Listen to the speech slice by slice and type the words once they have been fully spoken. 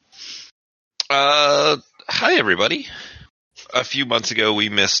Hi, everybody. A few months ago, we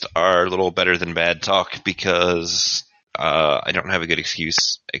missed our little better than bad talk because I don't have a good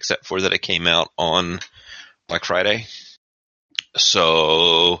excuse except for that it came out on Black Friday.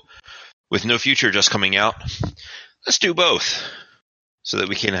 So, with No Future just coming out, let's do both so that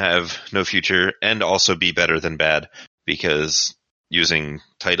we can have No Future and also be better than bad, because using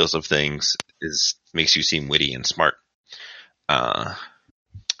titles of things makes you seem witty and smart.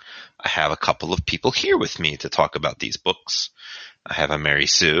 I have a couple of people here with me to talk about these books. I have a Mary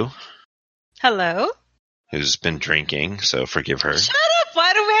Sue. Hello. Who's been drinking, so forgive her. Shut up!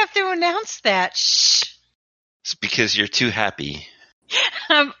 Why do we have to announce that? Shh. It's because you're too happy.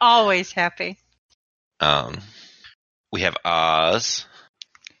 I'm always happy. We have Oz.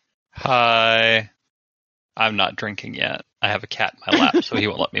 Hi. I'm not drinking yet. I have a cat in my lap, so he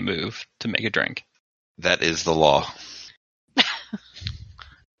won't let me move to make a drink. That is the law.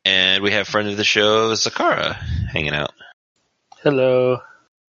 And we have friend of the show, Zakara, hanging out. Hello.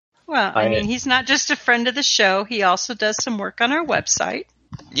 Well, I mean, he's not just a friend of the show. He also does some work on our website.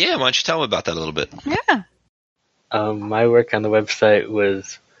 Yeah, why don't you tell him about that a little bit? Yeah. My work on the website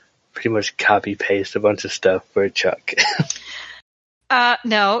was pretty much copy-paste a bunch of stuff for Chuck.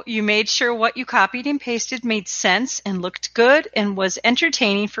 No, you made sure what you copied and pasted made sense and looked good and was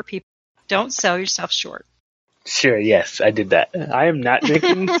entertaining for people. Don't sell yourself short. Sure, yes, I did that. I am not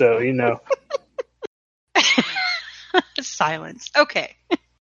drinking, so, you know. Silence. Okay.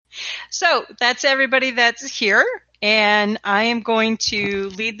 So that's everybody that's here, and I am going to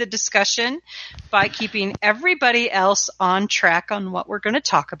lead the discussion by keeping everybody else on track on what we're going to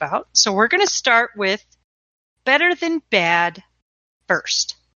talk about. So we're going to start with better than bad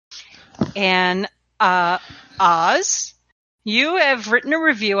first. And Oz, you have written a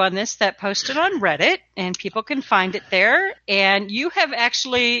review on this that posted on Reddit, and people can find it there. And you have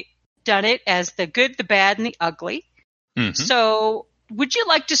actually done it as the good, the bad, and the ugly. Mm-hmm. So would you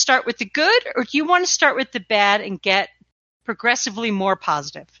like to start with the good, or do you want to start with the bad and get progressively more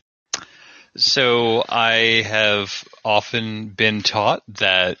positive? So I have often been taught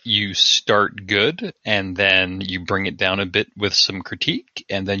that you start good and then you bring it down a bit with some critique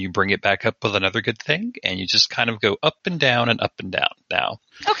and then you bring it back up with another good thing and you just kind of go up and down now.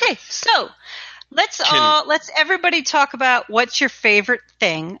 Okay, so let's everybody talk about what's your favorite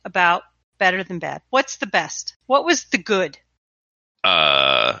thing about better than bad. What's the best? What was the good?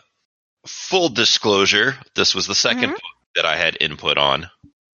 Full disclosure, this was the second book that I had input on.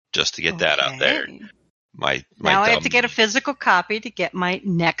 Just to get that out there. Now I have to get a physical copy to get my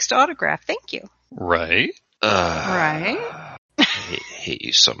next autograph. Thank you. Right. Right. I hate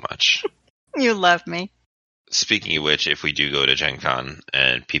you so much. You love me. Speaking of which, if we do go to Gen Con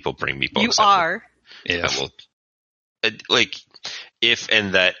and people bring me books... You are.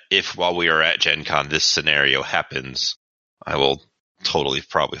 If while we are at Gen Con this scenario happens, I will totally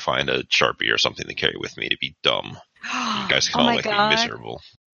probably find a Sharpie or something to carry with me to be dumb. You guys can all make me miserable.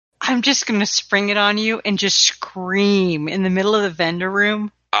 I'm just going to spring it on you and just scream in the middle of the vendor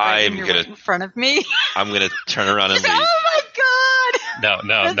room. Right in front of me. I'm going to turn around and leave. Oh my God!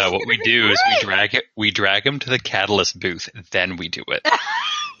 No. What we do is we drag him to the Catalyst booth, then we do it.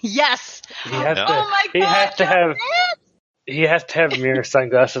 Yes. Oh my God! He has to have mirror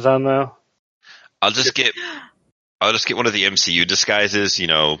sunglasses on though. I'll just get one of the MCU disguises.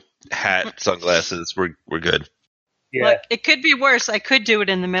 Hat, sunglasses. We're good. Yeah. Look, it could be worse. I could do it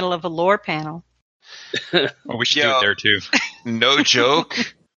in the middle of a lore panel. Well, we should do it there, too. No joke.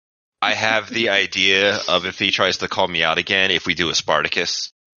 I have the idea of if he tries to call me out again, if we do a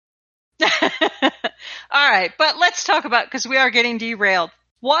Spartacus. All right, but let's talk about, because we are getting derailed.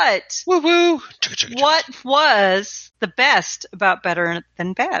 What was the best about better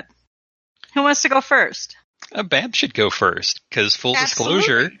than bad? Who wants to go first? Bab should go first, because full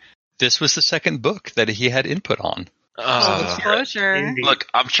disclosure, this was the second book that he had input on. Disclosure. Look,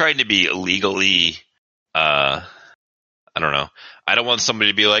 I'm trying to be legally, I don't know. I don't want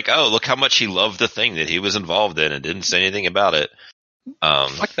somebody to be like, oh, look how much he loved the thing that he was involved in and didn't say anything about it.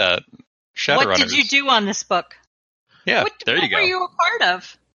 Like that. Shadowrunners. What did you do on this book? Yeah, there you go. What were you a part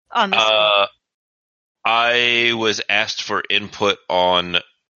of on this book? I was asked for input on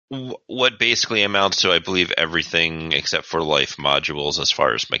what basically amounts to, I believe, everything except for life modules as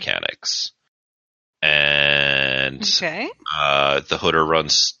far as mechanics. And the Hooder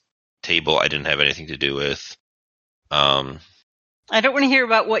Runs table I didn't have anything to do with. I don't want to hear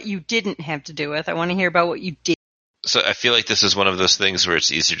about what you didn't have to do with. I want to hear about what you did. So I feel like this is one of those things where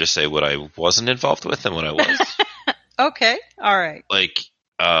it's easier to say what I wasn't involved with than what I was. Okay, all right. Like,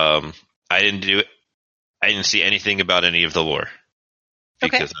 I didn't do it. I didn't see anything about any of the lore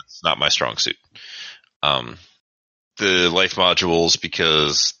because that's not my strong suit. The life modules,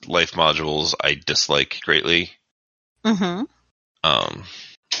 because life modules I dislike greatly. Mm-hmm.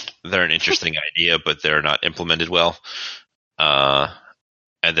 They're an interesting idea, but they're not implemented well.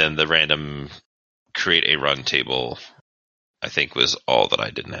 And then the random create a run table, I think, was all that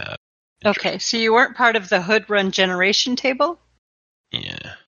I didn't have. Okay, so you weren't part of the hood run generation table?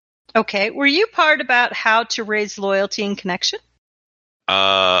 Yeah. Okay, were you part about how to raise loyalty and connection?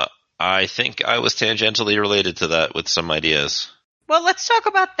 I think I was tangentially related to that with some ideas. Well, let's talk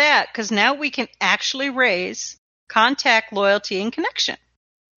about that, because now we can actually raise contact, loyalty, and connection.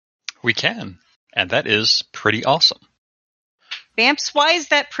 We can, and that is pretty awesome. Bamps, why is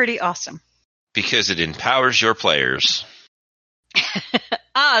that pretty awesome? Because it empowers your players.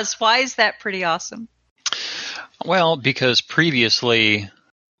 Oz, why is that pretty awesome? Well, because previously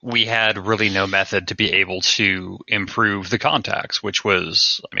we had really no method to be able to improve the contacts, which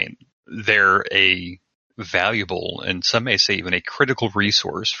was, I mean, they're a valuable, and some may say even a critical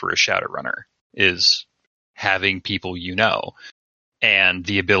resource for a Shadowrunner, is having people you know. And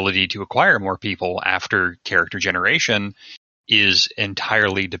the ability to acquire more people after character generation is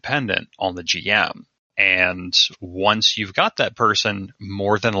entirely dependent on the GM. And once you've got that person,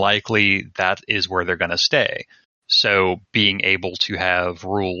 more than likely that is where they're going to stay. So being able to have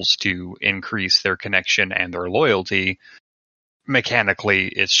rules to increase their connection and their loyalty, mechanically,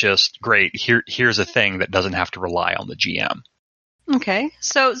 it's just great. Here's a thing that doesn't have to rely on the GM. Okay,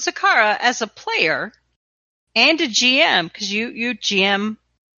 so Zakara, as a player and a GM, because you GM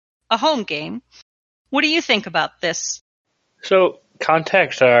a home game, what do you think about this? So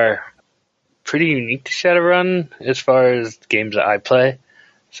contacts are pretty unique to Shadowrun as far as games that I play.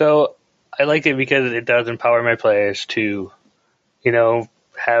 So I like it because it does empower my players to,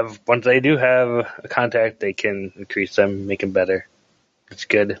 have, once they do have a contact, they can increase them, make them better. It's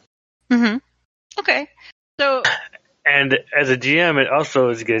good. Mm-hmm. Okay. So, and as a GM, it also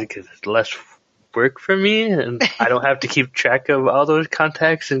is good because it's less work for me, and I don't have to keep track of all those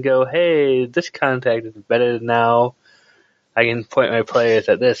contacts and go, hey, this contact is better now. I can point my players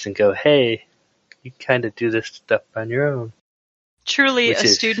at this and go, hey, you kind of do this stuff on your own. Truly a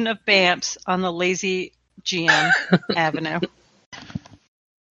student of Bamps on the lazy GM avenue.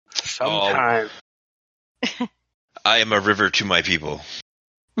 Sometimes. I am a river to my people.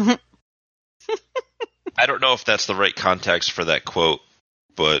 I don't know if that's the right context for that quote,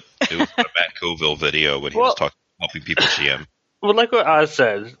 but it was a Matt Colville video when he was helping people GM. Well, like what Oz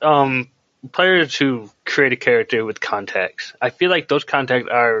says, players who create a character with contacts, I feel like those contacts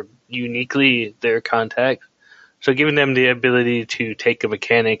are uniquely their contacts. So giving them the ability to take a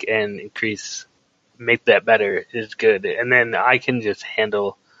mechanic and make that better is good. And then I can just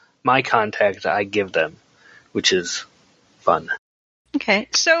handle my contacts I give them, which is fun. Okay,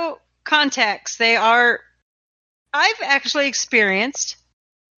 so contacts, I've actually experienced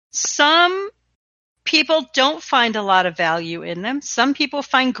some people don't find a lot of value in them. Some people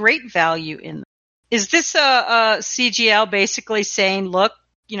find great value in them. Is this a CGL basically saying, look,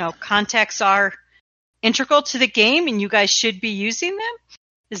 contacts are integral to the game and you guys should be using them?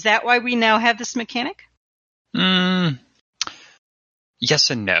 Is that why we now have this mechanic?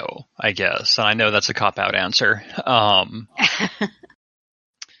 Yes and no, I guess. I know that's a cop-out answer.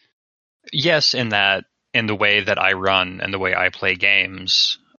 Yes, in the way that I run and the way I play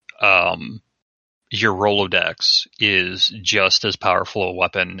games, your Rolodex is just as powerful a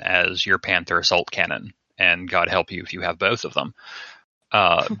weapon as your Panther assault cannon, and God help you if you have both of them,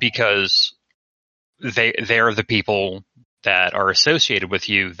 because they are the people that are associated with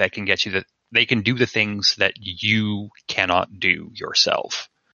you that can get you they can do the things that you cannot do yourself.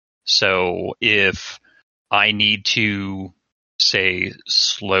 So if I need to, say,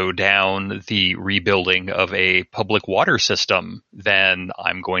 slow down the rebuilding of a public water system, then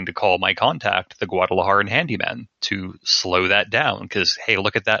I'm going to call my contact, the Guadalajaran handyman, to slow that down because, hey,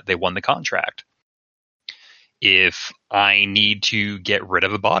 look at that, they won the contract. If I need to get rid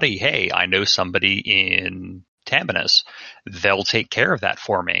of a body, hey, I know somebody in Tambanus, they'll take care of that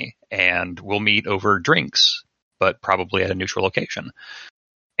for me, and we'll meet over drinks, but probably at a neutral location.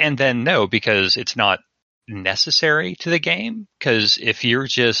 And then no, because it's not necessary to the game, because if you're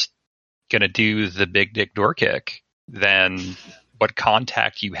just going to do the big dick door kick, then what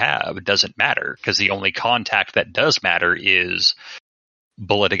contact you have doesn't matter, because the only contact that does matter is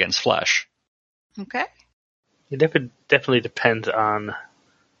bullet against flesh. Okay. It definitely depends on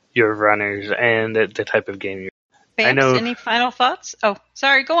your runners and the type of game you're. Bamps, any final thoughts? Oh,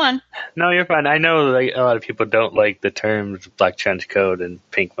 sorry, go on. No, you're fine. I know like a lot of people don't like the terms black trench coat and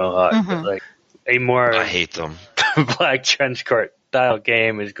pink mohawk, but like a more I hate them. black trench coat style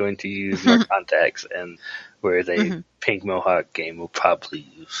game is going to use more contacts, and whereas a pink mohawk game will probably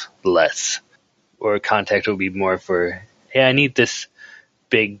use less. Or contact will be more for, hey, I need this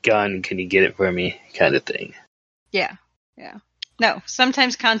big gun, can you get it for me, kind of thing. Yeah. No,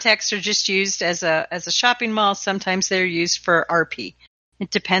 sometimes contacts are just used as a shopping mall. Sometimes they're used for RP. It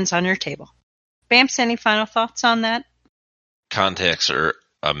depends on your table. Bamps, any final thoughts on that? Contacts are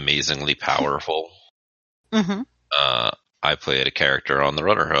amazingly powerful. Mm-hmm. I played a character on the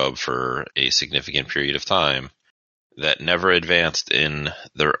Runner Hub for a significant period of time that never advanced in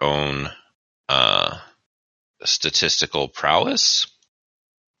their own statistical prowess,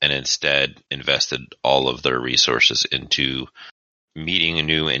 and instead invested all of their resources into meeting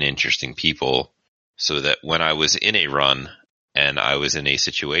new and interesting people, so that when I was in a run and I was in a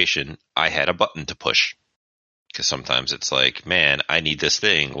situation, I had a button to push. Because sometimes it's like, man, I need this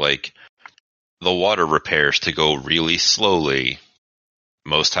thing. Like, the water repairs to go really slowly.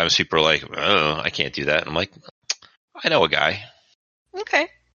 Most times people are like, oh, I can't do that. I'm like, I know a guy. Okay.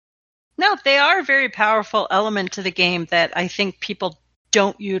 No, they are a very powerful element to the game that I think people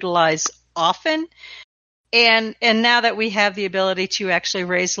don't utilize often. And now that we have the ability to actually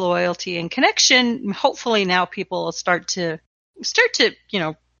raise loyalty and connection, hopefully now people will start to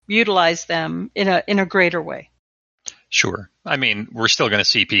utilize them in a greater way. Sure. I mean, we're still going to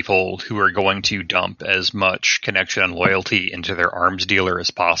see people who are going to dump as much connection and loyalty into their arms dealer as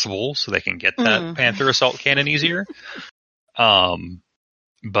possible so they can get that Panther Assault Cannon easier.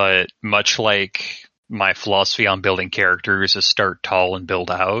 But much like my philosophy on building characters is start tall and build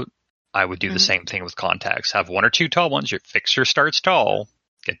out, I would do the same thing with contacts. Have one or two tall ones. Your fixer starts tall.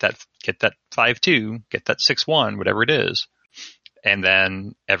 Get that 5'2", get that 6'1", whatever it is. And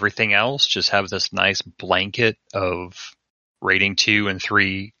then everything else, just have this nice blanket of rating 2 and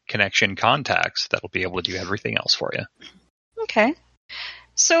 3 connection contacts that'll be able to do everything else for you. Okay.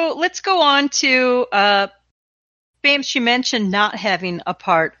 So let's go on to Bamps, you mentioned not having a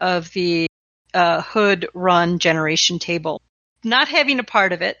part of the hood run generation table. Not having a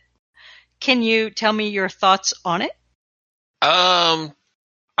part of it. Can you tell me your thoughts on it?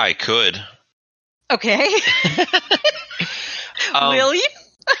 I could. Okay. Will you?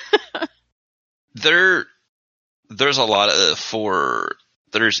 There's a lot of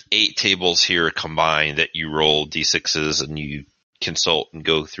there's 8 tables here combined that you roll d6s and you consult and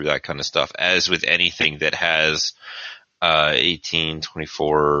go through that kind of stuff. As with anything that has 18,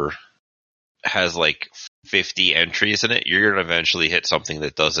 24, has like 50 entries in it, you're going to eventually hit something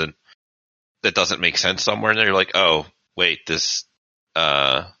that doesn't make sense somewhere, and then you're like, oh, wait, this,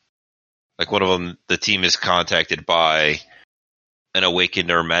 like one of them, the team is contacted by an awakened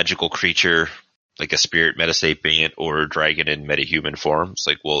or magical creature, like a spirit, metasapient, or dragon in metahuman form. It's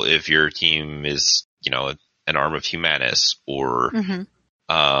like, well, if your team is, an arm of Humanus, or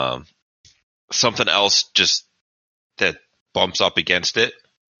something else just that bumps up against it,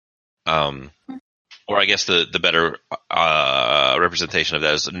 or I guess the better representation of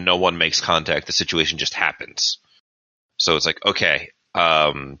that is no one makes contact, the situation just happens. So it's like, okay,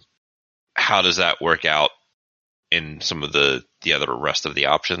 how does that work out in some of the other rest of the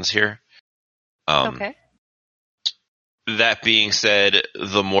options here? Okay. That being said,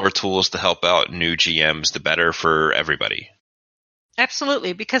 the more tools to help out new GMs, the better for everybody.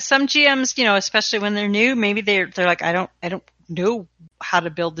 Absolutely, because some GMs, especially when they're new, maybe they're like, I don't know how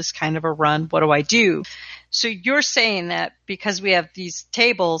to build this kind of a run. What do I do? So you're saying that because we have these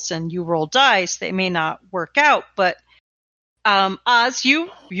tables and you roll dice, they may not work out. But Oz,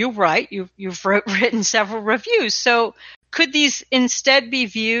 you're right. You've written several reviews. So could these instead be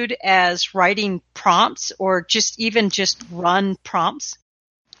viewed as writing prompts, or just run prompts?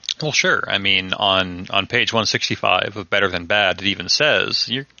 Well, sure. I mean, on page 165 of Better Than Bad, it even says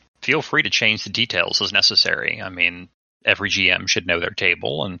you feel free to change the details as necessary. I mean, every GM should know their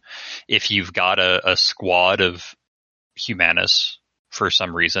table, and if you've got a squad of Humanus for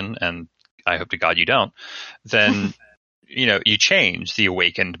some reason, and I hope to God you don't, then you change the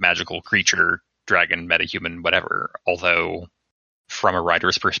awakened magical creature, dragon, metahuman, whatever. Although, from a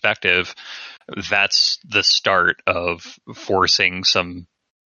writer's perspective, that's the start of forcing some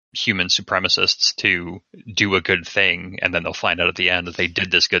human supremacists to do a good thing, and then they'll find out at the end that they did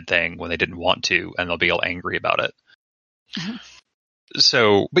this good thing when they didn't want to, and they'll be all angry about it.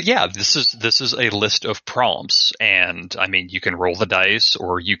 So, but yeah, this is a list of prompts, and I mean, you can roll the dice,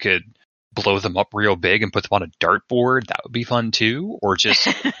 or you could blow them up real big and put them on a dartboard. That would be fun too. Or just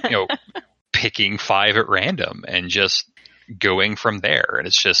picking 5 at random and just going from there. And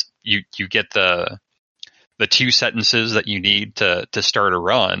it's just you get the 2 sentences that you need to start a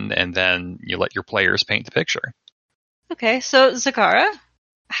run, and then you let your players paint the picture. Okay, so Zakara,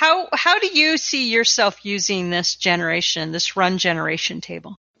 how do you see yourself using this run generation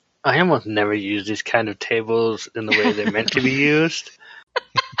table? I almost never use these kind of tables in the way they're meant to be used.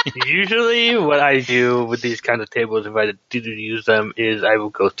 Usually what I do with these kind of tables, if I do use them, is I will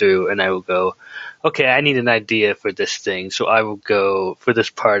go through and I will go, okay, I need an idea for this thing, so I will go for this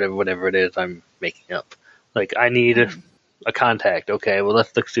part of whatever it is I'm making up. Like, I need a contact. Okay, well,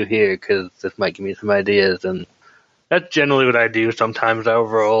 let's look through here because this might give me some ideas, and that's generally what I do. Sometimes I'll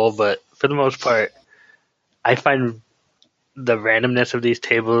roll, but for the most part, I find the randomness of these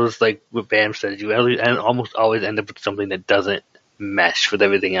tables, like what Bam says, you almost always end up with something that doesn't mesh with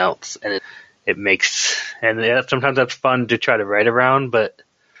everything else, and it makes, and sometimes that's fun to try to write around, but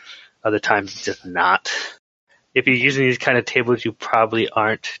other times it's just not. If you're using these kind of tables, you probably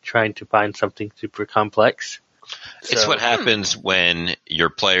aren't trying to find something super complex. It's what happens when your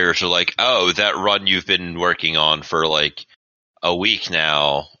players are like, oh, that run you've been working on for like a week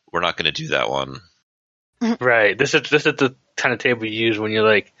now, we're not going to do that one. Right. This is the kind of table you use when you're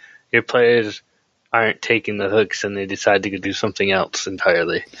like, your players aren't taking the hooks and they decide to go do something else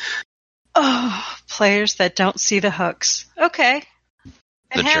entirely. Oh, players that don't see the hooks. Okay.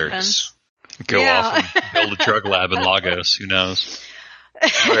 The jerks. Go off and build a drug lab in Lagos. Who knows?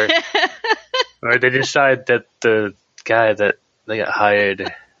 Or they decide that the guy that they got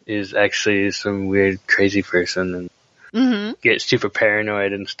hired is actually some weird, crazy person and get super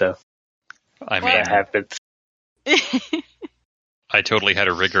paranoid and stuff. I mean, that happens. I totally had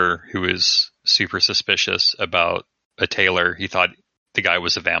a rigger who was super suspicious about a tailor. He thought the guy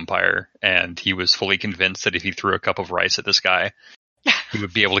was a vampire, and he was fully convinced that if he threw a cup of rice at this guy, he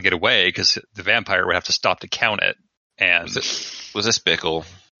would be able to get away because the vampire would have to stop to count it. And was this Bickle?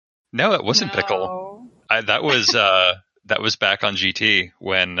 No, it wasn't Bickle. That was back on GT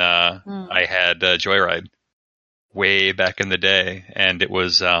when I had Joyride way back in the day, and it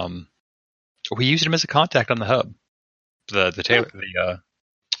was we used him as a contact on the hub. The tailor.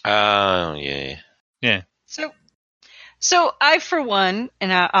 Yeah. So I, for one,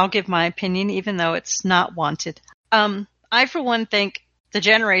 and I'll give my opinion, even though it's not wanted. I, for one, think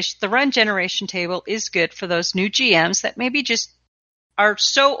the run generation table is good for those new GMs that maybe just are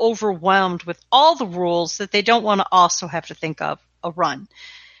so overwhelmed with all the rules that they don't want to also have to think of a run.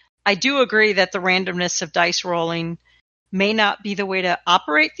 I do agree that the randomness of dice rolling may not be the way to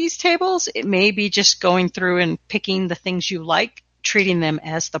operate these tables. It may be just going through and picking the things you like, treating them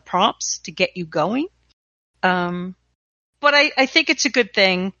as the prompts to get you going. But I think it's a good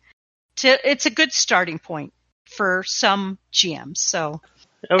thing. It's a good starting point for some GMs. So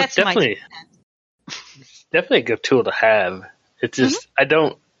that's definitely a good tool to have. It's just I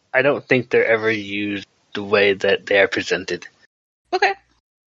don't think they're ever used the way that they are presented. Okay.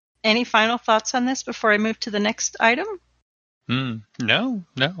 Any final thoughts on this before I move to the next item? No.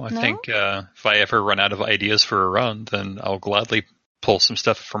 I think if I ever run out of ideas for a run, then I'll gladly pull some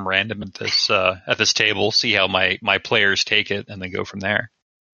stuff from random at this table, see how my players take it, and then go from there.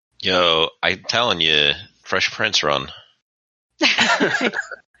 Yo, I'm telling you, Fresh Prince run.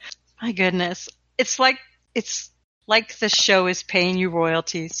 My goodness, it's like the show is paying you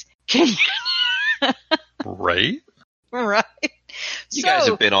royalties. Can you? Right. Right. You guys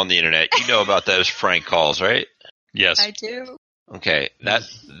have been on the internet. You know about those prank calls, right? Yes. I do. Okay,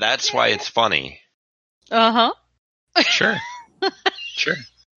 that's why it's funny. Uh-huh. Sure. Sure.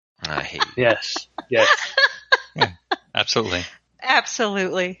 I hate you. Yes. Yeah, absolutely.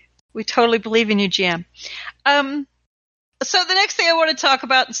 Absolutely. We totally believe in you, GM. So the next thing I want to talk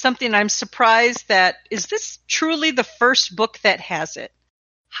about is something I'm surprised that, is this truly the first book that has it?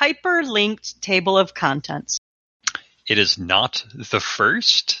 Hyperlinked table of contents. It is not the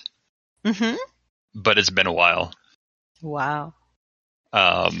first, but it's been a while. Wow.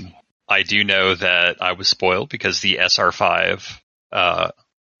 I do know that I was spoiled because the SR5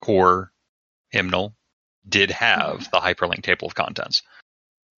 core hymnal did have the hyperlink table of contents.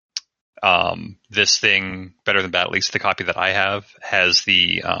 This thing, Better Than Bad, at least the copy that I have, has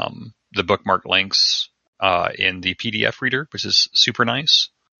the bookmark links in the PDF reader, which is super nice.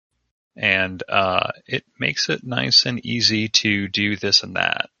 And it makes it nice and easy to do this and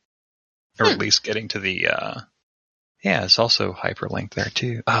that. Or at least getting to the... it's also hyperlinked there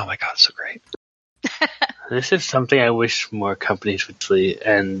too. Oh my god, so great. This is something I wish more companies would see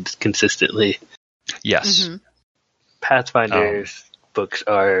and consistently. Yes. Pathfinder's books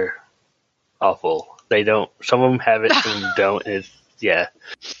are awful. They don't. Some of them have it, some of them don't.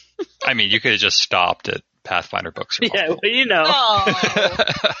 I mean, you could have just stopped at Pathfinder books. Yeah, well, you know.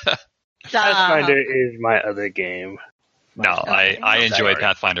 Pathfinder is my other game. No, I enjoyed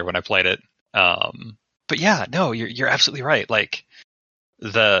Pathfinder when I played it. but yeah, no, you're absolutely right. Like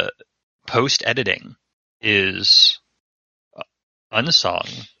the post editing is unsung,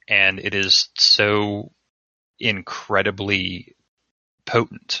 and it is so incredibly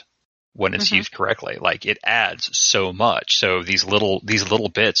potent when it's used correctly. Like it adds so much. So these little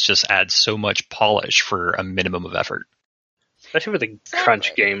bits just add so much polish for a minimum of effort. Especially with a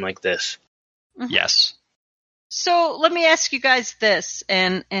crunch game like this. Yes. So let me ask you guys this,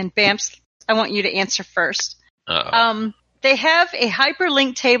 and Bamps, I want you to answer first. They have a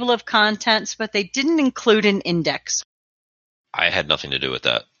hyperlink table of contents, but they didn't include an index. I had nothing to do with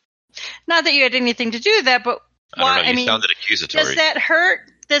that. Not that you had anything to do with that, but why? I don't know. You sounded accusatory. Does that hurt?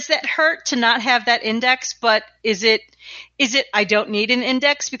 Does that hurt to not have that index? But is it? I don't need an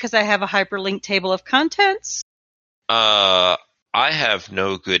index because I have a hyperlink table of contents. I have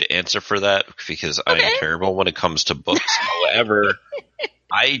no good answer for that because I am terrible when it comes to books. However,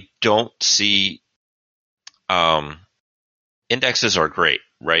 I don't see. Indexes are great,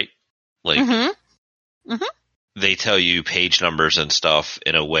 right? Like, they tell you page numbers and stuff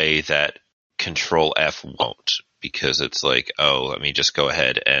in a way that Control F won't, because it's like, oh, let me just go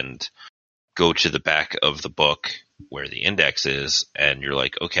ahead and go to the back of the book where the index is, and you're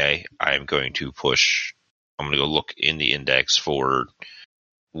like, okay, I'm going to go look in the index for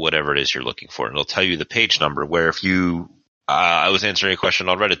whatever it is you're looking for, and it'll tell you the page number. Where if you, I was answering a question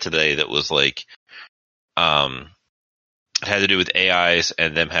on Reddit today that was like, it had to do with AIs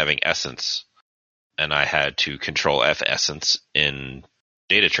and them having essence, and I had to Control F essence in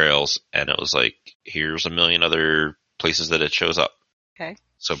data trails, and it was like, here's a million other places that it shows up. Okay.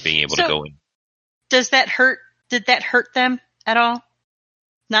 So being able to go in. Does that hurt? Did that hurt them at all?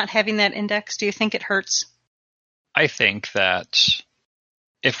 Not having that index? Do you think it hurts? I think that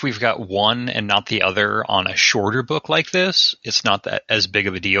if we've got one and not the other on a shorter book like this, it's not that as big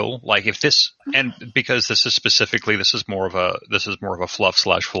of a deal. Like if this, and because this is more of a fluff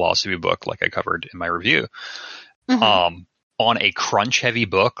 / philosophy book, like I covered in my review. On a crunch heavy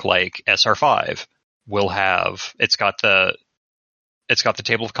book like SR5, it's got the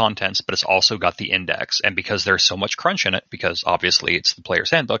table of contents, but it's also got the index. And because there's so much crunch in it, because obviously it's the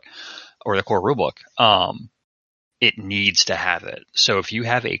player's handbook or the core rulebook, it needs to have it. So if you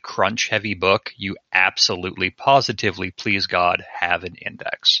have a crunch heavy book, you absolutely, positively, please God, have an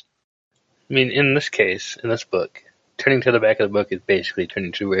index. I mean, in this case, in this book, turning to the back of the book is basically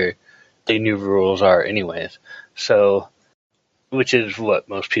turning to where the new rules are anyways. So, which is what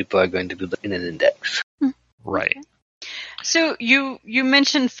most people are going to do in an index. Right. So you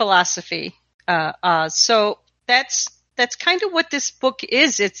mentioned philosophy. So that's kind of what this book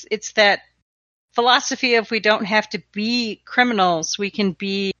is. It's that philosophy of we don't have to be criminals. We can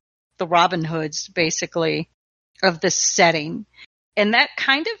be the Robin Hoods, basically, of this setting. And that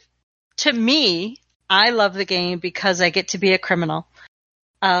kind of, to me, I love the game because I get to be a criminal.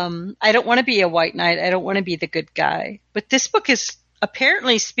 I don't want to be a white knight. I don't want to be the good guy. But this book is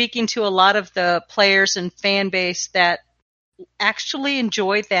apparently speaking to a lot of the players and fan base that actually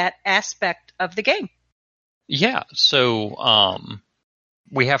enjoy that aspect of the game. Yeah, so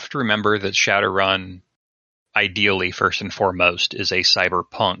we have to remember that Shadowrun, ideally, first and foremost, is a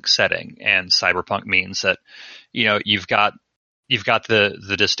cyberpunk setting, and cyberpunk means that you've got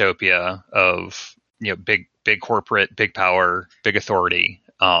the dystopia of big corporate, big power, big authority,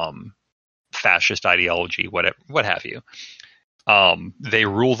 fascist ideology, what have you. They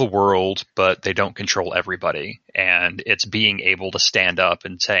rule the world, but they don't control everybody, and it's being able to stand up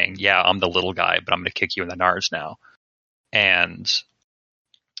and saying, "Yeah, I'm the little guy, but I'm going to kick you in the nars now," and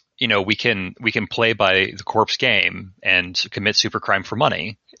we can play by the corpse game and commit supercrime for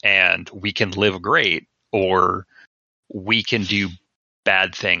money, and we can live great, or we can do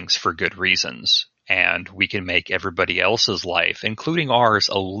bad things for good reasons, and we can make everybody else's life, including ours,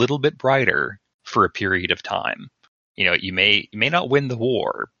 a little bit brighter for a period of time. You may not win the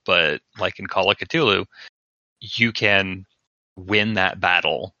war, but like in Call of Cthulhu, you can win that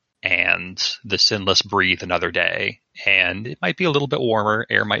battle, and the sinless breathe another day, and it might be a little bit warmer,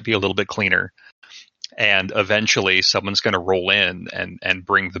 air might be a little bit cleaner, and eventually someone's going to roll in and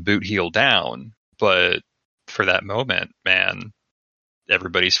bring the boot heel down. But for that moment, man,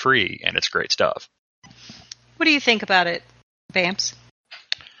 everybody's free, and it's great stuff. What do you think about it, Vamps?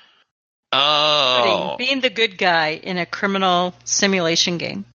 Oh, Being the good guy in a criminal simulation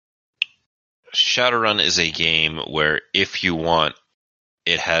game. Shadowrun is a game where if you want,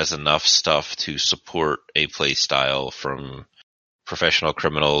 it has enough stuff to support a play style, from professional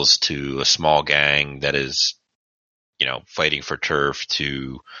criminals to a small gang that is, fighting for turf,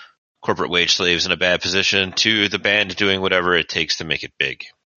 to corporate wage slaves in a bad position, to the band doing whatever it takes to make it big.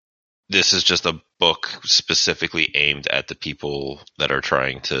 this is just a book specifically aimed at the people that are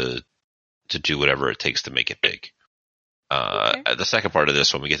trying to do whatever it takes to make it big. Okay. The second part of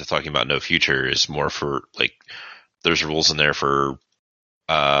this, when we get to talking about No Future, is more for like there's rules in there for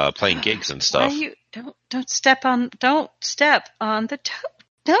playing gigs and stuff. Why you don't step on the toe.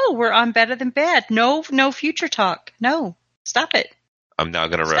 No, we're on Better Than Bad. No future talk. No, stop it. I'm now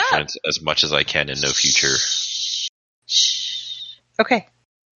going to reference as much as I can in No Future. Shh. Okay,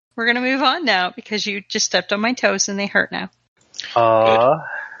 we're gonna move on now because you just stepped on my toes and they hurt now. Aw,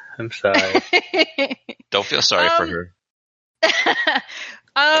 I'm sorry. Don't feel sorry for her.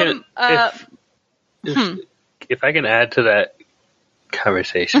 If I can add to that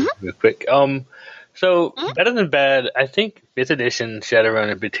conversation real quick. So Better Than Bad, I think 5th edition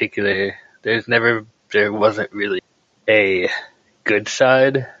Shadowrun in particular, there wasn't really a good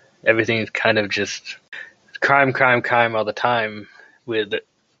side. Everything's kind of just crime all the time with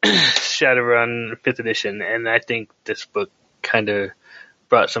Shadowrun 5th edition, and I think this book kind of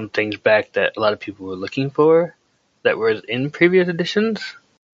brought some things back that a lot of people were looking for that were in previous editions.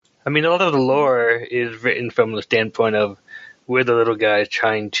 I mean, a lot of the lore is written from the standpoint of we're the little guys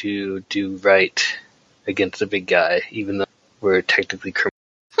trying to do right against the big guy, even though we're technically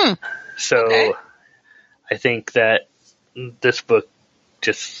criminals. So Okay. I think that this book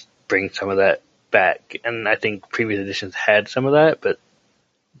just brings some of that back, and I think previous editions had some of that, but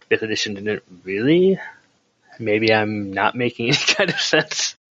 5th edition didn't really. Maybe I'm not making any kind of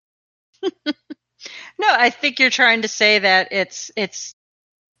sense. No, I think you're trying to say that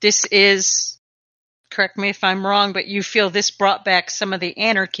this is, correct me if I'm wrong, but you feel this brought back some of the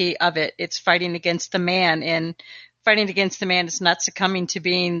anarchy of it. It's fighting against the man, and fighting against the man is not succumbing to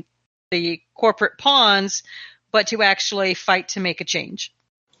being the corporate pawns, but to actually fight to make a change.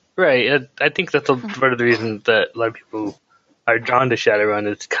 Right. I think that's part of the reason that a lot of people are drawn to Shadowrun.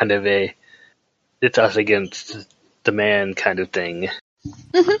 It's kind of it's us against the man kind of thing.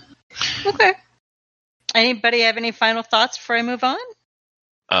 Okay. Anybody have any final thoughts before I move on?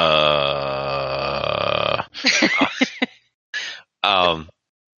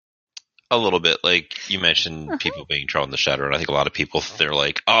 A little bit. Like you mentioned, people being drawn to Shadowrun. I think a lot of people, they're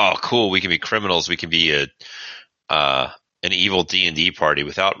like, "Oh, cool! We can be criminals. We can be an evil D&D party,"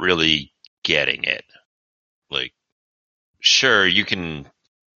 without really getting it. Like, sure, you can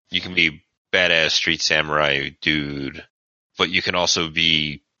be badass street samurai dude, but you can also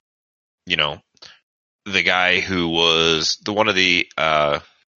be, the guy who was one of the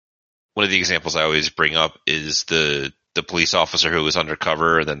examples I always bring up is the police officer who was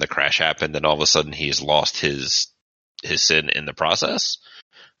undercover, and then the crash happened, and all of a sudden he's lost his sin in the process.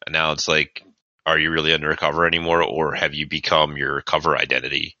 And now it's like, are you really undercover anymore, or have you become your cover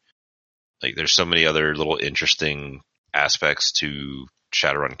identity? Like, there's so many other little interesting aspects to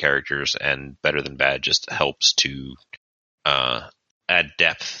Shadowrun characters, and Better Than Bad just helps to add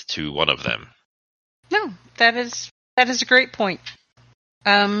depth to one of them. No, that is a great point.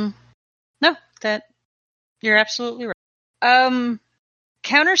 No, that you're absolutely right.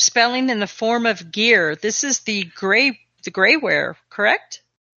 Counterspelling in the form of gear. This is the grayware, correct?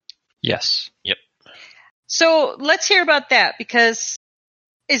 Yes. Yep. So let's hear about that, because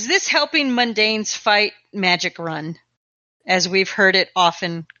is this helping mundanes fight magic run, as we've heard it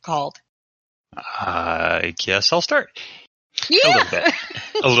often called? I guess I'll start. Yeah.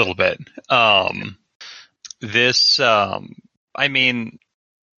 A little bit. I mean,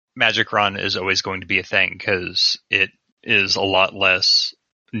 Magic Run is always going to be a thing because it is a lot less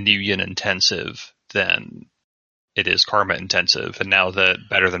Nuyen intensive than it is Karma intensive. And now that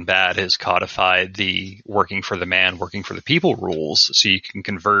Better Than Bad has codified the working for the man, working for the people rules, so you can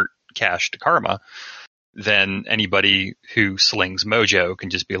convert cash to Karma, then anybody who slings mojo can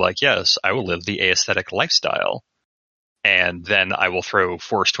just be like, yes, I will live the aesthetic lifestyle. And then I will throw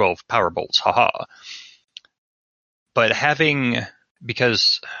Force 12 power bolts. Haha. But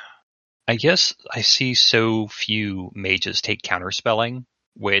because I guess I see so few mages take counterspelling,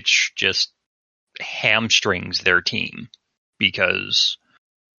 which just hamstrings their team. Because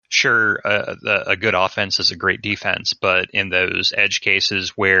sure, a good offense is a great defense, but in those edge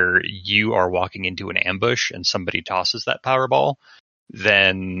cases where you are walking into an ambush and somebody tosses that Powerball,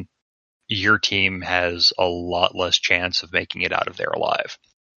 then your team has a lot less chance of making it out of there alive.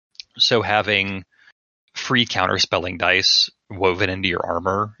 So having free counterspelling dice woven into your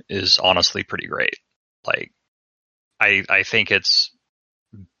armor is honestly pretty great. Like, I think it's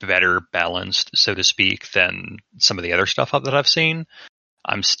better balanced, so to speak, than some of the other stuff that I've seen.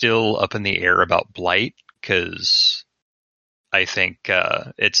 I'm still up in the air about Blight, because I think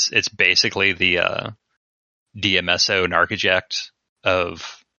it's basically the DMSO Narcoject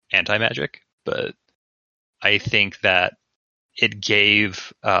of anti-magic, but I think that it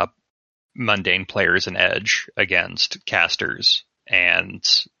gave mundane players an edge against casters, and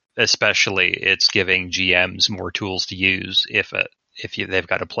especially it's giving GMs more tools to use if they've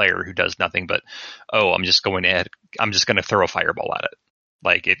got a player who does nothing but, I'm just going to throw a fireball at it.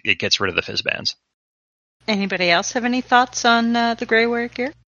 Like it gets rid of the fizz bands. Anybody else have any thoughts on the Greyware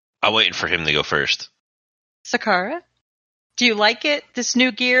gear? I'm waiting for him to go first. Sakara, do you like it? This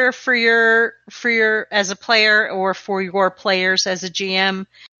new gear for your as a player or for your players as a GM?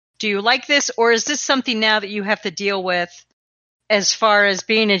 Do you like this, or is this something now that you have to deal with as far as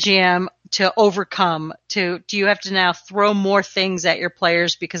being a GM to overcome? Do you have to now throw more things at your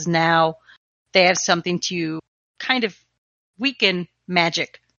players because now they have something to kind of weaken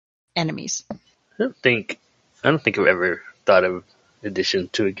magic enemies? I don't think I've ever thought of addition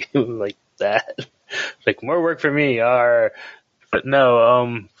to a game like that. Like more work for me, but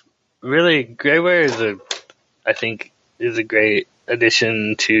no, really, Greyware I think is a great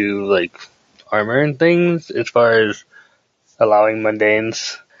addition to like armor and things as far as allowing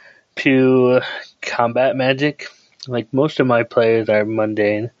mundanes to combat magic. Like most of my players are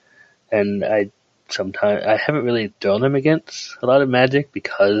mundane, and I haven't really thrown them against a lot of magic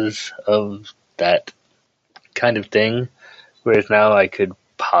because of that kind of thing. Whereas now I could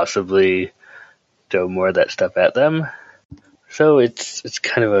possibly throw more of that stuff at them. So it's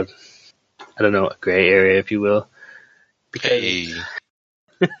kind of a gray area, if you will. Because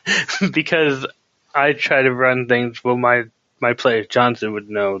I try to run things, well, my player Johnson would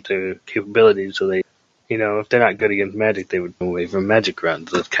know their capabilities, so they, if they're not good against magic, they would go away from magic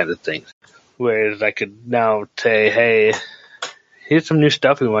runs, those kind of things. Whereas I could now say, hey, here's some new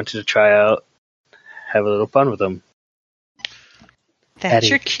stuff we want you to try out. Have a little fun with them. That's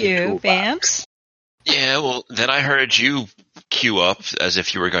your cue, Bamps. Yeah, well, then I heard you queue up as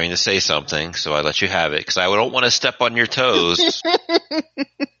if you were going to say something, so I let you have it, because I don't want to step on your toes.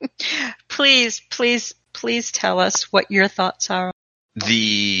 Please tell us what your thoughts are.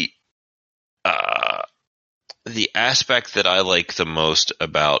 The aspect that I like the most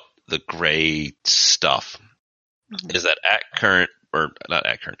about the gray stuff is that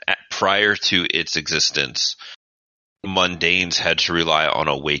prior to its existence, mundanes had to rely on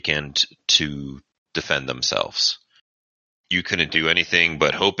awakened to defend themselves. You couldn't do anything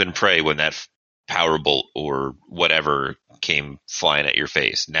but hope and pray when that power bolt or whatever came flying at your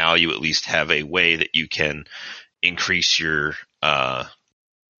face. Now you at least have a way that you can increase your ability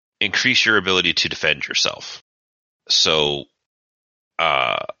to defend yourself. So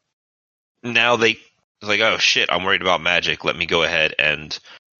now they like, oh shit, I'm worried about magic. Let me go ahead and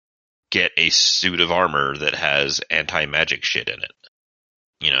get a suit of armor that has anti-magic shit in it.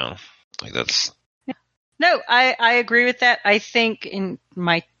 Like that's... No, I agree with that. I think in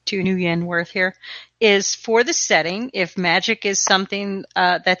my 2 new yen worth here is for the setting. If magic is something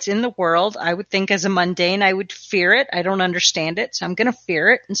that's in the world, I would think as a mundane, I would fear it. I don't understand it, so I'm going to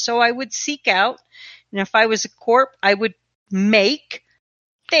fear it. And so I would seek out, and if I was a corp, I would make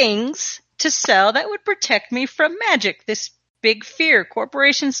things to sell that would protect me from magic. This big fear.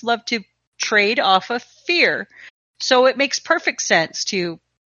 Corporations love to trade off of fear. So it makes perfect sense to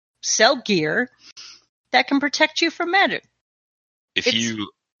sell gear that can protect you from magic. If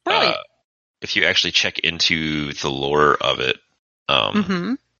you actually check into the lore of it,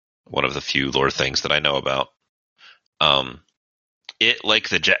 one of the few lore things that I know about, it, like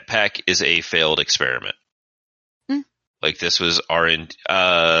the jetpack, is a failed experiment. Like this was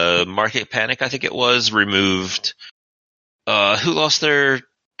Market Panic, I think it was, removed. Who lost their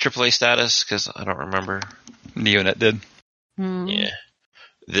AAA status? Because I don't remember. Neonet did. Yeah.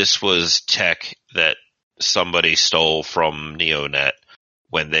 This was tech that somebody stole from Neonet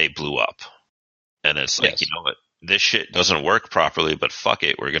when they blew up. And it's like, Yes. You know what? This shit doesn't work properly, but fuck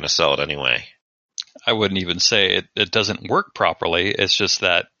it, we're going to sell it anyway. I wouldn't even say it doesn't work properly. It's just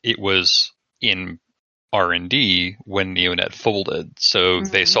that it was in R&D when Neonet folded. So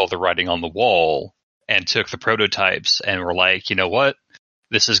they saw the writing on the wall and took the prototypes and were like, you know what?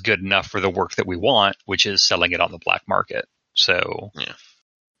 This is good enough for the work that we want, which is selling it on the black market. So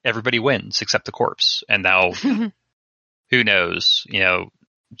everybody wins except the corpse. And now, who knows?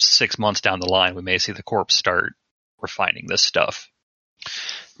 6 months down the line, we may see the corpse start refining this stuff.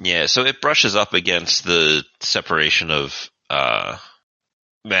 Yeah, so it brushes up against the separation of mana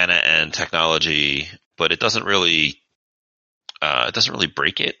and technology, but it doesn't really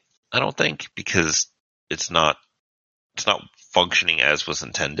break it, I don't think, because it's not functioning as was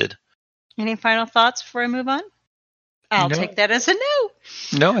intended. Any final thoughts before I move on? I'll take that as a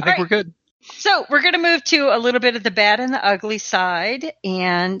no. No, I think we're good. So we're going to move to a little bit of the bad and the ugly side,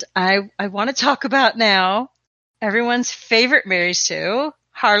 and I want to talk about now everyone's favorite Mary Sue.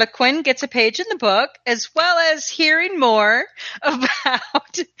 Harlequin gets a page in the book, as well as hearing more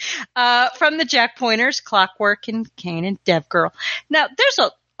about from the Jack Pointers, Clockwork, and Kane and Dev Girl. Now,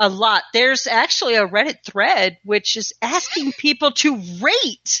 there's a lot. There's actually a Reddit thread which is asking people to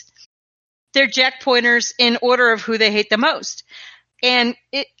rate their Jack Pointers in order of who they hate the most. And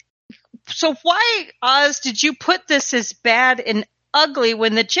so why, Oz, did you put this as bad and ugly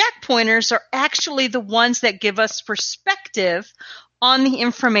when the Jack Pointers are actually the ones that give us perspective on the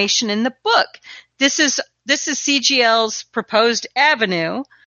information in the book? This is CGL's proposed avenue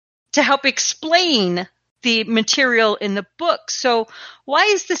to help explain the material in the book. So why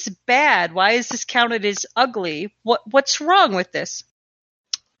is this bad? Why is this counted as ugly? What's wrong with this?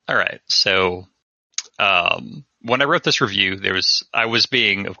 All right. So when I wrote this review, I was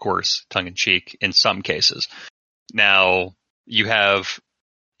being, of course, tongue-in-cheek in some cases. Now, you have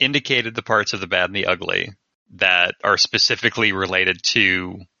indicated the parts of the bad and the ugly that are specifically related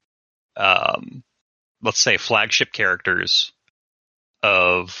to, let's say, flagship characters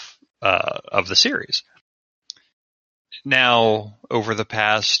of the series. Now, over the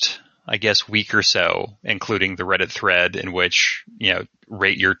past, I guess, week or so, including the Reddit thread in which,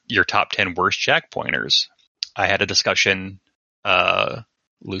 rate your top 10 worst Jack Pointers, I had a discussion,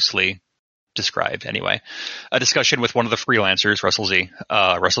 loosely described anyway, a discussion with one of the freelancers,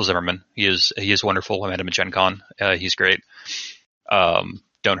 Russell Zimmerman. He is wonderful. I met him at Gen Con. He's great. Don't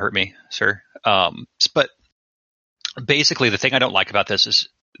hurt me, sir. But basically, the thing I don't like about this is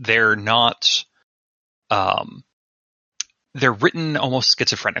they're not, they're written almost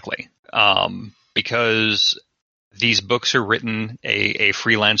schizophrenically, because these books are written, a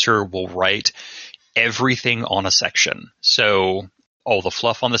freelancer will write everything on a section. So all the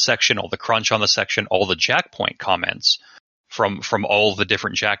fluff on the section, all the crunch on the section, all the Jack Point comments from all the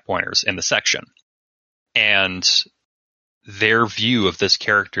different Jack Pointers in the section. And their view of this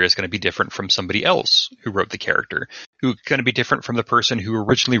character is going to be different from somebody else who wrote the character, who's going to be different from the person who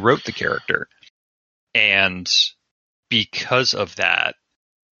originally wrote the character. And because of that,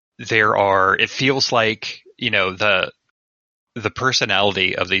 it feels like, the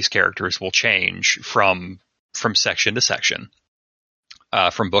personality of these characters will change from section to section,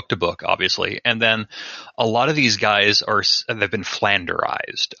 from book to book, obviously. And then a lot of these guys they've been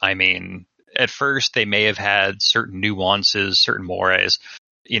Flanderized. I mean, at first they may have had certain nuances, certain mores,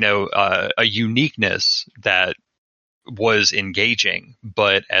 a uniqueness that was engaging.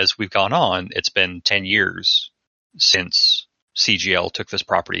 But as we've gone on, it's been 10 years since CGL took this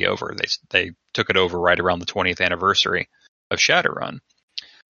property over. They took it over right around the 20th anniversary of Shadowrun.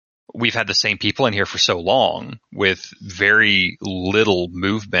 We've had the same people in here for so long with very little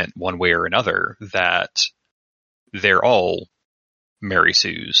movement one way or another that they're all Mary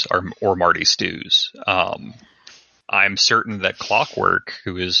Sue's or Marty Stew's. I'm certain that Clockwork,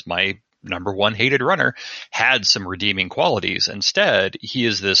 who is my number one hated runner, had some redeeming qualities. Instead, he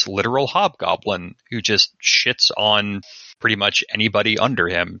is this literal hobgoblin who just shits on pretty much anybody under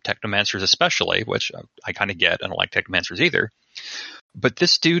him, technomancers especially, which I kind of get. I don't like technomancers either. But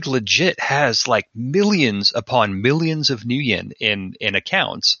this dude legit has like millions upon millions of Nuyen in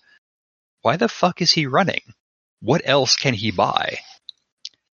accounts. Why the fuck is he running? What else can he buy?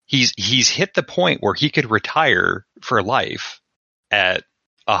 He's hit the point where he could retire for life at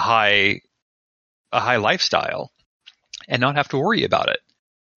a high lifestyle and not have to worry about it.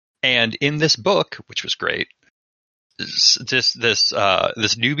 And in this book, which was great, this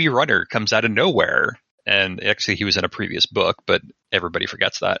newbie runner comes out of nowhere, and actually he was in a previous book, but everybody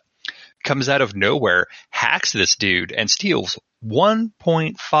forgets that. Comes out of nowhere, hacks this dude, and steals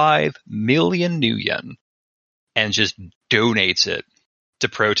 1.5 million Nuyen and just donates it to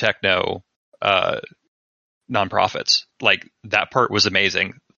pro-techno nonprofits. Like, that part was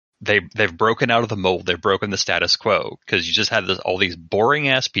amazing. They've broken out of the mold. They've broken the status quo, because you just had all these boring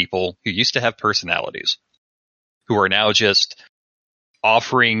ass people who used to have personalities who are now just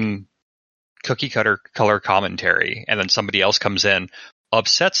offering cookie cutter color commentary. And then somebody else comes in,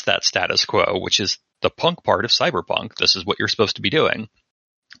 upsets that status quo, which is the punk part of cyberpunk. This is what you're supposed to be doing.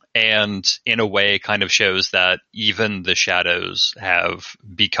 And in a way kind of shows that even the shadows have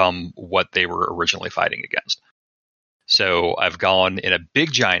become what they were originally fighting against. So I've gone in a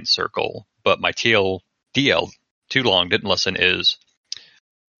big giant circle, but my DL, too long, didn't listen, is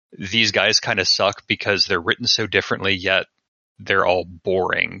these guys kind of suck because they're written so differently, yet they're all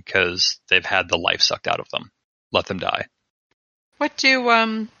boring because they've had the life sucked out of them. Let them die. What do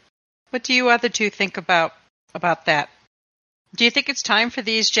you other two think about that? Do you think it's time for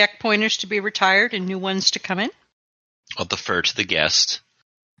these Jack Pointers to be retired and new ones to come in? I'll defer to the guest.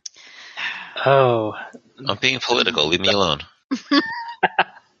 Oh, I'm being political. Leave me alone.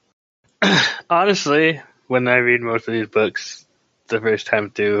 honestly, when I read most of these books, the first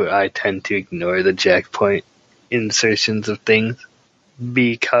time through, I tend to ignore the Jack Point insertions of things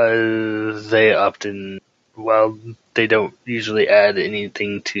because they often, well, they don't usually add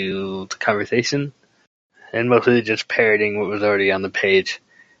anything to the conversation, and mostly just parroting what was already on the page.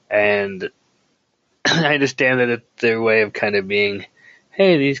 And I understand that it's their way of kind of being,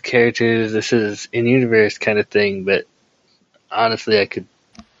 hey, these characters, this is in-universe kind of thing, but honestly, I could...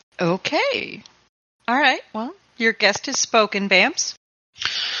 Okay. All right. Well, your guest has spoken, Bams.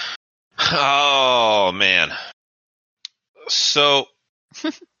 Oh, man. So,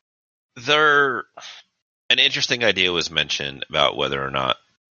 an interesting idea was mentioned about whether or not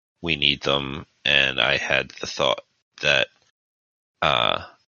we need them, and I had the thought that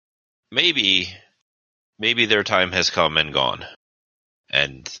maybe their time has come and gone.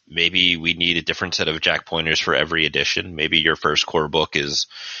 And maybe we need a different set of Jack Pointers for every edition. Maybe your first core book is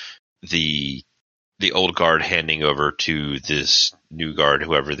the old guard handing over to this new guard,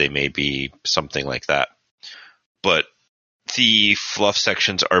 whoever they may be, something like that. But the fluff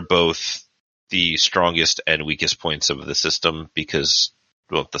sections are both the strongest and weakest points of the system because,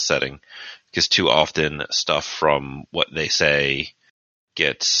 well, the setting. Because too often stuff from what they say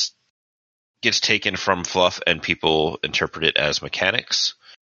gets taken from fluff and people interpret it as mechanics,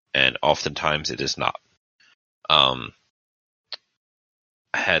 and oftentimes it is not.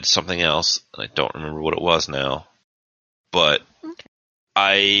 I had something else, and I don't remember what it was now, but Okay.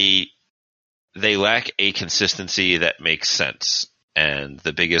 they lack a consistency that makes sense. And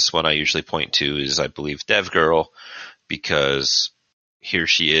the biggest one I usually point to is, I believe, Dev Girl, because here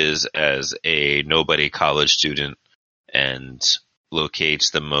she is as a nobody college student and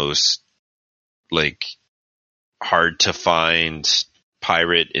locates the most hard to find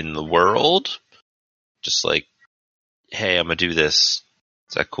pirate in the world. Just like, hey, I'm gonna do this.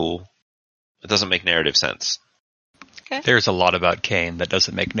 Is that cool? It doesn't make narrative sense. Okay. There's a lot about Kane that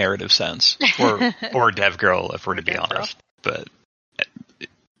doesn't make narrative sense, or Dev Girl, if we're to be Dev Girl. honest.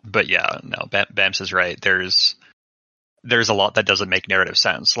 But yeah, no, Bams is right. There's a lot that doesn't make narrative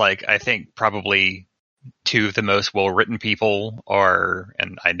sense. Like, I think probably two of the most well-written people are,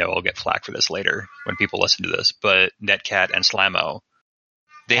 and I know I'll get flack for this later when people listen to this, but Netcat and Slammo.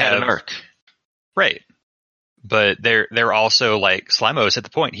 They had an arc. Right. But they're also like, Slammo is at the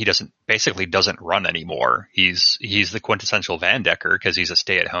point he basically doesn't run anymore. He's the quintessential Van Decker because he's a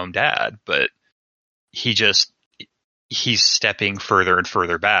stay-at-home dad, but he's stepping further and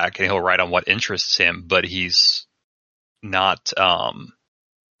further back, and he'll write on what interests him, but he's not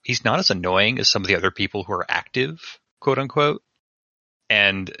as annoying as some of the other people who are active, quote unquote.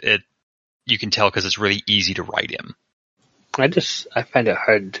 And you can tell because it's really easy to write him. I find it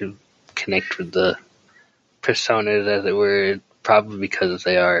hard to connect with the personas, as it were, probably because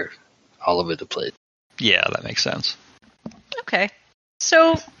they are all over the place. Yeah, that makes sense. Okay.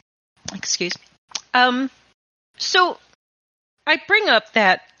 So, excuse me. So I bring up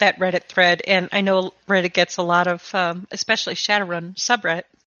that Reddit thread, and I know Reddit gets a lot of, especially Shadowrun subreddit,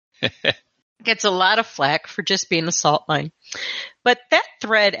 gets a lot of flack for just being a salt line. But that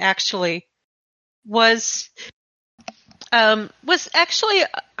thread actually was actually,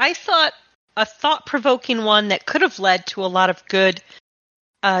 I thought, a thought-provoking one that could have led to a lot of good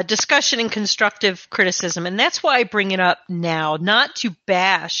discussion and constructive criticism. And that's why I bring it up now, not to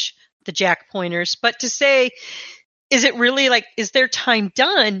bash the Jack Pointers, but to say, is it really is their time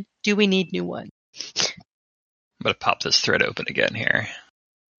done? Do we need new ones? I'm going to pop this thread open again here.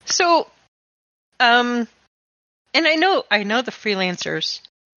 So, and I know the freelancers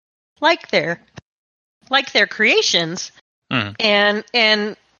like their creations, and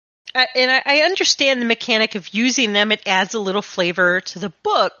I understand the mechanic of using them. It adds a little flavor to the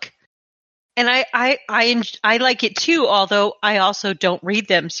book, and I like it too. Although I also don't read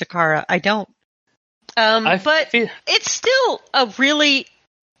them, Sakara. I don't. But it's still a really.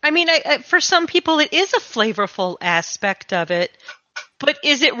 I mean, for some people, it is a flavorful aspect of it. But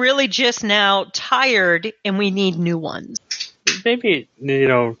is it really just now tired and we need new ones? Maybe,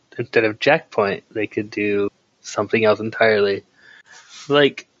 instead of Jack Point, they could do something else entirely.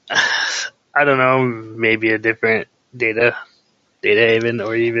 Like, I don't know, maybe a different data haven,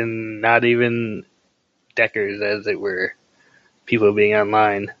 or even not even Deckers, as it were, people being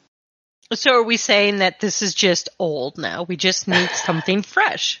online. So are we saying that this is just old now? We just need something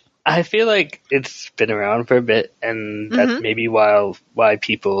fresh? I feel like it's been around for a bit, and that's maybe why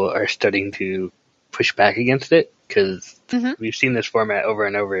people are starting to push back against it, because Mhm. we've seen this format over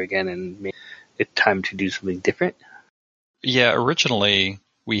and over again, and maybe it's time to do something different. Yeah, originally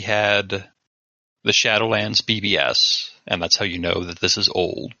we had the Shadowlands BBS, and that's how you know that this is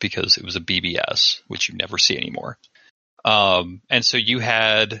old, because it was a BBS, which you never see anymore. And so you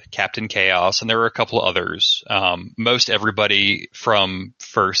had Captain Chaos, and there were a couple others. Most everybody from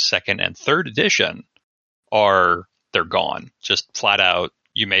first, second, and third edition they're gone, just flat out.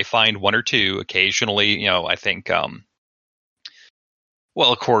 You may find one or two occasionally. I think.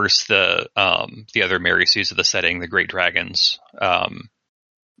 Well, of course, the other Mary Seas of the Setting, the Great Dragons,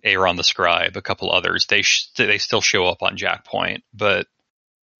 Aeron the Scribe, a couple others. They still show up on Jack Point, but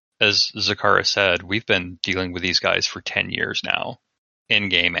as Zakara said, we've been dealing with these guys for 10 years now, in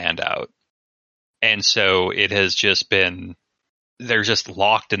game and out. And so it has just been, they're just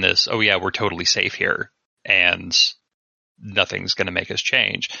locked in this, oh yeah, we're totally safe here, and nothing's going to make us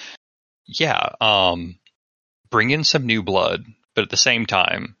change. Yeah, bring in some new blood, but at the same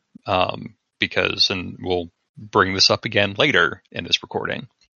time, because, and we'll bring this up again later in this recording,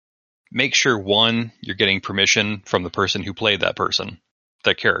 make sure, one, you're getting permission from the person who played that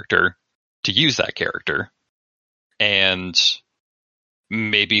character, to use that character, and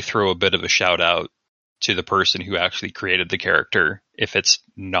maybe throw a bit of a shout out to the person who actually created the character, if it's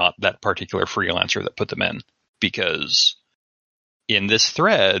not that particular freelancer that put them in. Because in this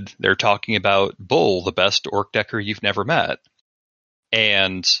thread, they're talking about Bull, the best orc decker you've never met.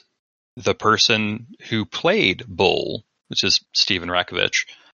 And the person who played Bull, which is Steven Rakovich,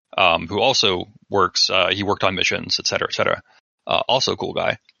 who also works, he worked on missions, etc., also a cool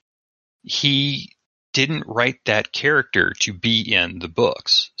guy. He didn't write that character to be in the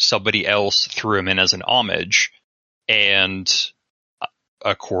books. Somebody else threw him in as an homage, and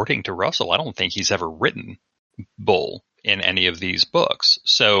according to Russell, I don't think he's ever written Bull in any of these books.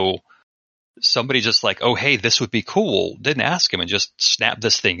 So somebody just like, oh, hey, this would be cool, didn't ask him and just snapped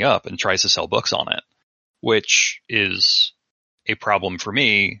this thing up and tries to sell books on it, which is a problem for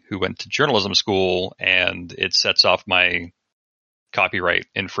me, who went to journalism school, and it sets off my copyright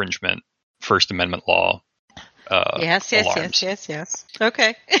infringement, First Amendment law Yes.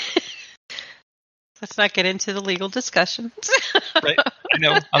 Okay. Let's not get into the legal discussions. Right? I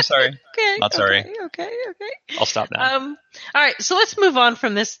know. I'm sorry. Okay. Not sorry. Okay. I'll stop now. All right. So let's move on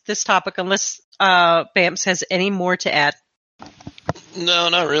from this topic, unless Bamps has any more to add. No,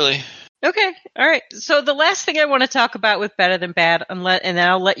 not really. Okay. All right. So the last thing I want to talk about with Better Than Bad, and then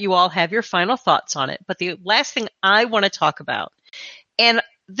I'll let you all have your final thoughts on it. But the last thing I want to talk about, and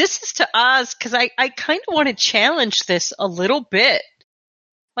this is to Oz, because I kind of want to challenge this a little bit.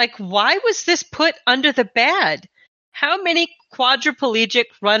 Like, why was this put under the bad? How many quadriplegic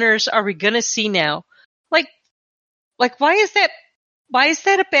runners are we going to see now? Like, why is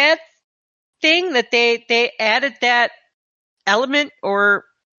that a bad thing that they added that element or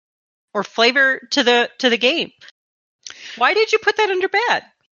flavor to the game? Why did you put that under bad?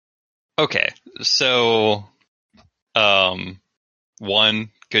 Okay. So, one,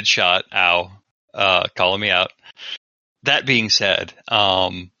 good shot, Ow, calling me out. That being said,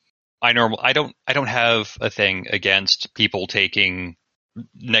 I don't have a thing against people taking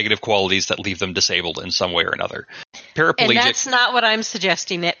negative qualities that leave them disabled in some way or another. And that's not what I'm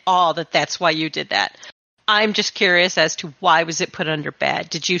suggesting at all, that's why you did that. I'm just curious as to why was it put under bad?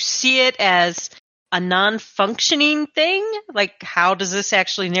 Did you see it as a non-functioning thing? Like, how does this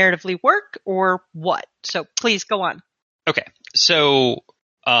actually narratively work, or what? So please go on. Okay. So,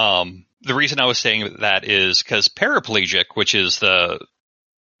 the reason I was saying that is because paraplegic, which is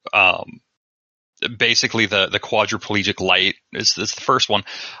basically the quadriplegic light, is the first one.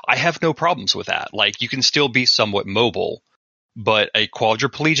 I have no problems with that. Like, you can still be somewhat mobile, but a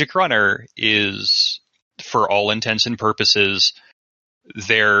quadriplegic runner is, for all intents and purposes,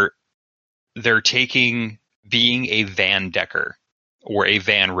 they're taking being a van decker or a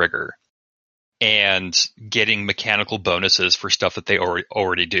van rigger and getting mechanical bonuses for stuff that they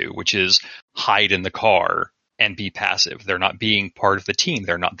already do, which is hide in the car and be passive. They're not being part of the team.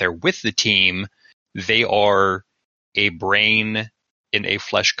 They're not there with the team. They are a brain in a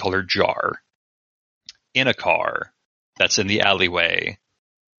flesh-colored jar in a car that's in the alleyway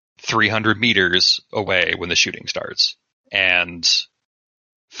 300 meters away when the shooting starts. And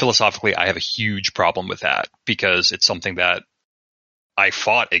philosophically, I have a huge problem with that, because it's something that I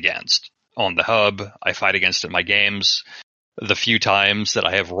fought against on the hub. I fight against it in my games. The few times that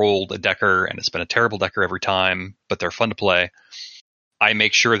I have rolled a decker, and it's been a terrible decker every time, but they're fun to play, I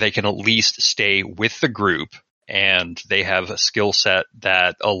make sure they can at least stay with the group, and they have a skill set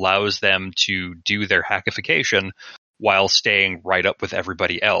that allows them to do their hackification while staying right up with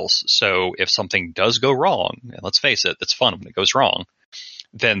everybody else. So if something does go wrong, and let's face it, it's fun when it goes wrong,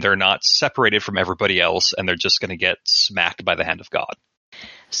 then they're not separated from everybody else and they're just going to get smacked by the hand of God.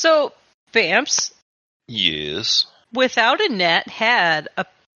 So, Vamps, Yes. Without a Net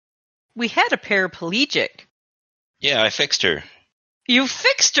we had a paraplegic. Yeah, I fixed her. You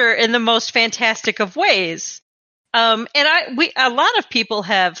fixed her in the most fantastic of ways. And a lot of people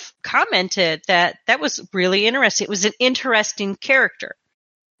have commented that was really interesting. It was an interesting character.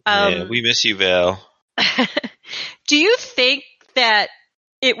 Yeah, we miss you, Val. Do you think that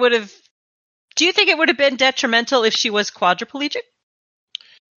it would have been detrimental if she was quadriplegic?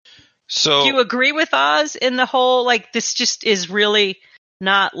 So, do you agree with Oz in the whole, like, this just is really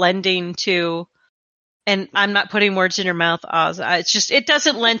not lending to, and I'm not putting words in your mouth, Oz. It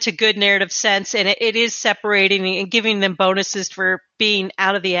doesn't lend to good narrative sense, and it is separating and giving them bonuses for being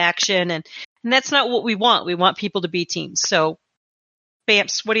out of the action, and that's not what we want. We want people to be teams. So,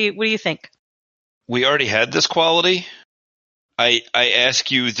 Bamps, what do you think? we already had this quality. I ask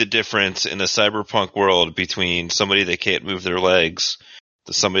you the difference in a cyberpunk world between somebody that can't move their legs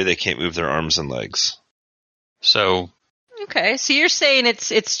to somebody that can't move their arms and legs. So, okay, so you're saying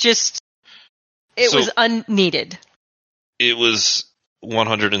it was unneeded. It was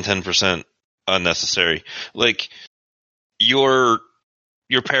 110% unnecessary. Like, your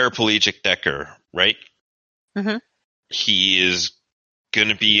paraplegic Decker, right? Mm-hmm. He is going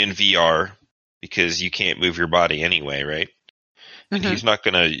to be in VR because you can't move your body anyway, right? And he's not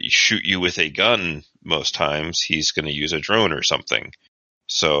going to shoot you with a gun most times. He's going to use a drone or something.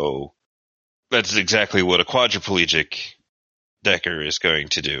 So that's exactly what a quadriplegic Decker is going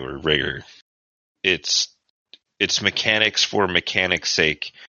to do, or rigger. It's mechanics for mechanics'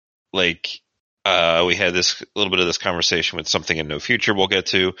 sake. Like, we had a little bit of this conversation with something in No Future we'll get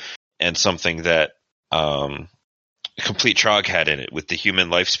to, and something that Complete Trog had in it with the human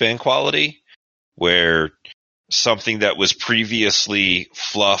lifespan quality, where something that was previously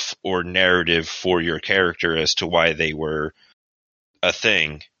fluff or narrative for your character as to why they were a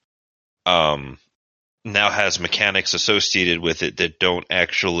thing, now has mechanics associated with it that don't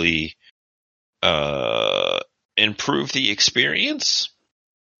actually improve the experience,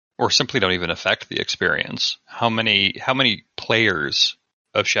 or simply don't even affect the experience. How many players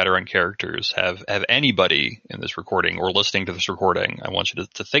of Shadowrun characters have anybody in this recording or listening to this recording? I want you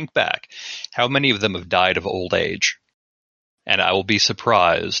to think back. How many of them have died of old age? And I will be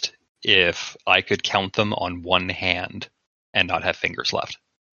surprised if I could count them on one hand and not have fingers left.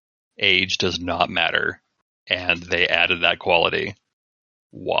 Age does not matter, and they added that quality.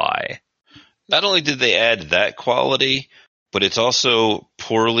 Why? Not only did they add that quality, but it's also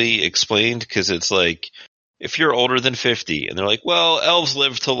poorly explained, because it's like, if you're older than 50, and they're like, well, elves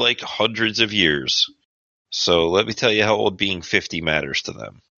live to like hundreds of years. So let me tell you how old being 50 matters to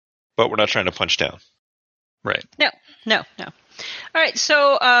them. But we're not trying to punch down. Right. No. All right,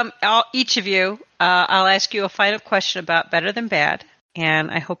 so each of you, I'll ask you a final question about Better Than Bad,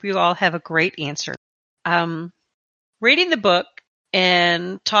 and I hope you all have a great answer. Reading the book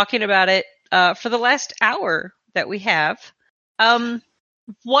and talking about it for the last hour that we have,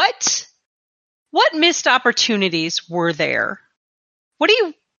 what missed opportunities were there? What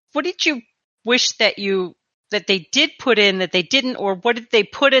did you wish that they did put in that they didn't, or what did they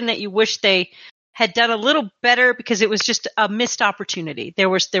put in that you wish they had done a little better because it was just a missed opportunity? There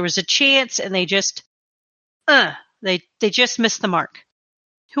was a chance and they just missed the mark.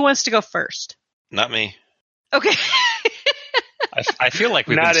 Who wants to go first? Not me. Okay. I feel like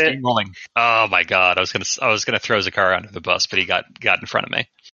we've been steamrolling. Oh my god! I was gonna throw Zakara under the bus, but he got in front of me.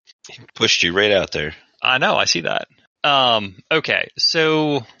 He pushed you right out there. I know. I see that. Okay,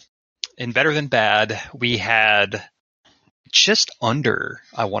 so in Better Than Bad, we had just under,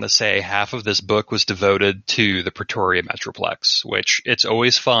 I want to say, half of this book was devoted to the Pretoria Metroplex, which it's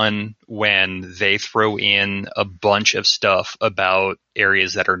always fun when they throw in a bunch of stuff about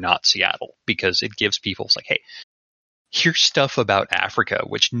areas that are not Seattle, because it gives people, it's like, hey, here's stuff about Africa,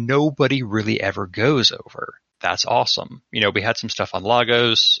 which nobody really ever goes over. That's awesome. You know, we had some stuff on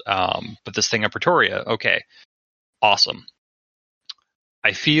Lagos, but this thing on Pretoria, okay, awesome.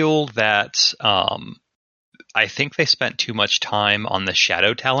 I feel that I think they spent too much time on the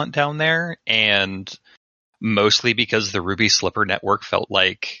shadow talent down there, and mostly because the Ruby Slipper Network felt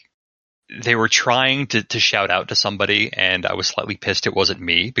like they were trying to shout out to somebody, and I was slightly pissed it wasn't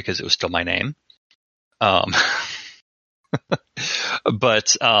me because it was still my name.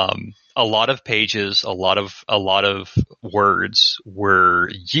 But a lot of pages, a lot of words were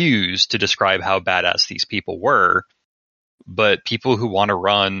used to describe how badass these people were, But people who want to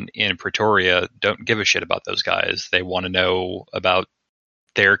run in Pretoria don't give a shit about those guys. They want to know about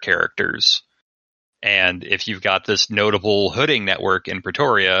their characters. And if you've got this notable hooding network in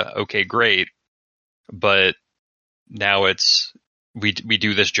Pretoria, okay, great. But now it's we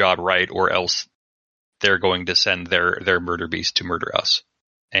do this job right, or else they're going to send their murder beast to murder us.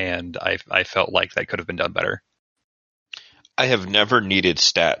 And I felt like that could have been done better. I have never needed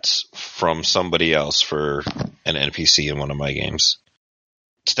stats from somebody else for an NPC in one of my games.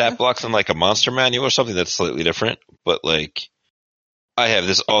 Stat blocks in like a monster manual or something that's slightly different, but like I have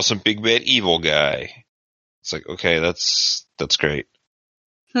this awesome big bad evil guy. It's like, okay, that's great.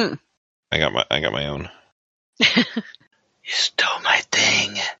 I got my own. You stole my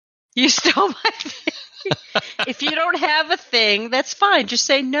thing. You stole my thing. If you don't have a thing, that's fine. Just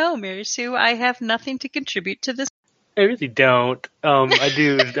say no, Mary Sue. I have nothing to contribute to this. I really don't. I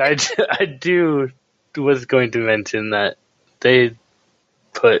do. I do. Was going to mention that they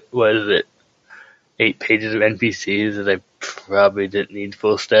put 8 pages of NPCs that I probably didn't need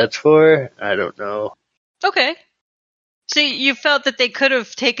full stats for. I don't know. Okay. So you felt that they could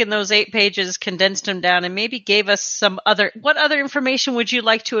have taken those 8 pages, condensed them down, and maybe gave us some other. What other information would you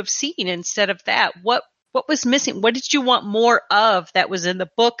like to have seen instead of that? What was missing? What did you want more of that was in the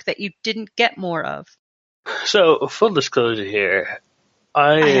book that you didn't get more of? So, full disclosure here.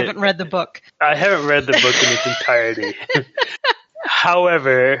 I haven't read the book. I haven't read the book in its entirety.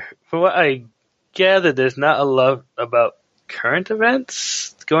 However, from what I gather, there's not a lot about current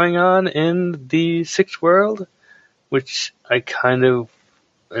events going on in the Sixth World, which I kind of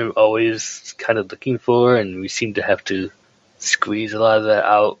am always kind of looking for, and we seem to have to squeeze a lot of that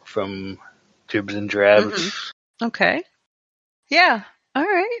out from dribs and drabs. Mm-hmm. Okay. Yeah. All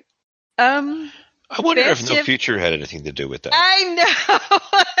right. I wonder if No Future had anything to do with that. I know.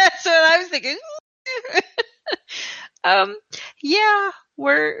 That's what I was thinking. Yeah,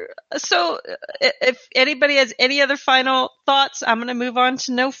 so if anybody has any other final thoughts, I'm going to move on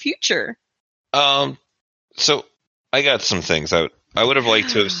to No Future. So I got some things. I would have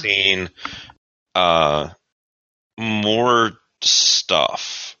liked to have seen more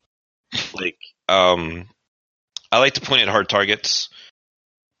stuff. Like I like to point at hard targets.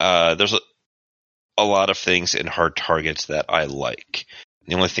 There's a lot of things in hard targets that I like.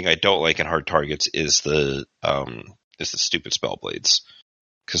 The only thing I don't like in hard targets is the stupid spell blades,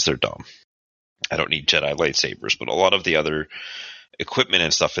 because they're dumb. I don't need Jedi lightsabers, but a lot of the other equipment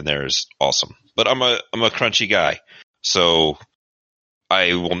and stuff in there is awesome. But I'm a crunchy guy, so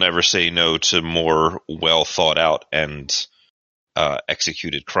I will never say no to more well thought out and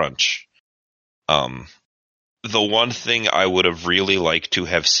executed crunch. The one thing I would have really liked to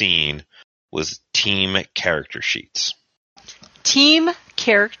have seen was team character sheets. Team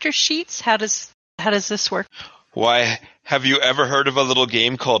character sheets? How does this work? Why, have you ever heard of a little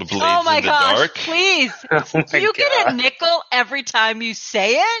game called Blades oh my in the gosh, Dark? Please. Do you get a nickel every time you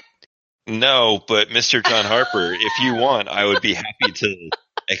say it? No, but Mr. John Harper, if you want, I would be happy to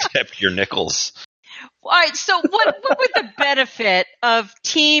accept your nickels. All right, so what would the benefit of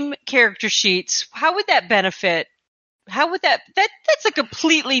team character sheets? How would that benefit? How would that's a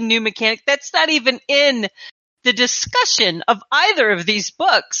completely new mechanic. That's not even in the discussion of either of these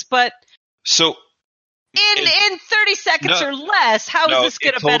books, but so in 30 seconds or less, how is this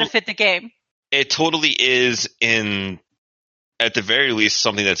going to benefit the game? It totally is, at the very least,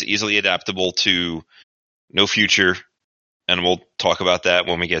 something that's easily adaptable to No Future, and we'll talk about that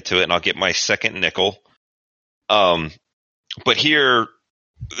when we get to it, and I'll get my second nickel. But here,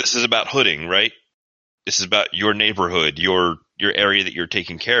 this is about hooding, right? This is about your neighborhood, your area that you're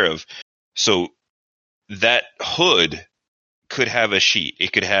taking care of. So that hood could have a sheet.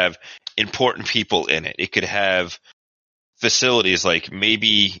 It could have important people in it. It could have facilities, like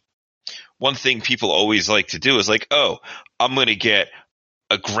maybe one thing people always like to do is like, oh, I'm going to get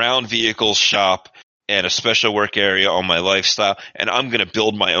a ground vehicle shop and a special work area on my lifestyle, and I'm going to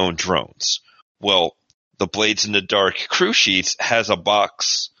build my own drones. Well, the Blades in the Dark crew sheets has a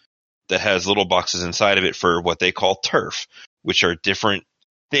box that has little boxes inside of it for what they call turf, which are different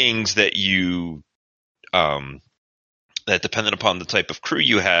things that you that, depending upon the type of crew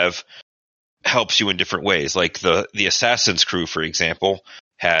you have, helps you in different ways. Like the Assassin's crew, for example,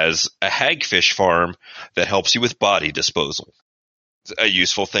 has a hagfish farm that helps you with body disposal. It's a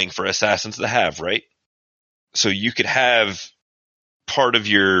useful thing for assassins to have, right? So you could have part of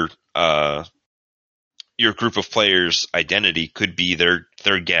your group of players' identity could be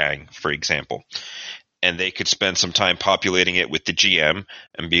their gang, for example. And they could spend some time populating it with the GM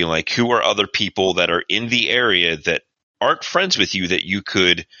and being like, who are other people that are in the area that aren't friends with you that you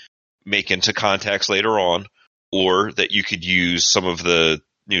could make into contacts later on, or that you could use some of the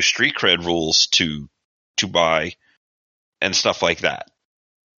new street cred rules to buy and stuff like that.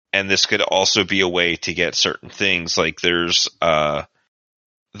 And this could also be a way to get certain things, like there's the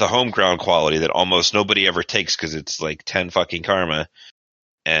home ground quality that almost nobody ever takes because it's like 10 fucking karma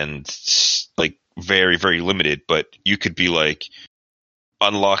and like very, very limited. But you could be like,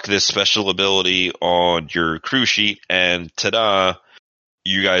 unlock this special ability on your crew sheet, and ta-da,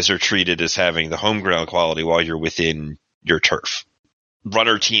 you guys are treated as having the home ground quality while you're within your turf.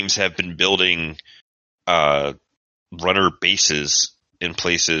 Runner teams have been building runner bases in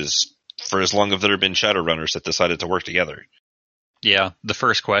places for as long as there have been Shadowrunners that decided to work together. Yeah, the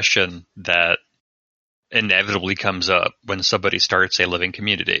first question that inevitably comes up when somebody starts a living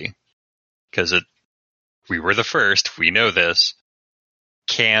community, because we were the first, we know this.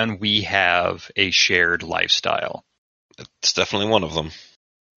 Can we have a shared lifestyle? It's definitely one of them.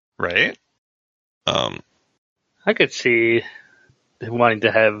 Right? I could see wanting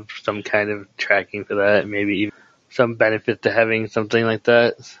to have some kind of tracking for that, maybe even some benefit to having something like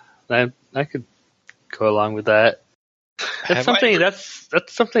that. I could go along with that. That's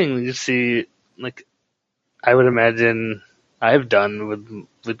something you see, like, I would imagine I've done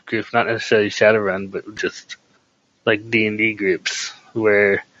with groups, not necessarily Shadowrun, but just like D&D groups,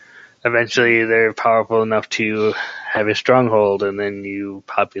 where eventually they're powerful enough to have a stronghold, and then you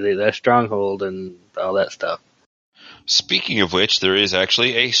populate that stronghold and all that stuff. Speaking of which, there is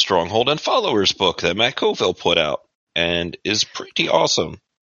actually a Stronghold and Followers book that Matt Colville put out, and is pretty awesome.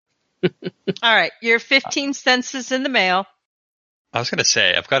 All right, your 15 cents is in the mail. I was going to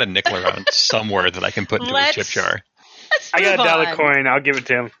say, I've got a nickel around somewhere that I can put into a chip jar. I got a $1 coin. I'll give it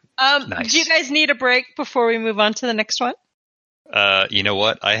to him. Nice. Do you guys need a break before we move on to the next one? You know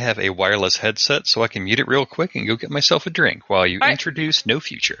what? I have a wireless headset, so I can mute it real quick and go get myself a drink while you introduce No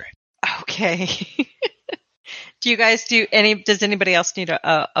Future. Okay. Does anybody else need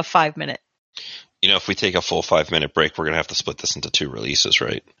a 5-minute? If we take a full 5-minute break, we're going to have to split this into 2 releases,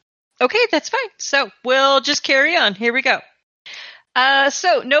 right? Okay, that's fine. So we'll just carry on. Here we go.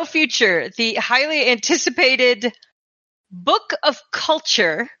 So No Future, the highly anticipated book of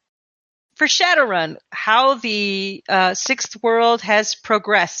culture for Shadowrun, how the Sixth World has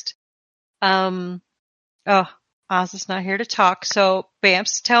progressed. Oz is not here to talk, so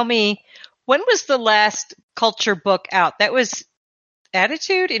Bamps, tell me, when was the last culture book out? That was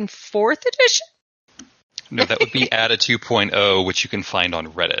Attitude in 4th edition? No, that would be Ada 2.0, which you can find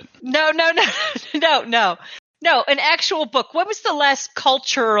on Reddit. No, an actual book. What was the last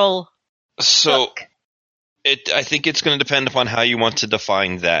cultural book? I think it's going to depend upon how you want to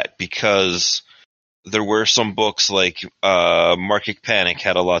define that, because there were some books like Markic Panic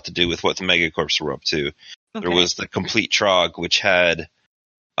had a lot to do with what the Megacorps were up to. Okay. There was the Complete Trog, which had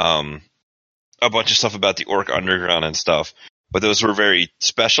a bunch of stuff about the Orc Underground and stuff. But those were very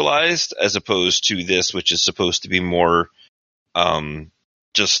specialized, as opposed to this, which is supposed to be more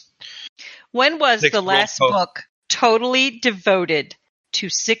just... When was the last book totally devoted to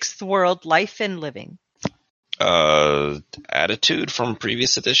Sixth World life and living? Attitude from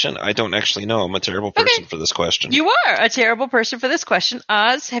previous edition? I don't actually know. I'm a terrible person for this question. You are a terrible person for this question.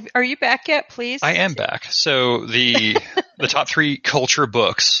 Oz, are you back yet, please? I am back. So the top 3 culture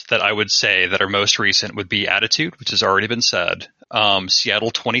books that I would say that are most recent would be Attitude, which has already been said, Seattle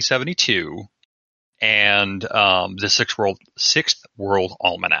 2072, and the Sixth World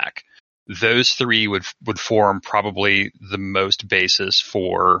Almanac. Those 3 would form probably the most basis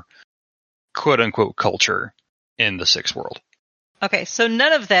for quote-unquote culture in the Sixth World. Okay, so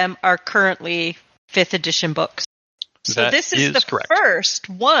none of them are currently 5th edition books. So this is the correct. First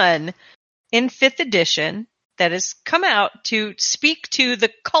one in 5th edition that has come out to speak to the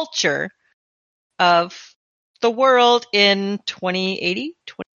culture of the world in 2080.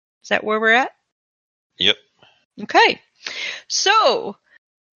 Is that where we're at? Yep. Okay. So,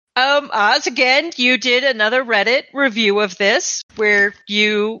 Oz, again, you did another Reddit review of this where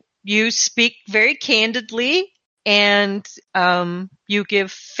you speak very candidly and you give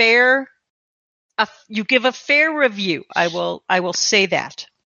a fair review. I will say that.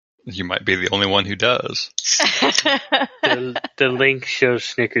 You might be the only one who does. The link shows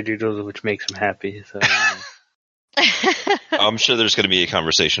Snickerdoodles, which makes him happy. So. I'm sure there's going to be a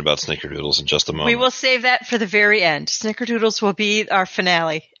conversation about Snickerdoodles in just a moment. We will save that for the very end. Snickerdoodles will be our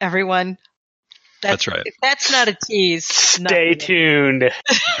finale, everyone. That's right. That's not a tease. Stay tuned.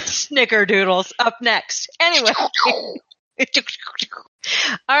 Snickerdoodles up next. Anyway. All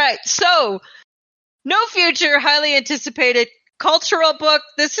right. So, No Future, highly anticipated cultural book.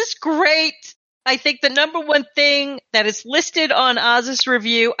 This is great. I think the number one thing that is listed on Oz's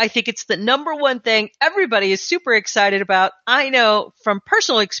review, I think it's the number one thing everybody is super excited about. I know from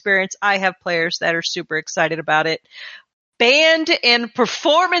personal experience, I have players that are super excited about it. Band and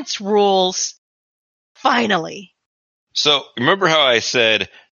performance rules, finally. So remember how I said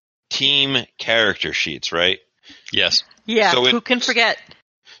team character sheets, right? Yes. Yeah, So who can forget?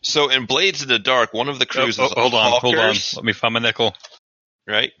 So in Blades in the Dark, one of the crews is hold on. hawkers, Let me find my nickel.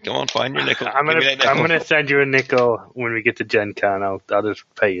 right? Go on, find your nickel. I'm Give me that nickel. gonna send you a nickel when we get to Gen Con. I'll just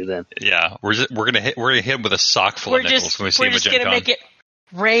pay you then. Yeah, we're gonna hit him with a sock full of nickels when we see him at Gen gonna Con. make it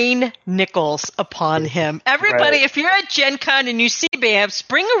rain nickels upon him. Everybody, Right. if you're at Gen Con and you see Bamps,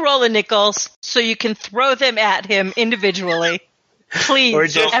 bring a roll of nickels so you can throw them at him individually.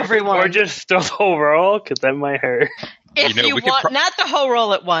 Please, everyone. Or just the whole roll, because that might hurt. If you want, not the whole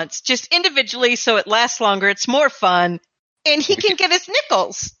roll at once, just individually so it lasts longer, it's more fun, and he can get his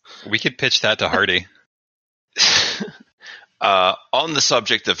nickels. We could pitch that to Hardy. On the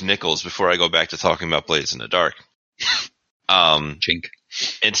subject of nickels, before I go back to talking about Blades in the Dark, Chink.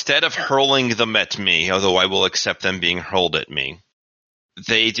 instead of hurling them at me, although I will accept them being hurled at me,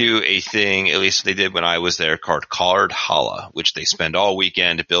 they do a thing, at least they did when I was there, called Card Holla, which they spend all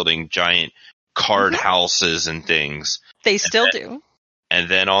weekend building giant card houses and things. They still do. And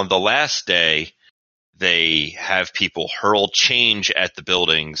then on the last day, they have people hurl change at the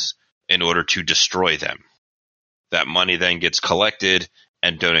buildings in order to destroy them. That money then gets collected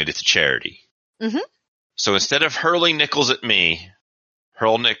and donated to charity. Mm-hmm. So instead of hurling nickels at me,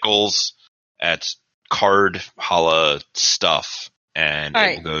 hurl nickels at Card Holla stuff, and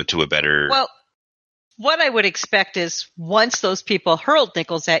it will go to a better... Well, what I would expect is once those people hurled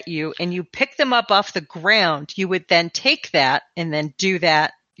nickels at you and you pick them up off the ground, you would then take that and then do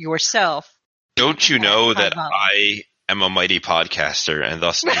that yourself. Don't you know that I am a mighty podcaster and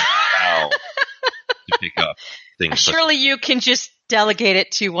thus know how to pick up things? Surely you can just delegate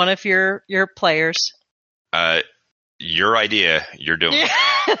it to one of your players. Your idea. You're doing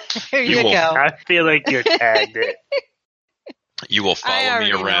it. There you go. I feel like you're tagged it. You will follow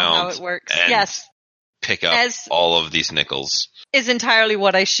me around know how it works. and yes. pick up all of these nickels. Is entirely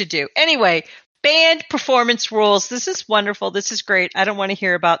what I should do. Anyway, band performance rules. This is wonderful. This is great. I don't want to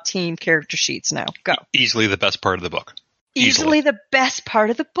hear about team character sheets now. Go. Easily the best part of the book. Easily the best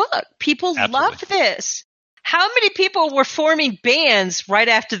part of the book. People love this. How many people were forming bands right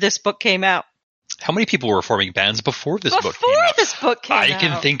after this book came out? How many people were forming bands before this book came out? Before this book came out. I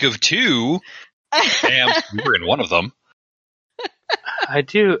can think of two. Damn, we were in one of them. I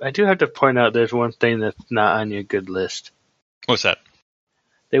do have to point out there's one thing that's not on your good list. What's that?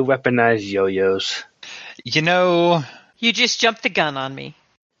 They weaponize yo-yos. You know... You just jumped the gun on me.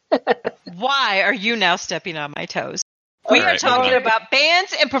 Why are you now stepping on my toes? We are talking about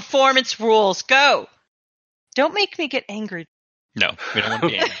bands and performance rules. Go. Don't make me get angry. No, we don't want to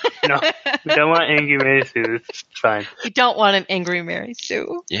be angry. No, we don't want angry Mary Sue. It's fine. We don't want an angry Mary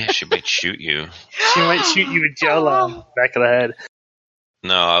Sue. Yeah, she might shoot you. She might shoot you with jello back of the head.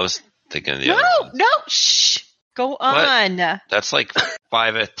 No, I was thinking of the other one. No, shh. Go on. That's like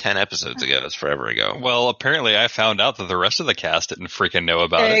 5 or 10 episodes ago. That's forever ago. Well, apparently I found out that the rest of the cast didn't freaking know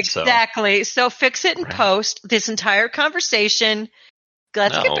about it. Exactly. So fix it in post. This entire conversation.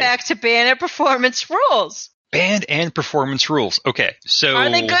 Let's get back to band and performance rules. Band and performance rules. Okay, so... Are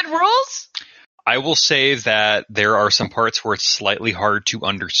they good rules? I will say that there are some parts where it's slightly hard to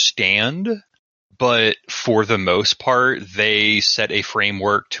understand, but for the most part, they set a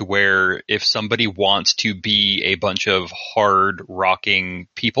framework to where if somebody wants to be a bunch of hard rocking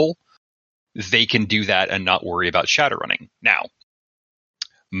people, they can do that and not worry about shadowrunning. Now,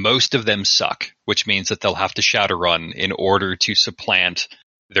 most of them suck, which means that they'll have to shadowrun in order to supplant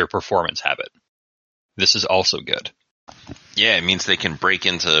their performance habit. This is also good. Yeah, it means they can break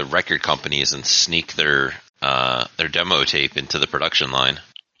into record companies and sneak their demo tape into the production line.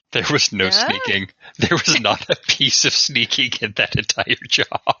 There was no sneaking. There was not a piece of sneaking in that entire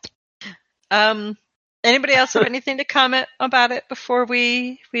job. Anybody else have anything to comment about it before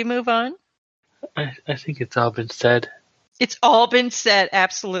we move on? I think it's all been said. It's all been said,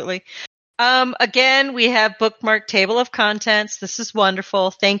 absolutely. Again, we have bookmarked table of contents. This is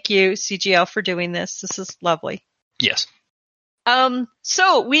wonderful. Thank you, CGL, for doing this. This is lovely. Yes.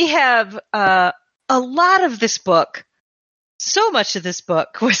 So we have a lot of this book. So much of this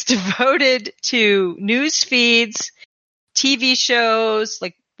book was devoted to news feeds, TV shows,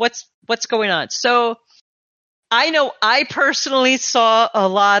 like what's going on. So I know I personally saw a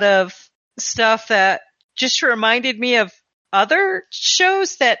lot of stuff that just reminded me of other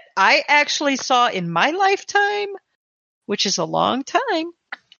shows that I actually saw in my lifetime, which is a long time.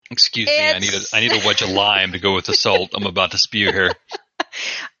 Excuse me, I need a wedge of lime to go with the salt I'm about to spew here.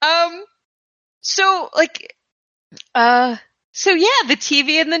 So yeah, the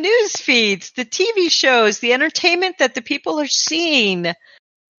TV and the news feeds, the TV shows, the entertainment that the people are seeing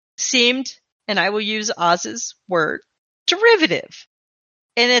seemed, and I will use Oz's word, derivative.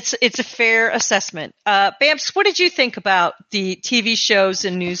 And it's a fair assessment. Bamps, what did you think about the TV shows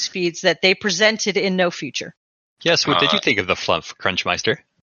and news feeds that they presented in No Future? Yes, what did you think of the Flump Crunchmeister?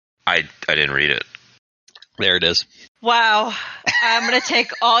 I didn't read it. There it is. Wow. I'm going to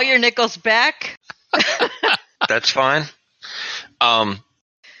take all your nickels back. That's fine.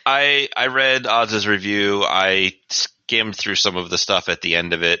 I read Oz's review. I skimmed through some of the stuff at the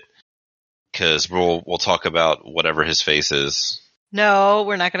end of it because we'll talk about whatever his face is. No,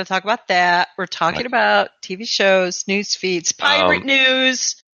 we're not going to talk about that. We're talking about TV shows, news feeds, pirate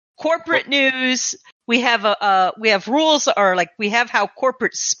news, corporate news. We have rules, or like we have how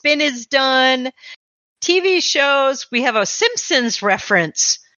corporate spin is done. TV shows. We have a Simpsons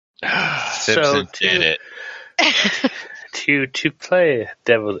reference. Simpsons did it. To play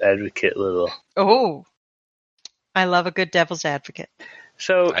devil's advocate a little. Oh, I love a good devil's advocate.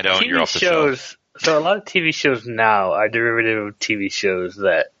 So I don't. TV You're off the shows. So a lot of TV shows now are derivative of TV shows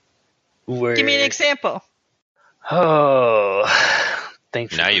that were. Give me an example. Oh,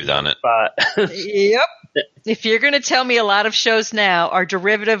 thanks. Now you've done it. Yep. If you're going to tell me a lot of shows now are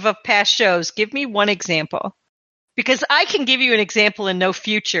derivative of past shows, give me one example. Because I can give you an example in No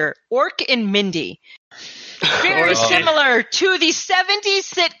Future. Orc and Mindy. Very similar to the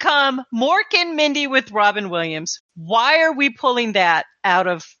 70s sitcom Mork and Mindy with Robin Williams. Why are we pulling that out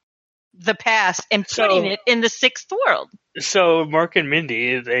of the past and putting it in the sixth world? So Mork and Mindy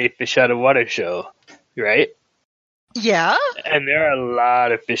is a fish out of water show, right? Yeah. And there are a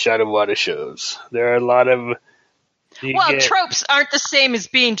lot of fish out of water shows. There are a lot of... tropes aren't the same as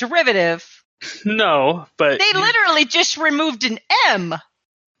being derivative. No, but... They literally just removed an M.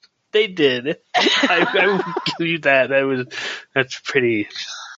 They did. I will give you that. That's pretty...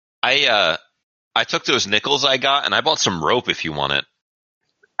 I took those nickels I got, and I bought some rope if you want it.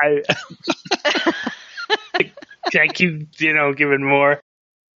 I keep, giving more.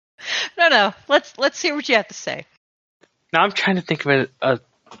 No. Let's hear what you have to say. Now I'm trying to think of a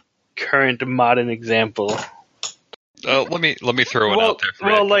current modern example. Let me throw one out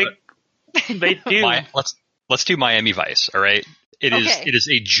there. They do. Let's do Miami Vice. All right. It is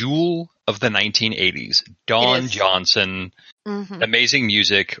a jewel of the 1980s. Don Johnson, amazing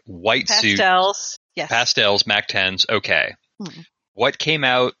music, white pastels, suit, yes, pastels, Mac 10s. Okay. What came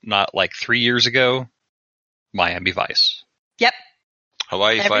out not like 3 years ago? Miami Vice. Yep.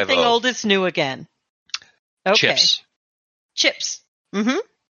 Hawaii 5-0. Everything old is new again. Okay. Chips. Mm-hmm.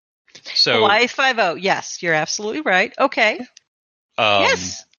 So Hawaii 5-0. Yes, you're absolutely right. Okay.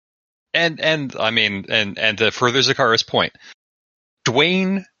 Yes. And I mean, and to further Zakara's point,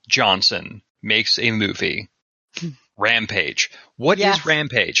 Dwayne Johnson makes a movie, Rampage. What is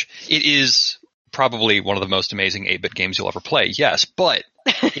Rampage? It is probably one of the most amazing 8-bit games you'll ever play. Yes, but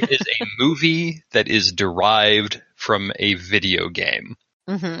it is a movie that is derived from a video game.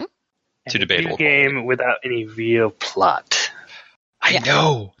 Mm-hmm. To debatable game without any real plot. I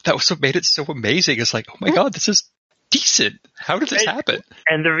know. That was what made it so amazing. It's like, oh my god, this is decent. How did this happen?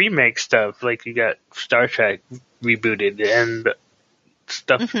 And the remake stuff, like you got Star Trek rebooted, and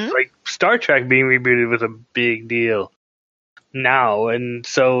stuff like Star Trek being rebooted was a big deal now. And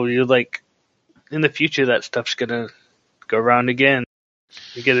so you're like, in the future, that stuff's gonna go around again.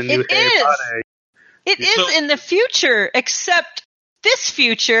 You get a new Harry Potter. It is in the future, except this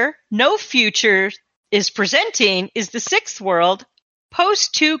future, No Future is presenting, is the sixth world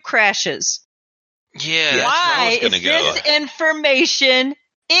post 2 crashes. Yeah, that's why where I was is this information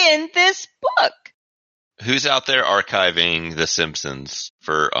in this book? Who's out there archiving The Simpsons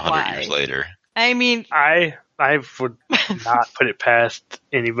for 100 years later? I mean, I would not put it past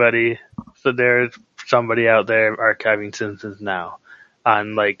anybody. So there's somebody out there archiving Simpsons now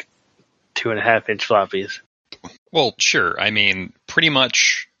on like 2.5-inch floppies. Well, sure. I mean, pretty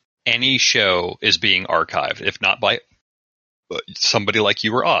much any show is being archived, if not by somebody like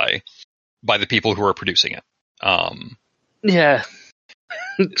you or I, by the people who are producing it. Yeah.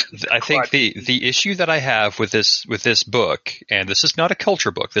 I think the issue that I have with this book, and this is not a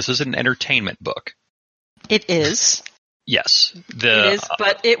culture book, this is an entertainment book. It is. Yes. It is,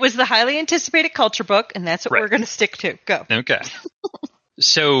 but it was the highly anticipated culture book, and that's what we're going to stick to. Go. Okay.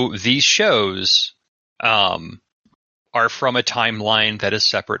 So these shows are from a timeline that is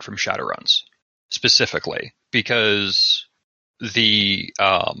separate from Shadowrun's, specifically, because the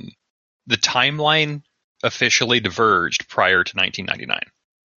timeline officially diverged prior to 1999.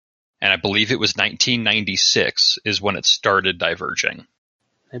 And I believe it was 1996 is when it started diverging,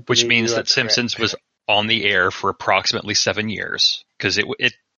 which means that Simpsons was on the air for approximately 7 years, because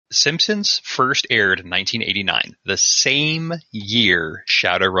Simpsons first aired in 1989, the same year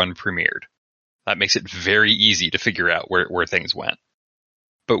Shadowrun premiered. That makes it very easy to figure out where things went.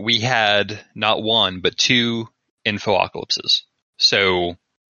 But we had not one, but 2 infocalypses. So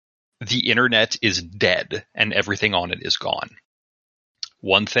the internet is dead and everything on it is gone.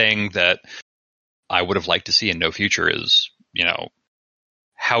 One thing that I would have liked to see in No Future is,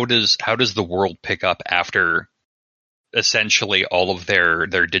 how does the world pick up after essentially all of their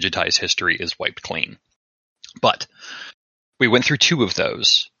digitized history is wiped clean? But we went through 2 of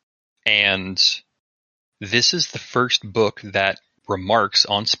those, and this is the first book that remarks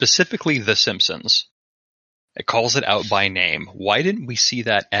on specifically The Simpsons. It calls it out by name. Why didn't we see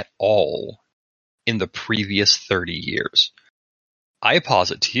that at all in the previous 30 years? I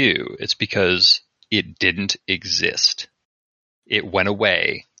posit to you it's because it didn't exist. It went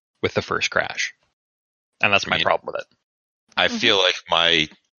away with the first crash. And that's my problem with it. I feel like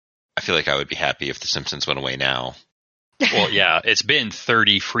I would be happy if The Simpsons went away now. Well, yeah, it's been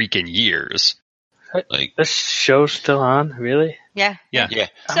 30 freaking years. Like, this show's still on, really? Yeah.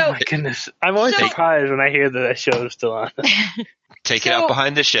 Oh my goodness! I'm always surprised when I hear that show is still on. Take it out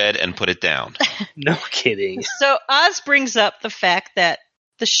behind the shed and put it down. No kidding. So Oz brings up the fact that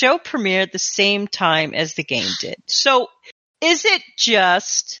the show premiered the same time as the game did. So is it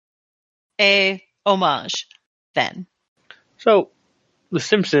just a homage then? So The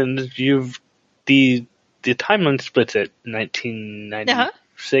Simpsons, the timeline splits at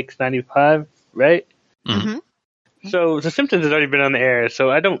 1996, 95, right? Mm-hmm. So The Simpsons has already been on the air, so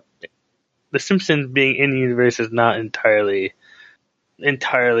The Simpsons being in the universe is not entirely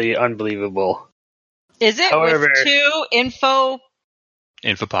unbelievable. Is it? However, with 2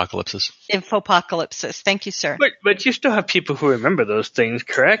 Infopocalypses. Thank you, sir. But you still have people who remember those things,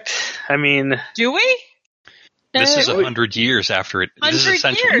 correct? I mean, do we? This is 100 years after it. This is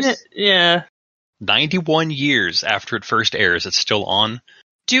essentially years. Yeah. 91 years after it first airs. It's still on.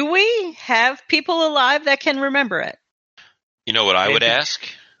 Do we have people alive that can remember it? You know what I would ask?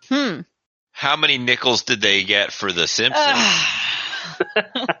 How many nickels did they get for The Simpsons?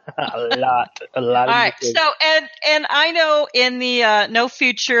 A lot. All right. Nickels. So, and I know in the No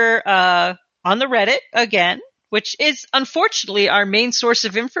Future on the Reddit again, which is unfortunately our main source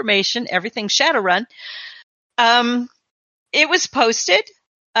of information, everything Shadowrun. It was posted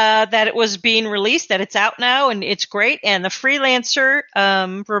that it was being released, that it's out now, and it's great. And the freelancer,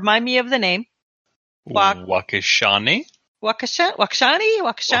 remind me of the name. Wakashani.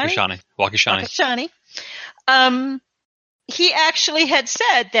 He actually had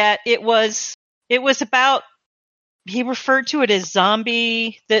said that it was about, he referred to it as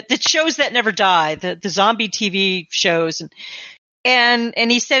zombie, the shows that never die, the zombie TV shows.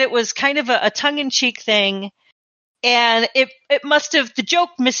 And he said it was kind of a tongue-in-cheek thing. And it must have, the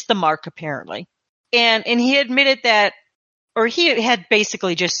joke missed the mark apparently. And he admitted that, or he had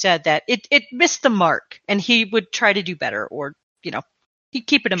basically just said that it missed the mark and he would try to do better, or, he'd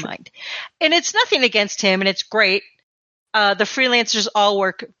keep it in mind. And it's nothing against him, and it's great. The freelancers all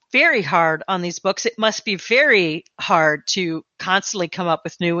work very hard on these books. It must be very hard to constantly come up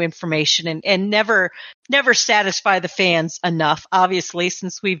with new information and never satisfy the fans enough, obviously,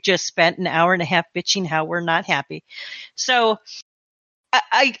 since we've just spent an hour and a half bitching how we're not happy. So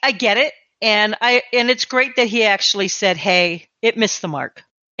I get it. And it's great that he actually said, hey, it missed the mark.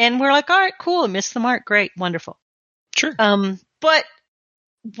 And we're like, all right, cool. It missed the mark. Great. Wonderful. Sure. But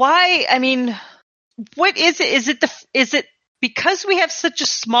why? I mean, what is it? Is it because we have such a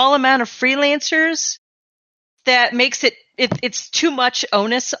small amount of freelancers that makes it's too much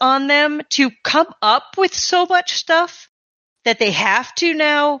onus on them to come up with so much stuff that they have to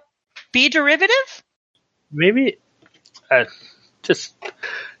now be derivative? Maybe,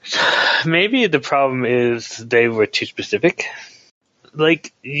 maybe the problem is they were too specific.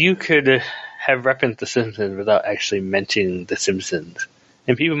 Like, you could have referenced The Simpsons without actually mentioning The Simpsons.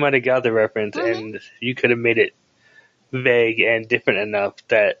 And people might have got the reference, and you could have made it vague and different enough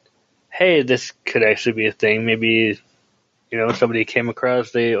that, hey, this could actually be a thing. Maybe, somebody came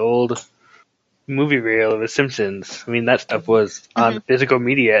across the old movie reel of The Simpsons. I mean, that stuff was on physical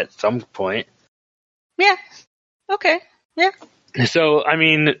media at some point. Yeah. Okay. Yeah. So, I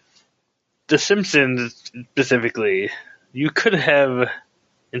mean, The Simpsons specifically, you could have,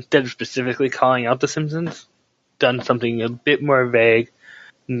 instead of specifically calling out The Simpsons, done something a bit more vague,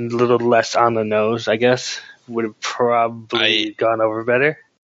 a little less on the nose, I guess. Would have probably gone over better.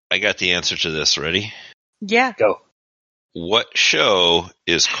 I got the answer to this. Ready? Yeah. Go. What show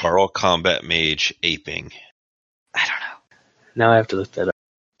is Carl Combat Mage aping? I don't know. Now I have to look that up.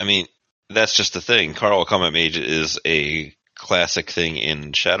 I mean, that's just the thing. Carl Combat Mage is a classic thing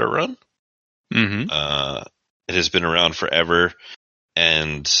in Shadowrun. Mm-hmm. It has been around forever,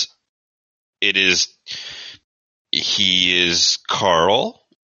 and he is Carl.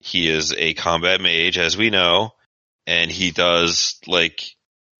 He is a combat mage, as we know, and he does, like,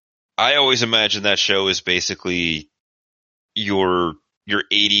 I always imagine that show is basically your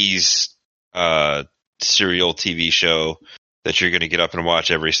 80s serial TV show that you're going to get up and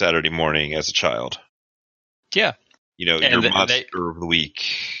watch every Saturday morning as a child. Yeah. You know, And your monster of the week.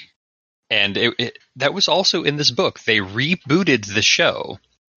 And that was also in this book. They rebooted the show.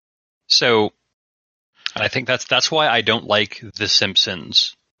 So I think that's why I don't like The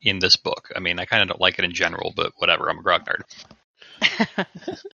Simpsons in this book. I mean, I kind of don't like it in general, but whatever. I'm a grog nerd.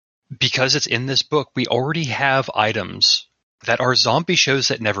 Because it's in this book, we already have items that are zombie shows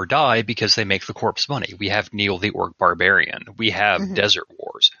that never die because they make the corpse money. We have Neil the Orc Barbarian. We have Desert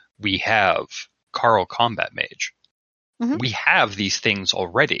Wars. We have Carl Combat Mage. Mm-hmm. We have these things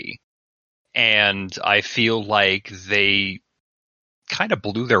already. And I feel like they kind of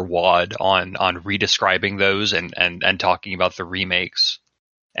blew their wad on redescribing those and talking about the remakes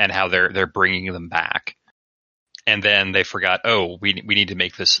and how they're bringing them back. And then they forgot, oh, we need to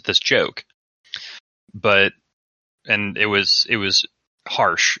make this joke. But and it was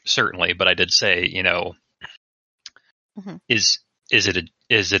harsh, certainly, but I did say, you know, is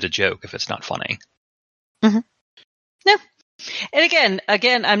it a joke if it's not funny? Mm-hmm. No. And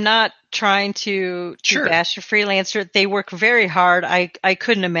again, I'm not trying to bash a freelancer. They work very hard. I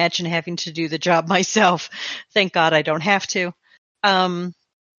couldn't imagine having to do the job myself. Thank God I don't have to.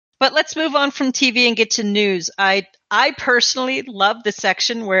 But let's move on from TV and get to news. I personally love the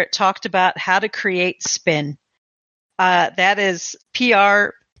section where it talked about how to create spin. That is PR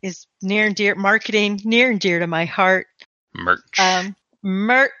is near and dear, marketing near and dear to my heart. Merch.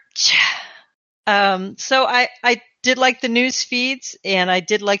 So I did like the news feeds, and I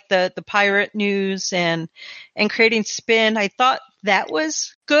did like the pirate news and creating spin. I thought that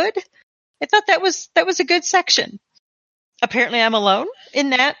was good. I thought that was a good section. Apparently I'm alone in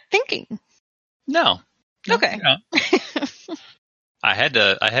that thinking. No. Okay. No. I had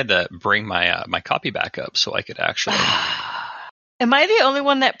to bring my my copy back up so I could actually. Am I the only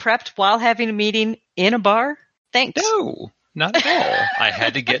one that prepped while having a meeting in a bar? Thanks. No, not at all. I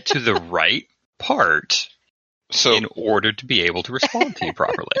had to get to the right part in order to be able to respond to you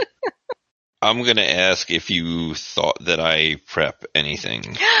properly. I'm going to ask if you thought that I prep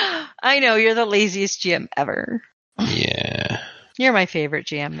anything. I know, you're the laziest GM ever. Yeah. You're my favorite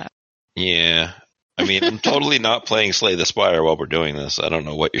GM, though. Yeah. I mean, I'm totally not playing Slay the Spire while we're doing this. I don't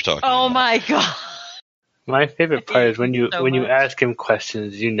know what you're talking about. Oh my god. My favorite part is when you ask him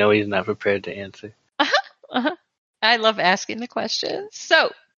questions, you know he's not prepared to answer. I love asking the questions.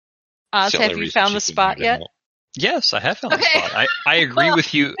 So, Oz, have you found the spot yet? Yes, I have found the spot. I agree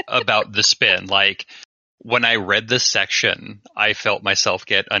with you about the spin. Like, when I read this section, I felt myself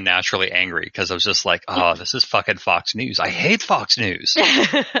get unnaturally angry because I was just like, oh, this is fucking Fox News. I hate Fox News.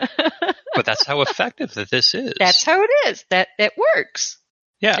 But that's how effective that this is. That's how it is. That it works.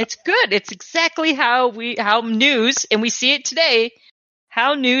 Yeah. It's good. It's exactly how news, and we see it today,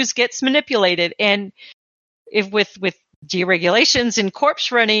 how news gets manipulated. And if with deregulations and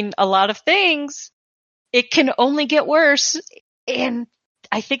corpse running a lot of things, it can only get worse. And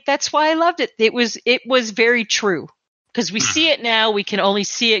I think that's why I loved it. It was very true because we see it now. We can only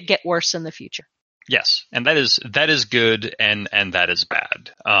see it get worse in the future. Yes, and that is good, and that is bad.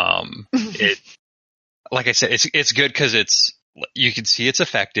 It, like I said, it's good because you can see it's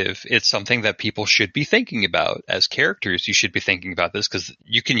effective. It's something that people should be thinking about as characters. You should be thinking about this because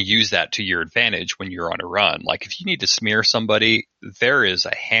you can use that to your advantage when you're on a run. Like if you need to smear somebody, there is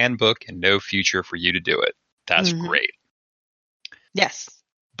a handbook and no future for you to do it. That's great. Yes.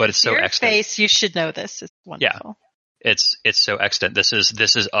 But it's so excellent. Face, you should know this. It's wonderful. Yeah. It's so excellent. This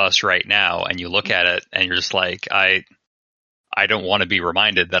is us right now, and you look at it and you're just like, I don't want to be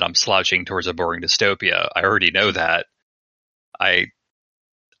reminded that I'm slouching towards a boring dystopia. I already know that. I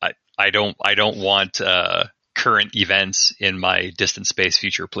don't want current events in my distant space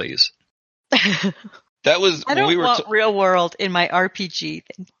future, please. That was I don't want real world in my RPG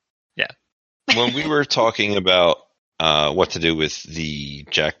thing. Yeah. When we were talking about what to do with the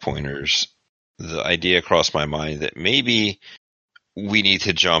jack pointers, the idea crossed my mind that maybe we need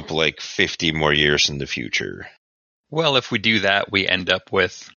to jump like 50 more years in the future. Well, if we do that, we end up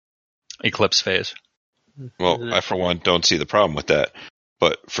with Eclipse Phase. Well, I, for one, don't see the problem with that.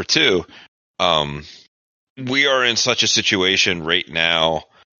 But for two, we are in such a situation right now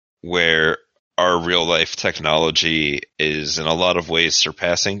where our real life technology is in a lot of ways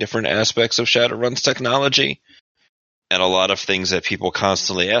surpassing different aspects of Shadowrun's technology. And a lot of things that people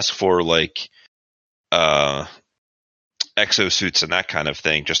constantly ask for, like exosuits and that kind of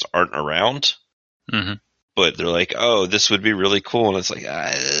thing, just aren't around. Mm-hmm. But they're like, oh, this would be really cool. And it's like,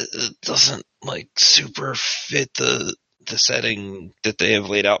 it doesn't like super fit the setting that they have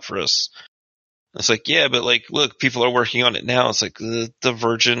laid out for us. It's like, yeah, but like, look, people are working on it now. It's like the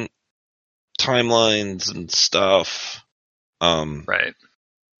divergent timelines and stuff. Right.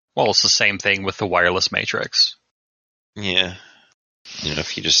 Well, it's the same thing with the wireless matrix. Yeah.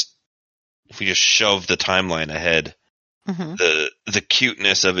 If we just shove the timeline ahead, Mm-hmm. the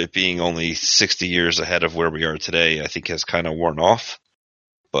cuteness of it being only 60 years ahead of where we are today, I think has kind of worn off.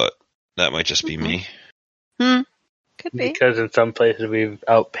 But that might just be me. Could be. Because in some places we've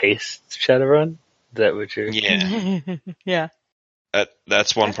outpaced Shadowrun. Is that what you're... Yeah. Yeah.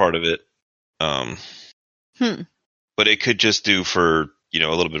 That's one part of it. But it could just do for, a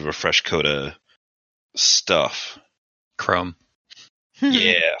little bit of a fresh coat of stuff. Chrome.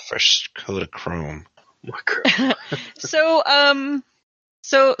 Yeah, fresh coat of chrome. So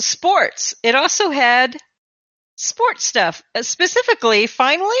sports. It also had sports stuff. Specifically,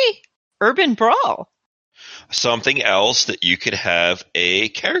 finally, Urban Brawl. Something else that you could have a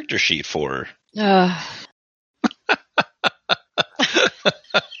character sheet for. You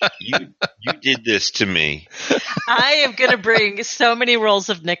did this to me. I am going to bring so many rolls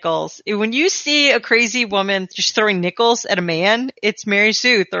of nickels. When you see a crazy woman just throwing nickels at a man, it's Mary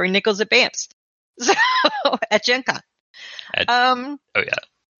Sue throwing nickels at Bamps. So, at Gen Con. Oh, yeah.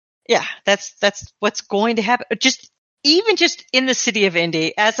 Yeah, that's what's going to happen. Just in the city of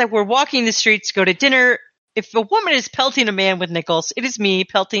Indy, as we're walking the streets to go to dinner, if a woman is pelting a man with nickels, it is me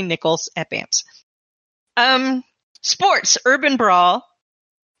pelting nickels at Bamps. Sports, Urban Brawl.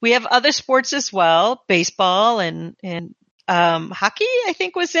 We have other sports as well. Baseball and hockey, I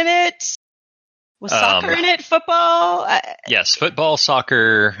think, was in it. Was soccer in it? Football? Yes, football,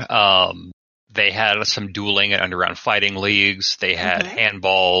 soccer. They had some dueling and underground fighting leagues. They had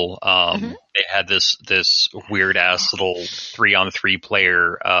handball. They had this weird ass little 3-on-3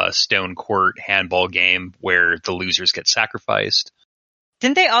 player stone court handball game where the losers get sacrificed.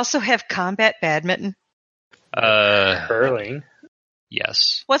 Didn't they also have combat badminton? Hurling.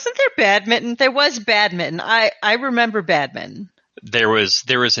 Yes. Wasn't there badminton? There was badminton. I remember badminton. There was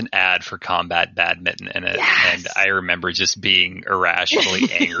an ad for combat badminton in it, yes. And I remember just being irrationally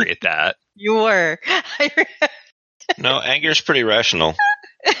angry at that. You were. No, anger's pretty rational.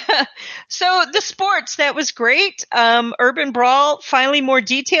 So the sports, that was great. Urban Brawl, finally more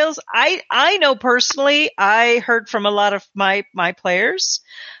details. I know personally, I heard from a lot of my players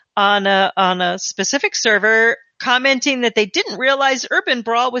on a specific server commenting that they didn't realize Urban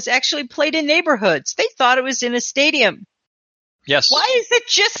Brawl was actually played in neighborhoods. They thought it was in a stadium. Yes. Why is it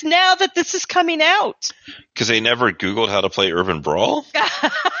just now that this is coming out? Because they never Googled how to play Urban Brawl?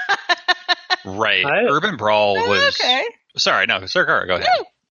 Right. Urban Brawl was... Okay. Sorry, no, Sir Cara, go ahead.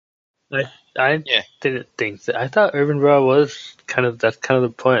 I didn't think that. I thought Urban Brawl was that's kind of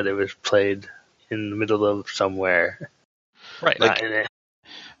the point. It was played in the middle of somewhere. Right. Not in it.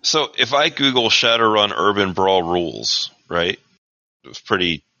 So if I Google Shadowrun Urban Brawl rules, right? It's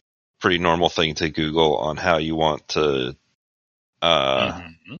pretty normal thing to Google on how you want to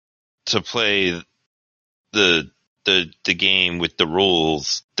play the game with the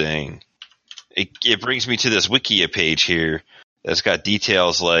rules thing. It brings me to this Wikia page here that's got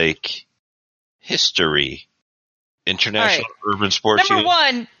details like history, international urban sports. Number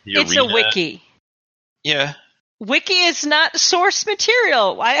one, it's a wiki. Yeah. Wiki is not source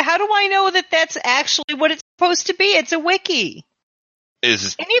material. How do I know that that's actually what it's supposed to be? It's a wiki.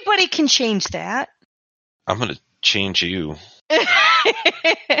 Anybody can change that. I'm going to change you.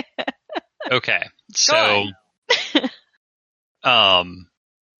 Okay. So,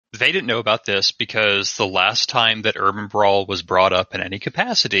 they didn't know about this because the last time that Urban Brawl was brought up in any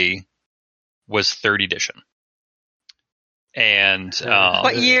capacity was 3rd edition. And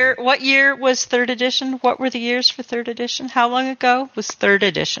what year was 3rd edition? What were the years for 3rd edition? How long ago was 3rd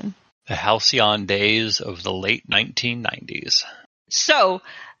edition? The halcyon days of the late 1990s. So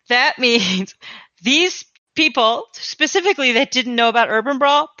that means these people, specifically that didn't know about Urban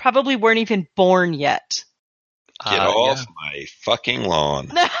Brawl, probably weren't even born yet. Get off my fucking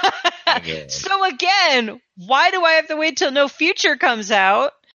lawn. So again, why do I have to wait till No Future comes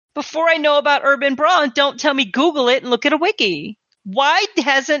out before I know about Urban Brawl, and don't tell me Google it and look at a wiki? Why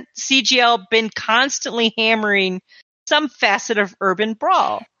hasn't CGL been constantly hammering some facet of Urban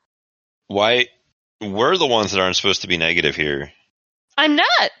Brawl? Why We're the ones that aren't supposed to be negative here. I'm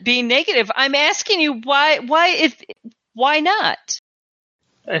not being negative. I'm asking you why not?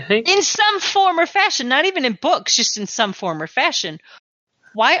 I think In some form or fashion, not even in books, just in some form or fashion.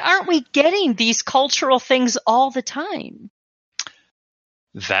 Why aren't we getting these cultural things all the time?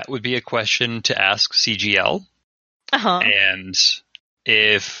 That would be a question to ask CGL. Uh-huh. And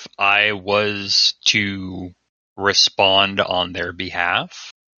if I was to respond on their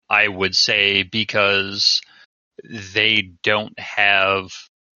behalf, I would say because they don't have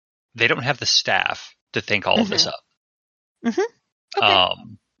the staff to think all of this up. Mm-hmm. Okay.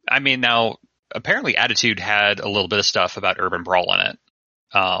 I mean, now apparently Attitude had a little bit of stuff about Urban Brawl in it.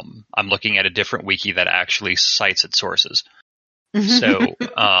 I'm looking at a different wiki that actually cites its sources. So,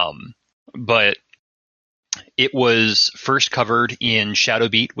 but it was first covered in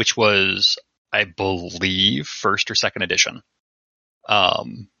Shadowbeat, which was, I believe, first or second edition.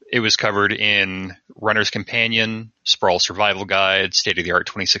 It was covered in Runner's Companion, Sprawl Survival Guide, State of the Art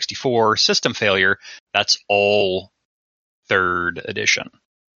 2064, System Failure. That's all third edition.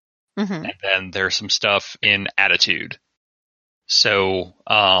 Mm-hmm. And then there's some stuff in Attitude. So,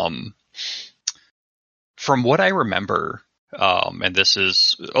 from what I remember, and this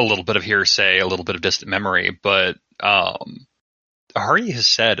is a little bit of hearsay, a little bit of distant memory, but Hardy has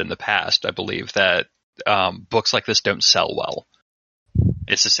said in the past, I believe, that books like this don't sell well.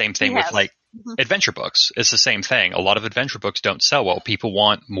 It's the same thing with like adventure books. It's the same thing. A lot of adventure books don't sell well. People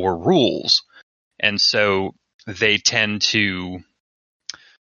want more rules. And so they tend to,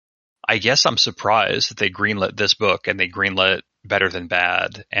 I guess I'm surprised that they greenlit this book and they greenlit Better Than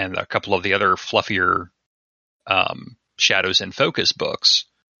Bad and a couple of the other fluffier Shadows in Focus books,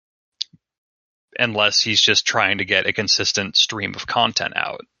 unless he's just trying to get a consistent stream of content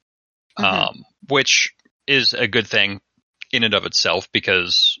out, which is a good thing in and of itself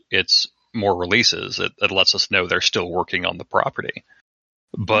because it's more releases. It lets us know they're still working on the property.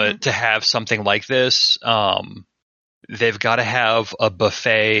 But to have something like this, they've got to have a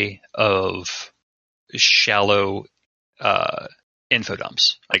buffet of shallow info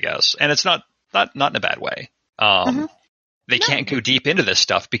dumps, I guess. And it's not in a bad way. They can't go deep into this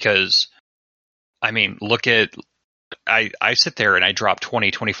stuff because, I mean, look at, I sit there and I drop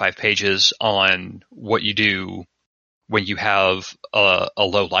 20, 25 pages on what you do when you have a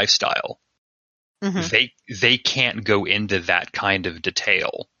low lifestyle. They can't go into that kind of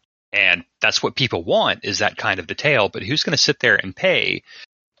detail. And that's what people want, is that kind of detail. But who's going to sit there and pay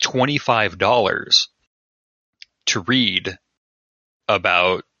 $25 to read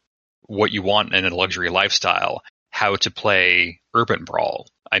about what you want in a luxury lifestyle, how to play Urban Brawl?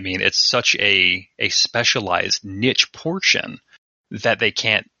 I mean, it's such a specialized niche portion that they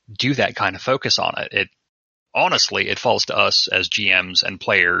can't do that kind of focus on it. Honestly, it falls to us as GMs and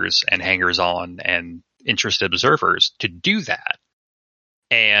players and hangers-on and interested observers to do that.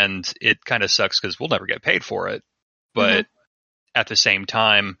 And it kind of sucks because we'll never get paid for it. But at the same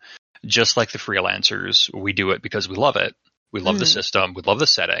time, just like the freelancers, we do it because we love it. We love the system. We love the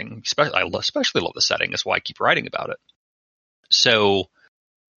setting. I especially love the setting. That's why I keep writing about it. So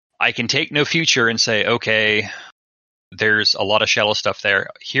I can take no future and say, okay, there's a lot of shallow stuff there.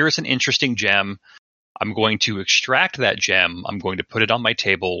 Here's an interesting gem. I'm going to extract that gem. I'm going to put it on my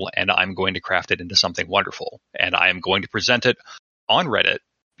table and I'm going to craft it into something wonderful. And I am going to present it on Reddit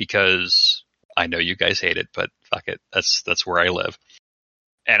because I know you guys hate it, but fuck it. That's where I live.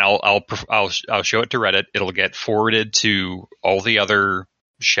 And I'll show it to Reddit. It'll get forwarded to all the other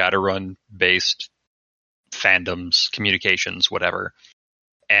Shadowrun based fandoms, communications, whatever.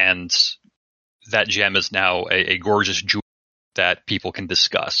 And that gem is now a gorgeous jewel that people can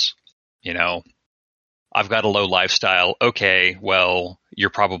discuss. You know, I've got a low lifestyle. Okay, well, you're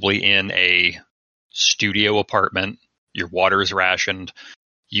probably in a studio apartment. Your water is rationed.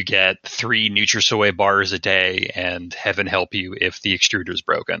 You get 3 Nutrisoy bars a day, and heaven help you if the extruder's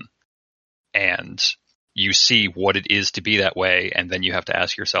broken. And you see what it is to be that way, and then you have to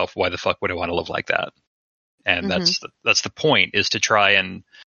ask yourself, why the fuck would I want to live like that? And that's the point, is to try and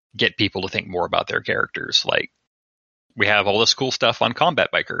get people to think more about their characters. Like, we have all this cool stuff on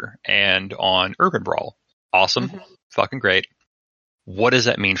Combat Biker and on Urban Brawl. Awesome. Fucking great. What does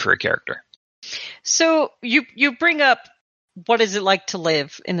that mean for a character? So you bring up, what is it like to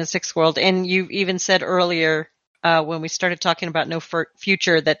live in the Sixth World? And you even said earlier, when we started talking about No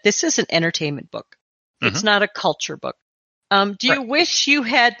Future, that this is an entertainment book. It's not a culture book. Do you wish you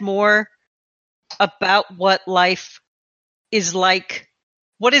had more about what life is like?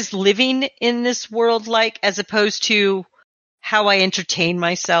 What is living in this world like, as opposed to how I entertain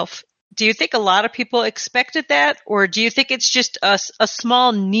myself do you think a lot of people expected that, or do you think it's just a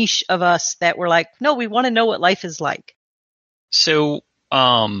small niche of us that were like, no, we want to know what life is like? So,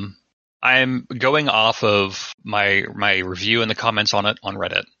 I'm going off of my review and the comments on it on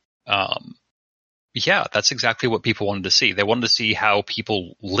Reddit. Yeah, that's exactly what people wanted to see. They wanted to see how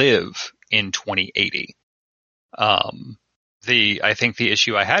people live in 2080. I think the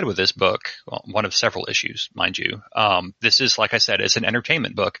issue I had with this book, well, one of several issues, mind you, this is, like I said, it's an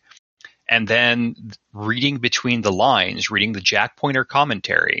entertainment book. And then reading between the lines, reading the Jack Pointer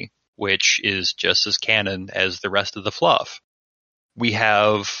commentary, which is just as canon as the rest of the fluff, we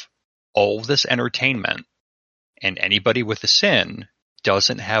have all this entertainment, and anybody with a sin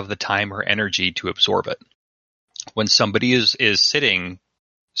doesn't have the time or energy to absorb it. When somebody is sitting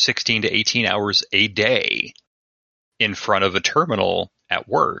 16 to 18 hours a day in front of a terminal at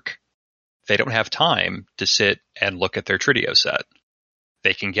work, they don't have time to sit and look at their Tridio set.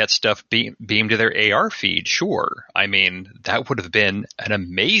 They can get stuff beamed to their AR feed, sure. I mean, that would have been an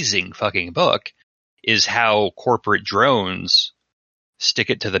amazing fucking book, is how corporate drones stick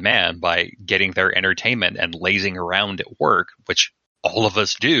it to the man by getting their entertainment and lazing around at work, which all of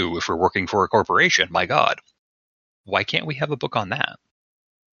us do if we're working for a corporation. My God. Why can't we have a book on that?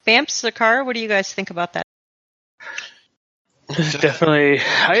 Vamps, Zakar, what do you guys think about that? Definitely.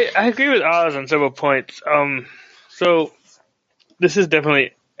 I agree with Oz on several points. So this is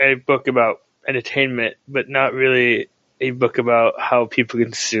definitely a book about entertainment, but not really a book about how people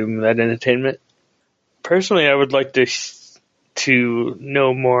consume that entertainment. Personally, I would like to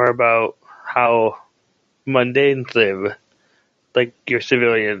know more about how mundanes live, like your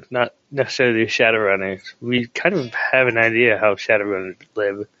civilians, not necessarily Shadowrunners. We kind of have an idea how Shadowrunners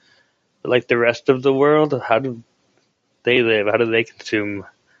live, but like the rest of the world, how do they live? How do they consume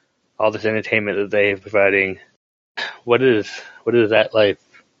all this entertainment that they are providing? What is that life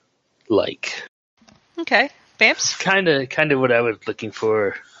like? Okay, Vamps. Kind of what I was looking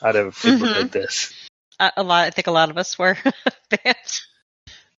for out of a book like this. I think a lot of us were Vamps.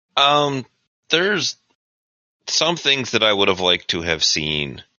 There's some things that I would have liked to have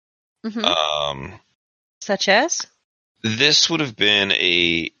seen. Such as? This would have been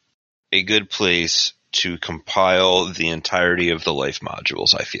a good place to compile the entirety of the life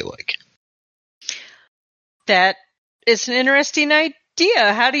modules, I feel like. That is an interesting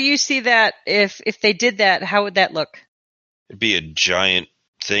idea. How do you see that? If they did that, how would that look? It'd be a giant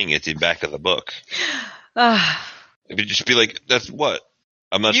thing at the back of the book. It would just be like, that's what?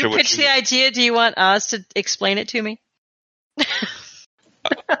 I'm not sure what you pitch the idea. Do you want us to explain it to me?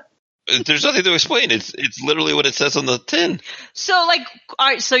 There's nothing to explain. It's literally what it says on the tin. So, all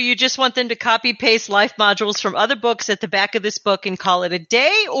right, so you just want them to copy paste life modules from other books at the back of this book and call it a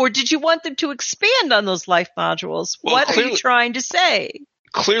day, or did you want them to expand on those life modules? Well, what are you trying to say?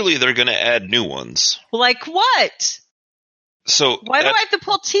 Clearly, they're going to add new ones. Like what? So why do I have to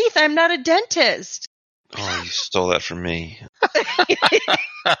pull teeth? I'm not a dentist. Oh, you stole that from me.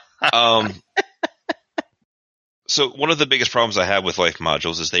 So one of the biggest problems I have with life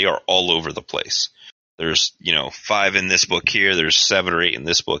modules is they are all over the place. There's, 5 in this book here. There's 7 or 8 in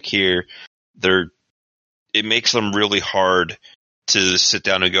this book here. It makes them really hard to sit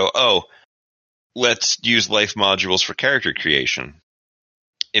down and go, oh, let's use life modules for character creation.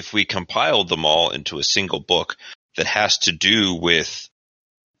 If we compiled them all into a single book that has to do with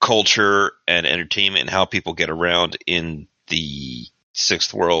culture and entertainment and how people get around in the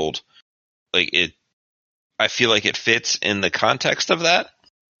Sixth World, I feel like it fits in the context of that.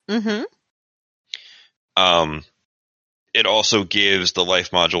 Mm-hmm. It also gives the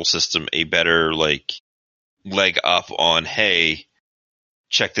life module system a better leg up on, hey,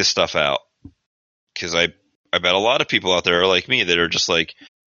 check this stuff out. Because I bet a lot of people out there are like me that are just like,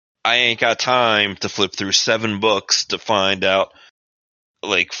 I ain't got time to flip through 7 books to find out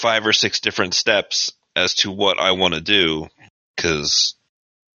 5 or 6 different steps as to what I want to do, because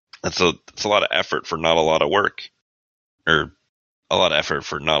it's a lot of effort for not a lot of work, or a lot of effort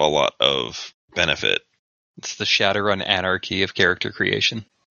for not a lot of benefit. It's the Shadowrun anarchy of character creation.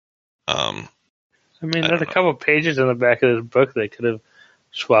 I mean, there's a couple pages in the back of this book. They could have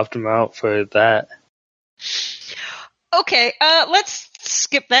swapped them out for that. Okay, let's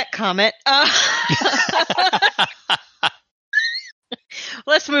skip that comment.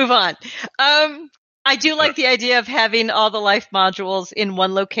 Let's move on. I do like the idea of having all the life modules in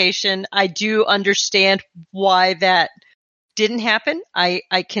one location. I do understand why that didn't happen. I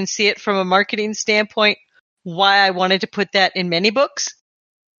can see it from a marketing standpoint, why I wanted to put that in many books.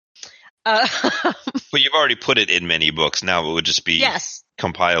 But you've already put it in many books. Now it would just be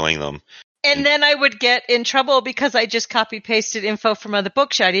compiling them. And then I would get in trouble because I just copy pasted info from other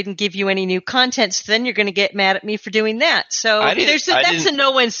books. I didn't give you any new content, so then you're going to get mad at me for doing that. So that's a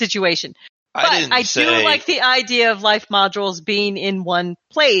no-win situation. But I do like the idea of life modules being in one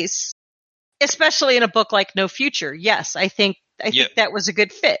place, especially in a book like No Future. Yes, I think that was a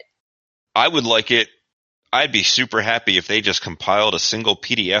good fit. I would like it. I'd be super happy if they just compiled a single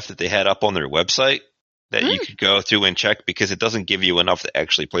PDF that they had up on their website that you could go through and check, because it doesn't give you enough to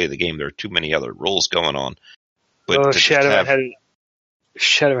actually play the game. There are too many other rules going on. But Shadowrun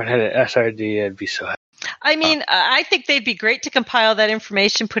had an SRD. I'd be so happy. I mean, I think they'd be great to compile that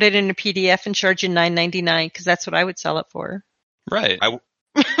information, put it in a PDF, and charge you $9.99, because that's what I would sell it for. Right.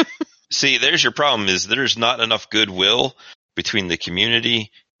 See, there's your problem, is there's not enough goodwill between the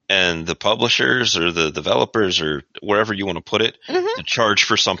community and the publishers or the developers or wherever you want to put it to charge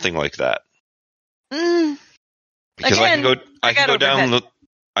for something like that. Because Again, I can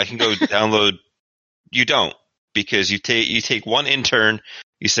go download. You don't, because you take one intern.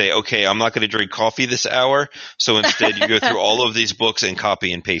 You say, okay, I'm not going to drink coffee this hour, so instead you go through all of these books and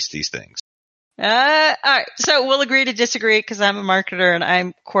copy and paste these things. All right, so we'll agree to disagree, because I'm a marketer and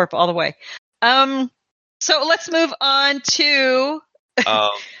I'm corp all the way. So let's move on to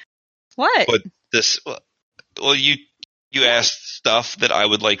what? But well, you asked stuff that I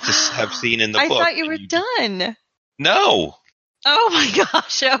would like to have seen in the book. I thought you were done. No. Oh my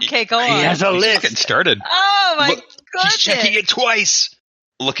gosh. Okay, go on. He has a list. Getting started. Oh my goodness. He's checking it twice.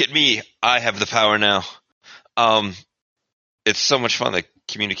 Look at me. I have the power now. It's so much fun to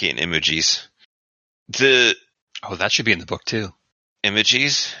communicate in emojis. That should be in the book too.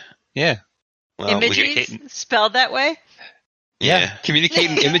 Emojis? Yeah. Well, Emojis? Spelled that way? Yeah.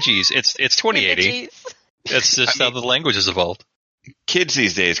 Communicating emojis. It's 2080. It's just how the language has evolved. Kids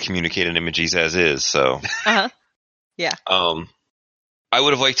these days communicate in emojis as is, so. Yeah. I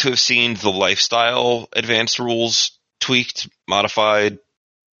would have liked to have seen the lifestyle advanced rules tweaked, modified,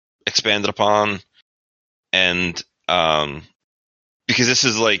 expanded upon, and because this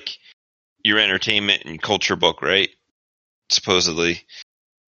is like your entertainment and culture book, right? Supposedly,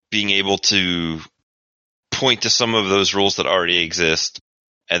 being able to point to some of those rules that already exist,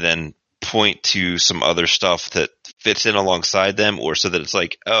 and then point to some other stuff that fits in alongside them, or so that it's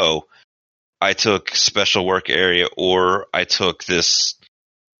like, oh, I took special work area, or I took this,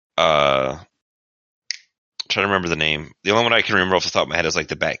 I'm trying to remember the name. The only one I can remember off the top of my head is like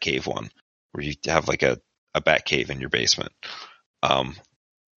the Batcave one, where you have like a Batcave in your basement.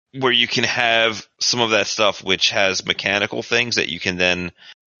 Where you can have some of that stuff which has mechanical things that you can then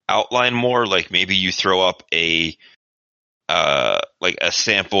outline more, like maybe you throw up a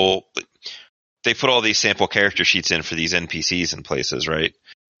sample. They put all these sample character sheets in for these NPCs in places, right?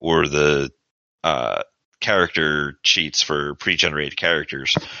 Or the character sheets for pre-generated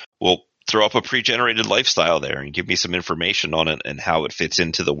characters. Well, throw up a pre-generated lifestyle there and give me some information on it and how it fits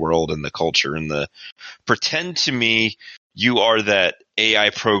into the world and the culture and pretend to me you are that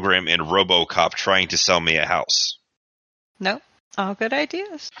AI program in RoboCop trying to sell me a house. No, all good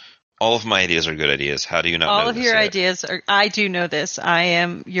ideas. All of my ideas are good ideas. How do you not know this? All of your ideas are. I do know this. I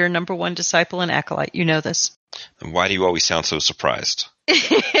am your number one disciple and acolyte. You know this. And why do you always sound so surprised?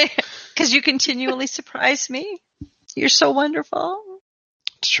 Because you continually surprise me. You're so wonderful.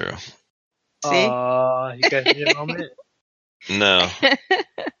 It's true. See? You guys need a moment? No.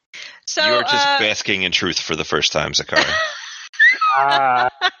 So you're just basking in truth for the first time, Zakari.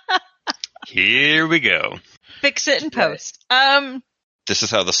 Here we go. Fix it and post. This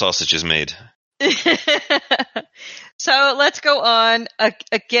is how the sausage is made. So let's go on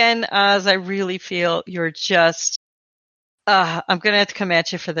again, as I really feel you're just. I'm going to have to come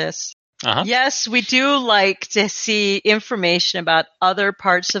at you for this. Uh-huh. Yes, we do like to see information about other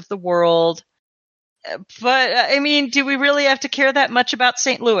parts of the world, but I mean, do we really have to care that much about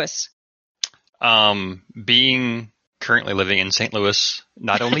St. Louis? Being currently living in St. Louis,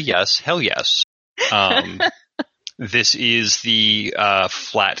 not only yes, hell yes. This is the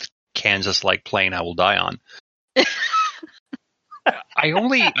flat Kansas-like plain I will die on. I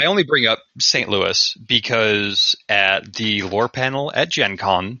only bring up St. Louis because at the lore panel at Gen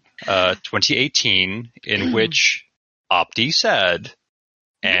Con 2018, in which Opti said,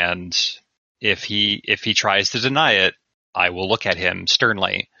 and if he tries to deny it, I will look at him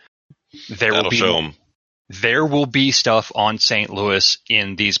sternly. There will be stuff on St. Louis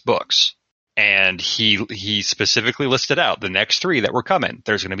in these books. And he specifically listed out the next 3 that were coming.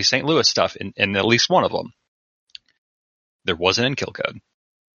 There's going to be St. Louis stuff in at least one of them. There wasn't in Kill Code.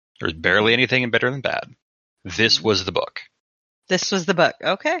 There's barely anything in Better Than Bad. This was the book. This was the book.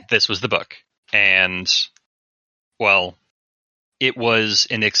 Okay. This was the book. And, well, it was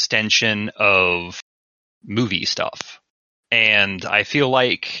an extension of movie stuff. And I feel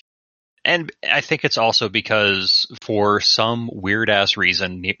like, and I think it's also because for some weird ass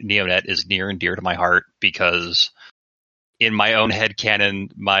reason, Neonet is near and dear to my heart, because in my own headcanon,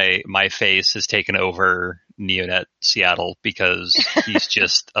 my face has taken over Neonet Seattle because he's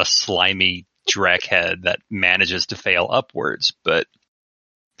just a slimy dreckhead that manages to fail upwards. But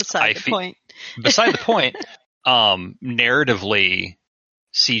Beside the point. Beside the point, narratively,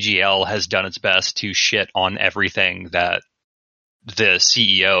 CGL has done its best to shit on everything that the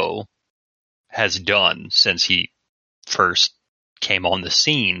CEO has done since he first came on the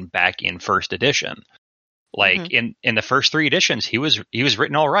scene back in first edition. Like in the first 3 editions, he was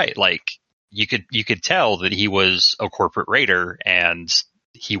written all right. Like you could tell that he was a corporate raider and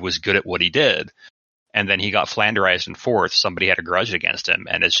he was good at what he did. And then he got Flanderized in 4th. Somebody had a grudge against him,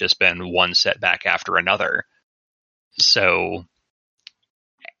 and it's just been one setback after another. So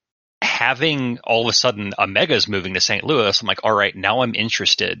having all of a sudden Omega's moving to St. Louis, I'm like, all right, now I'm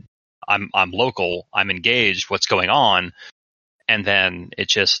interested. I'm local. I'm engaged. What's going on? And then it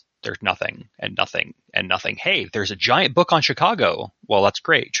just, there's nothing and nothing and nothing. Hey, there's a giant book on Chicago. Well, that's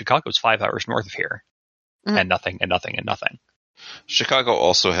great. Chicago's 5 hours north of here. And nothing and nothing and nothing. Chicago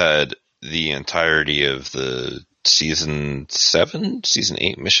also had the entirety of the season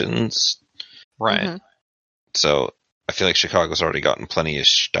 8 missions. Right. So I feel like Chicago's already gotten plenty of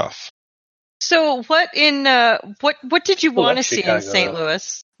stuff. So what did you want to see in St.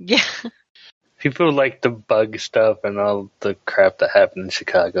 Louis? Yeah. People like the bug stuff and all the crap that happened in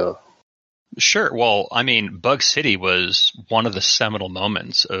Chicago. Sure. Well, I mean, Bug City was one of the seminal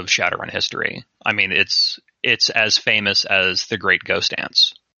moments of Shadowrun history. I mean, it's as famous as the Great Ghost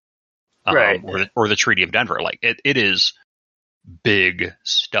Dance, right? Or the Treaty of Denver. Like it is big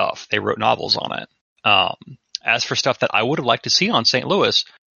stuff. They wrote novels on it. As for stuff that I would have liked to see on St. Louis,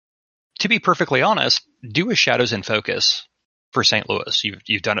 to be perfectly honest, do a Shadows in Focus for St. Louis.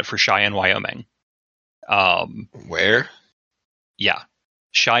 You've done it for Cheyenne, Wyoming. Where? Yeah,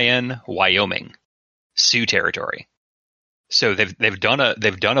 Cheyenne, Wyoming, Sioux territory. So they've done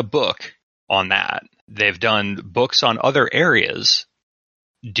a book on that. They've done books on other areas.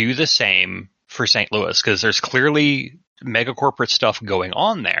 Do the same for St. Louis, because there's clearly mega corporate stuff going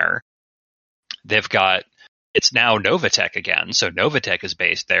on there. They've got, it's now Novatech again, so Novatech is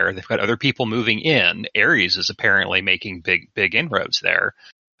based there. They've got other people moving in. Ares is apparently making big inroads there.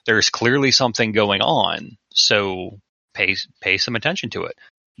 There's clearly something going on, so pay some attention to it.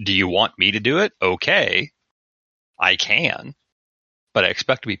 Do you want me to do it? Okay, I can, but I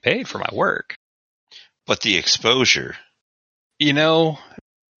expect to be paid for my work. But the exposure. You know,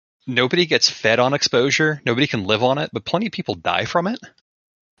 nobody gets fed on exposure. Nobody can live on it, but plenty of people die from it.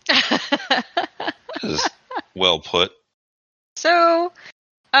 Well put. So,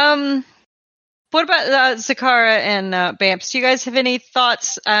 what about Zakara and Bamps? Do you guys have any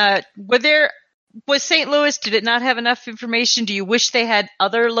thoughts? Was St. Louis, did it not have enough information? Do you wish they had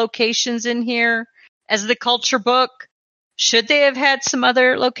other locations in here as the culture book? Should they have had some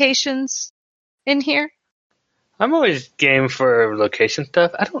other locations in here? I'm always game for location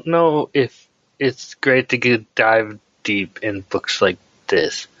stuff. I don't know if it's great to dive deep in books like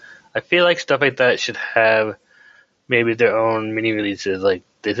this. I feel like stuff like that should have maybe their own mini releases. Like,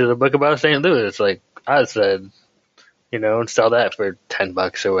 this is a book about St. Louis, like I said, and sell that for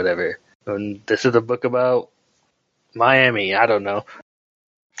 $10 or whatever. And this is a book about Miami. I don't know.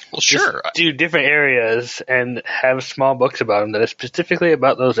 Well, sure. Just do different areas and have small books about them that are specifically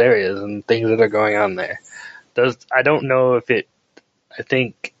about those areas and things that are going on there. I don't know if it. I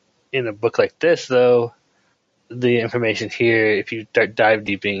think in a book like this, though, the information here, if you start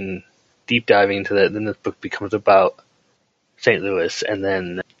deep diving into that, then this book becomes about St. Louis, and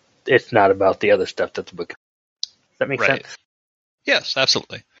then it's not about the other stuff that the book. Does that make sense? Yes,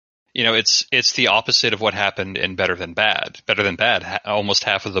 absolutely. It's the opposite of what happened in Better Than Bad. Better Than Bad, almost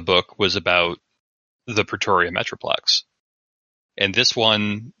half of the book was about the Pretoria Metroplex. And this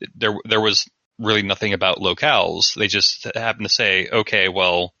one, there was really nothing about locales. They just happened to say, okay,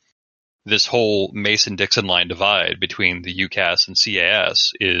 well, this whole Mason-Dixon line divide between the UCAS and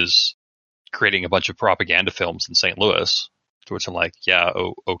CAS is creating a bunch of propaganda films in St. Louis. To which I'm like, yeah,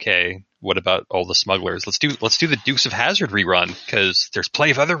 okay. What about all the smugglers? Let's do the Dukes of Hazzard rerun, because there's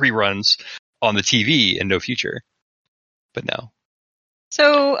plenty of other reruns on the TV and no future. But no.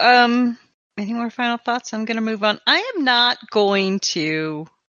 So, any more final thoughts? I'm going to move on. I am not going to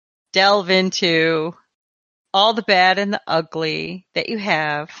delve into all the bad and the ugly that you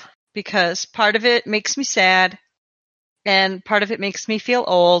have, because part of it makes me sad and part of it makes me feel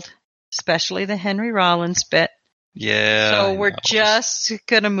old, especially the Henry Rollins bit. Yeah. So we're just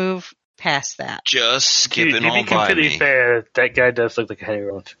going to move past that. Just skipping to be on by completely me. fair, that guy does look like a Henry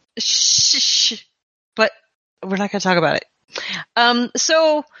Rollins. Shh. But we're not going to talk about it.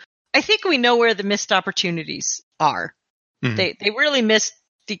 So I think we know where the missed opportunities are. Mhm. They really missed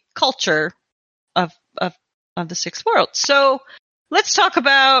the culture of the Sixth World. So let's talk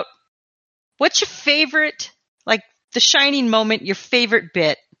about what's your favorite, like the shining moment, your favorite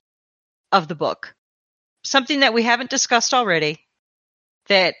bit of the book. Something that we haven't discussed already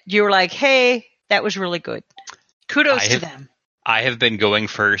that you were like, hey, that was really good. Kudos to them. I have been going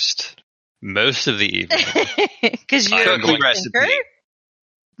first most of the evening. Because you're a Cookie quick recipe. thinker.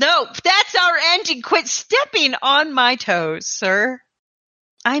 No, that's our ending. Quit stepping on my toes, sir.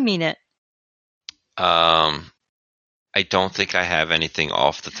 I mean it. I don't think I have anything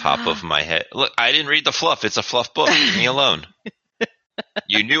off the top of my head. Look, I didn't read the fluff. It's a fluff book. Leave me alone.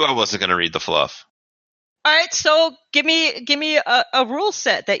 You knew I wasn't going to read the fluff. All right, so give me a rule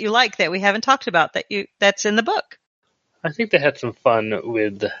set that you like that we haven't talked about that's in the book. I think they had some fun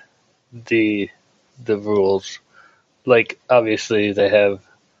with the rules. Like, obviously, they have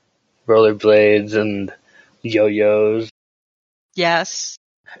rollerblades and yo-yos. Yes.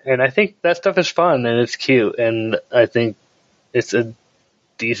 And I think that stuff is fun and it's cute. And I think it's a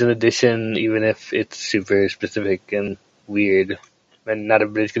decent addition, even if it's super specific and weird. And not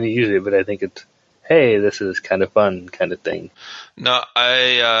everybody's going to use it, but I think it's, hey, this is kind of fun kind of thing. No,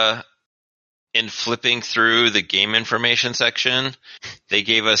 in flipping through the game information section, they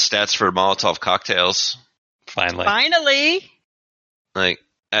gave us stats for Molotov cocktails. Finally. Like,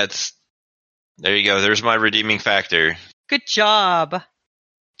 there you go. There's my redeeming factor. Good job,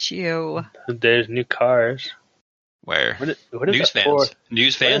 Gio. There's new cars. Where? What is News that for? vans.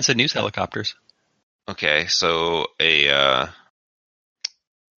 News vans and news helicopters. Okay, so They've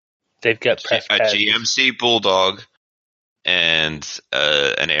got press a pads. GMC Bulldog and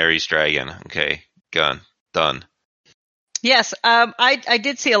an Ares Dragon. Okay, done. Yes, I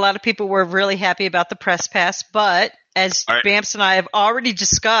did see a lot of people were really happy about the press pass, but as All right. Bamps and I have already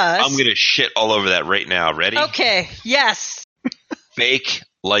discussed, I'm gonna shit all over that right now. Ready? Okay, yes. Fake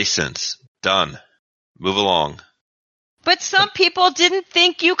license. Done. Move along. But some people didn't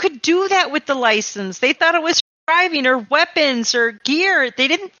think you could do that with the license. They thought it was for driving or weapons or gear. They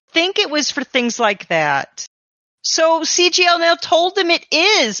didn't think it was for things like that. So CGL now told them it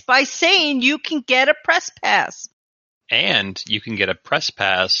is by saying you can get a press pass. And you can get a press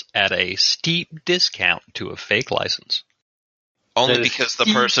pass at a steep discount to a fake license. Only That is because the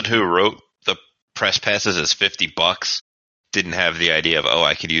steep. person who wrote the press passes as $50 didn't have the idea of,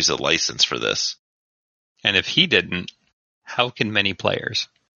 I could use a license for this. And if he didn't, how can many players?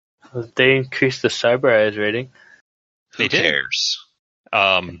 They increased the Cyber Eyes rating. Who They did. cares?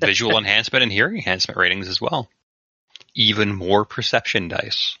 Visual enhancement and hearing enhancement ratings as well. Even more perception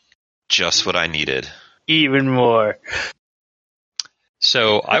dice. Just what I needed. Even more.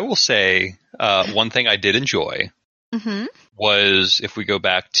 So I will say one thing I did enjoy Mm-hmm. was if we go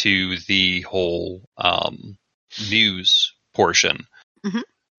back to the whole news portion. Mhm.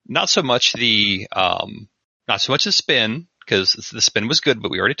 Not so much the spin, because the spin was good,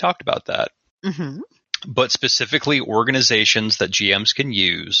 but we already talked about that. Mm-hmm. But specifically organizations that GMs can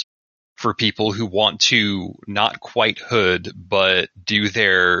use for people who want to not quite hood, but do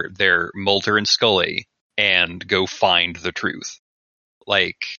their Mulder and Scully and go find the truth.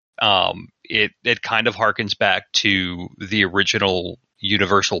 Like, it kind of harkens back to the original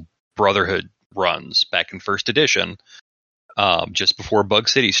Universal Brotherhood runs back in first edition, just before Bug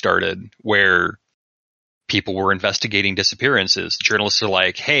City started, where people were investigating disappearances. Journalists are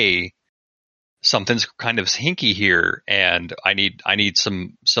like, hey, something's kind of hinky here, and I need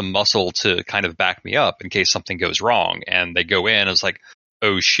some muscle to kind of back me up in case something goes wrong. And they go in, and it's like,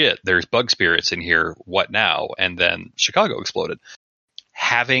 oh shit, there's bug spirits in here. What now? And then Chicago exploded.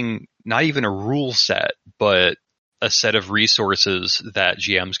 Having not even a rule set, but a set of resources that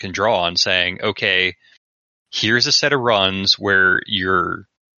GMs can draw on, saying, okay, here's a set of runs where you're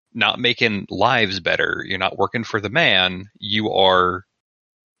not making lives better. You're not working for the man. You are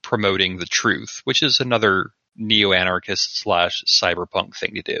promoting the truth, which is another neo-anarchist / cyberpunk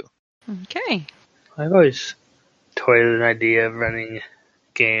thing to do. Okay. I've always toyed with an idea of running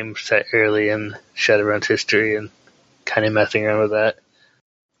games set early in Shadowrun's history and kind of messing around with that.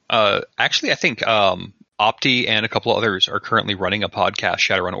 Actually, I think Opti and a couple others are currently running a podcast,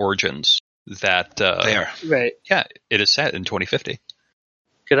 Shadowrun Origins, that They are. Right. yeah, it is set in 2050.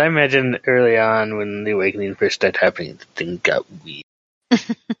 Could I imagine early on when the Awakening first started happening, the thing got weird.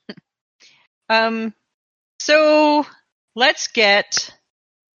 So let's get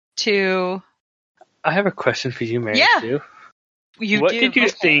to I have a question for you, Mary Yeah. Sue. What did you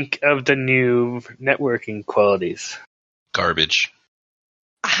think of the new networking qualities? Garbage.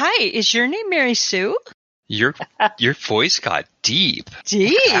 Hi, is your name Mary Sue? Your voice got deep.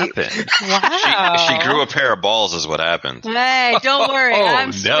 Deep. What happened? Wow. She grew a pair of balls is what happened. Hey, don't worry. Oh, I'm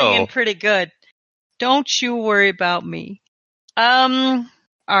no. swinging pretty good. Don't you worry about me. All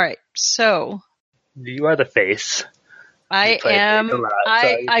right. So You are the face. I You play a am. face a lot, so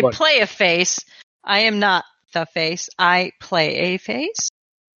I I wonder. play a face. I am not the face. I play a face.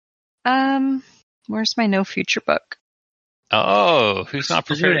 Where's my no future book? Oh, who's not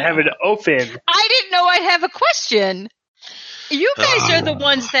You prepared? should have it open. I didn't know I'd have a question. You guys are the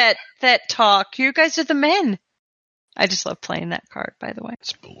ones that talk. You guys are the men. I just love playing that card, by the way.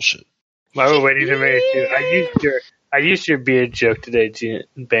 It's bullshit. While we're waiting for Mary Sue, I used your beard joke today,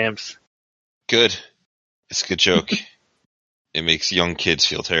 Bams. Good. It's a good joke. It makes young kids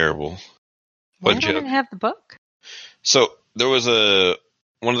feel terrible. Why What don't joke? I have the book? So there was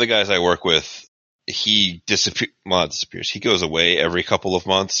one of the guys I work with. He disappears. He goes away every couple of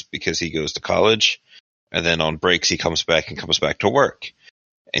months because he goes to college, and then on breaks he comes back to work.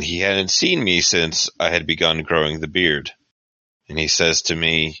 And he hadn't seen me since I had begun growing the beard. And he says to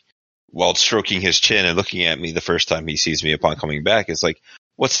me, while stroking his chin and looking at me the first time he sees me upon coming back, is like,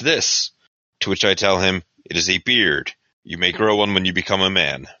 "What's this?" To which I tell him, "It is a beard. You may grow one when you become a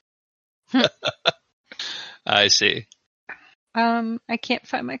man." I see. I can't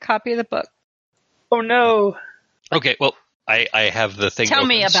find my copy of the book. Oh no! Okay, well, I have the thing. Tell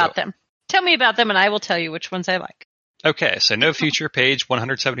me open, about so- them. Tell me about them, and I will tell you which ones I like. Okay, so no future, page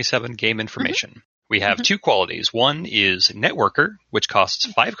 177, game information. We have two qualities. One is Networker, which costs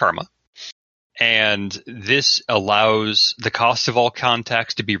 5 karma. And this allows the cost of all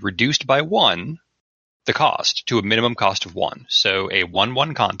contacts to be reduced by 1, the cost, to a minimum cost of 1. So a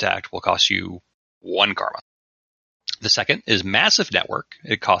 1/1 contact will cost you 1 karma. The second is Massive Network.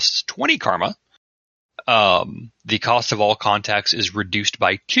 It costs 20 karma. The cost of all contacts is reduced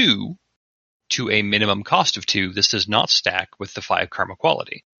by 2 to a minimum cost of 2. This does not stack with the 5 karma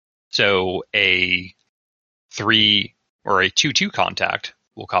quality. So a 3 or a 2/2 contact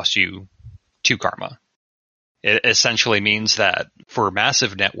will cost you 2 karma. It essentially means that for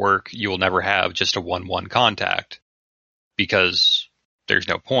Massive Network, you will never have just a 1/1 contact because there's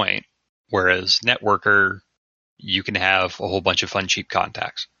no point. Whereas Networker, you can have a whole bunch of fun, cheap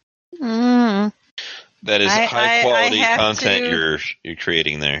contacts. Mm. That is I high quality have content to- you're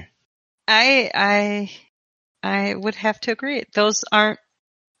creating there. I would have to agree. Those aren't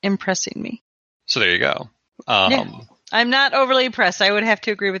impressing me. So there you go. Yeah. I'm not overly impressed. I would have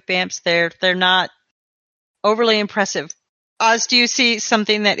to agree with Bamps. They're not overly impressive. Oz, do you see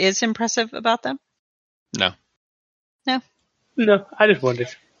something that is impressive about them? No. No, I just wondered.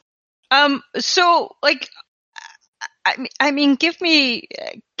 So like, I mean, give me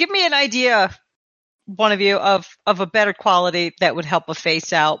an idea, one of you, of a better quality that would help a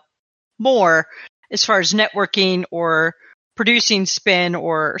face out more as far as networking or producing spin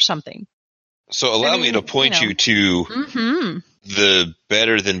or something. So allow me to point you to Mm-hmm. the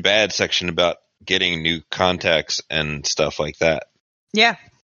better than bad section about getting new contacts and stuff like that, Yeah.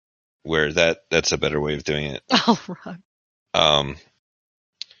 where that's a better way of doing it. All right. Um,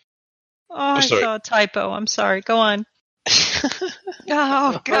 I sorry. saw a typo. I'm sorry. Go on.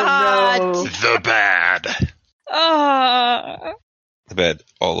 Oh God. no. the bad. The bad.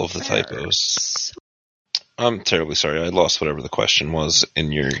 All of the typos. I'm terribly sorry. I lost whatever the question was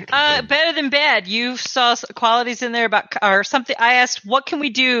in your. Better than bad. You saw qualities in there about or something. I asked, what can we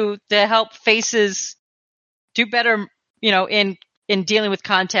do to help faces do better? In dealing with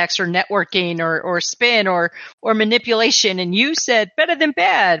contacts or networking or spin or manipulation, and you said better than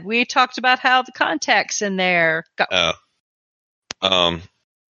bad. We talked about how the contacts in there. Go.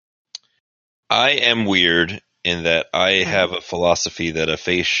 I am weird in that I have a philosophy that a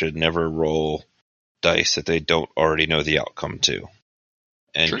face should never roll dice that they don't already know the outcome to.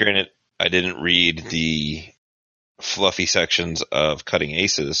 And Sure. Granted, I didn't read the fluffy sections of Cutting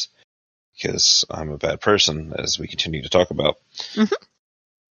Aces because I'm a bad person, as we continue to talk about. Mhm.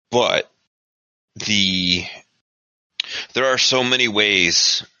 But there are so many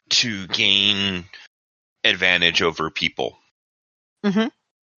ways to gain advantage over people. Mm-hmm.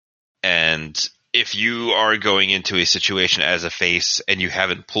 And if you are going into a situation as a face and you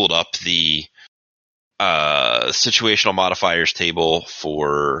haven't pulled up the situational modifiers table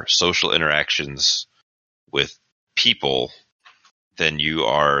for social interactions with people, then you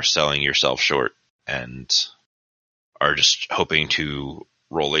are selling yourself short and are just hoping to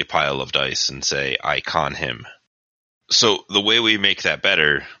roll a pile of dice and say, I con him. So the way we make that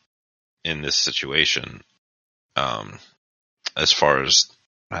better in this situation. As far as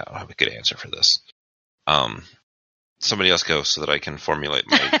I don't have a good answer for this. Somebody else go so that I can formulate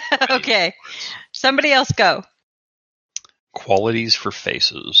my. Okay, somebody else go. Qualities for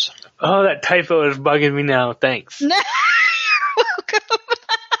faces. Oh, that typo is bugging me now. Thanks. Welcome.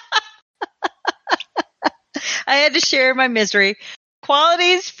 I had to share my misery.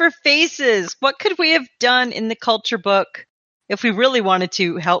 Qualities for faces. What could we have done in the culture book if we really wanted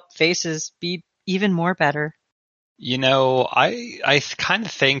to help faces be even more better? You know, I kind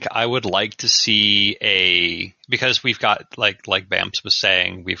of think I would like to see because we've got like Bamps was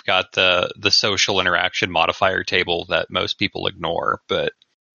saying, we've got the social interaction modifier table that most people ignore, but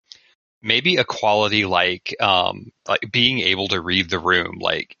maybe a quality like being able to read the room,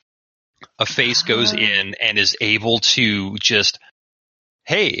 like a face goes in and is able to just,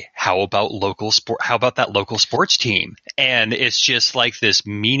 hey, how about that local sports team? And it's just like this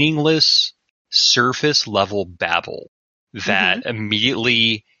meaningless surface level babble that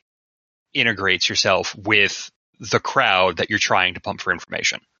immediately integrates yourself with the crowd that you're trying to pump for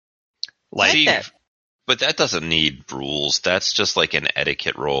information. Like, See, but that doesn't need rules. That's just like an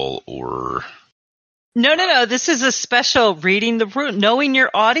etiquette role or. No. This is a special reading the room, knowing your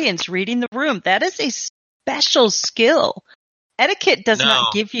audience, reading the room. That is a special skill. Etiquette does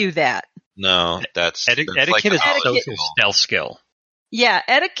not give you that. No, that's etiquette like is a social stealth skill. Yeah,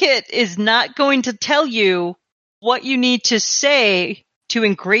 etiquette is not going to tell you what you need to say to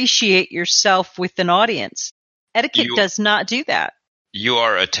ingratiate yourself with an audience. Etiquette does not do that. You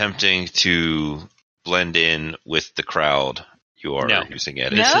are attempting to blend in with the crowd. You are using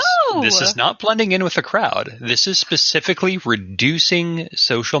etiquette. This is not blending in with the crowd. This is specifically reducing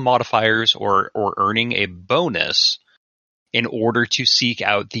social modifiers or earning a bonus in order to seek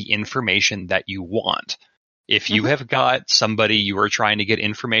out the information that you want. If you have got somebody you are trying to get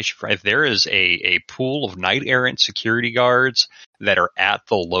information from, if there is a pool of knight errant security guards that are at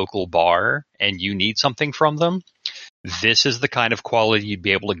the local bar and you need something from them, this is the kind of quality you'd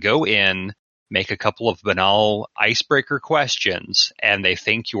be able to go in, make a couple of banal icebreaker questions, and they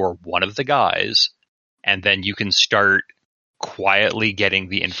think you're one of the guys, and then you can start quietly getting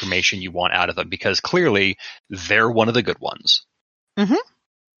the information you want out of them, because clearly they're one of the good ones.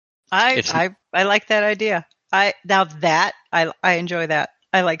 I like that idea. I enjoy that.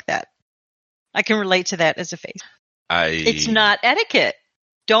 I like that. I can relate to that as a face. It's not etiquette.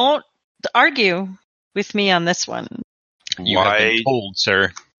 Don't argue with me on this one. You have been told,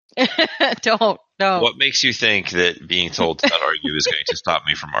 sir. Don't. What makes you think that being told to not argue is going to stop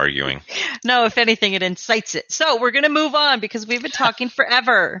me from arguing? No, if anything, it incites it. So we're going to move on because we've been talking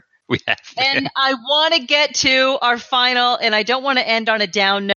forever. We have. And I want to get to our final, and I don't want to end on a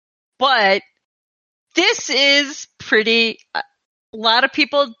down note, but this is pretty. A lot of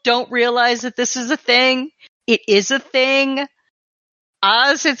people don't realize that this is a thing. It is a thing.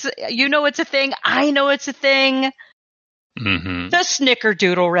 Oz, it's a thing. I know it's a thing. Mm-hmm. The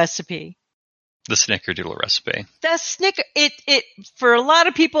Snickerdoodle recipe. The Snickerdoodle recipe. It for a lot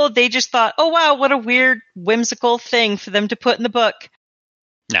of people, they just thought, oh wow, what a weird, whimsical thing for them to put in the book.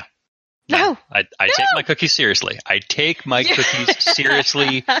 No. I take my cookies seriously. I take my cookies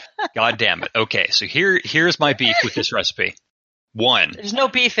seriously. God damn it. Okay, so here's my beef with this recipe. One. There's no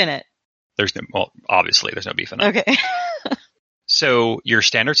beef in it. Obviously there's no beef in it. Okay. So your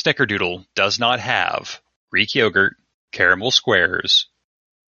standard Snickerdoodle does not have Greek yogurt, caramel squares,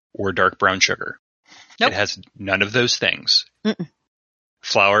 or dark brown sugar. Nope. It has none of those things. Mm-mm.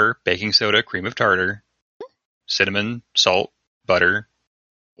 Flour, baking soda, cream of tartar, cinnamon, salt, butter,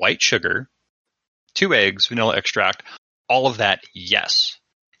 white sugar, 2 eggs, vanilla extract, all of that, yes.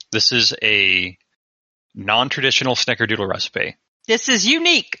 This is a non-traditional Snickerdoodle recipe. This is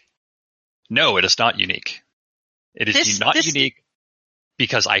unique. No, it is not unique. It is not unique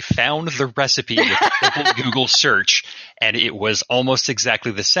because I found the recipe with a simple Google search, and it was almost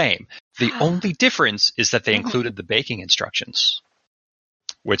exactly the same. The only difference is that they included the baking instructions,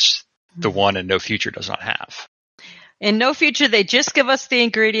 which the one in No Future does not have. In No Future, they just give us the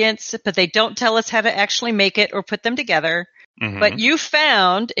ingredients, but they don't tell us how to actually make it or put them together. Mm-hmm. But you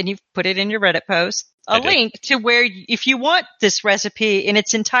found, and you've put it in your Reddit post, a link to where if you want this recipe in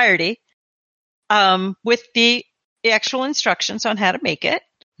its entirety, with the actual instructions on how to make it,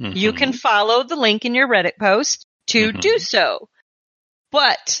 you can follow the link in your Reddit post to do so.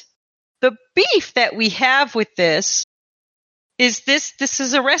 But the beef that we have with this is this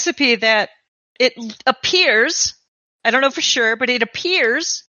is a recipe that it appears, I don't know for sure, but it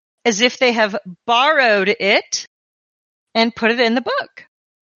appears as if they have borrowed it and put it in the book.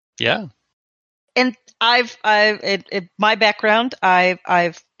 Yeah. And my background,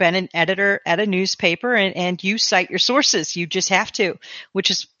 I've been an editor at a newspaper, and you cite your sources. You just have to,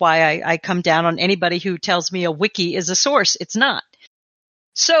 which is why I come down on anybody who tells me a wiki is a source. It's not.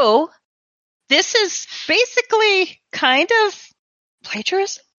 So this is basically kind of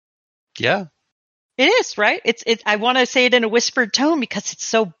plagiarism. Yeah. It is, right? I want to say it in a whispered tone because it's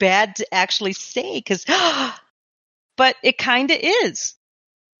so bad to actually say, but it kind of is.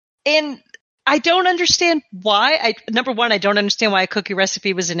 And I don't understand why. Number one, I don't understand why a cookie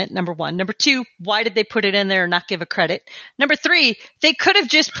recipe was in it. Number one. Number two, why did they put it in there and not give a credit? Number three, they could have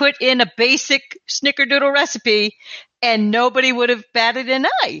just put in a basic snickerdoodle recipe and nobody would have batted an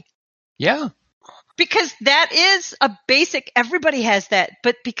eye. Yeah. Because that is a basic, everybody has that.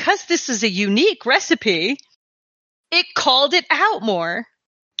 But because this is a unique recipe, it called it out more.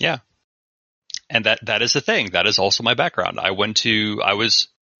 Yeah. And that is the thing. That is also my background. I was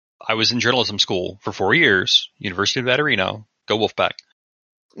in journalism school for 4 years, University of Nevada, Reno. Go Wolfpack.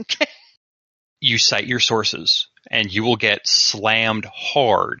 Okay. You cite your sources, and you will get slammed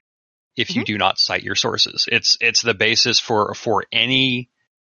hard if you do not cite your sources. It's the basis for any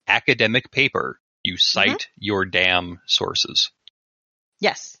academic paper. You cite your damn sources.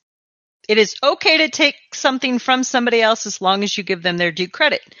 Yes. It is okay to take something from somebody else as long as you give them their due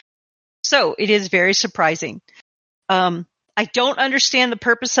credit. So it is very surprising. I don't understand the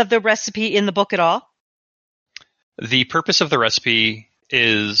purpose of the recipe in the book at all. The purpose of the recipe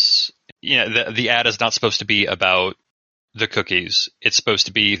is, the ad is not supposed to be about the cookies. It's supposed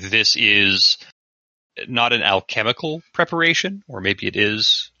to be, this is not an alchemical preparation, or maybe it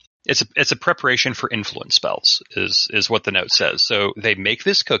is. It's a preparation for influence spells, is what the note says. So they make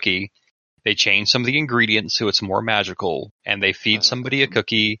this cookie, they change some of the ingredients so it's more magical, and they feed somebody a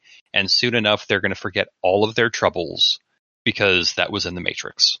cookie, and soon enough they're going to forget all of their troubles because that was in the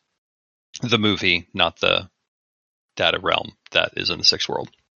Matrix. The movie, not the data realm that is in the Sixth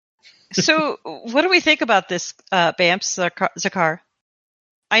World. So what do we think about this, Bamps, Zakar?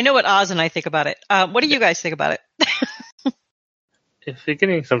 I know what Oz and I think about it. What do you guys think about it? If you're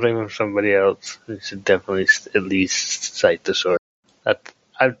getting something from somebody else, you should definitely at least cite the source.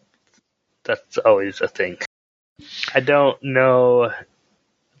 That's always a thing. I don't know.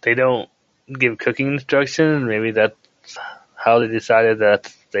 They don't give cooking instructions. Maybe that's how they decided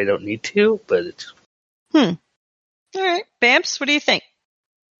that they don't need to, but it's... All right. Bamps, what do you think?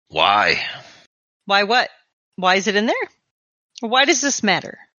 Why? Why what? Why is it in there? Why does this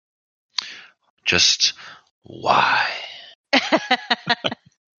matter? Just why?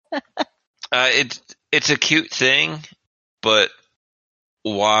 It's a cute thing, but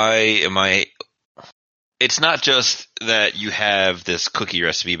why am I... It's not just that you have this cookie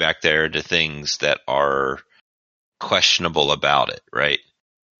recipe back there to things that are questionable about it, right?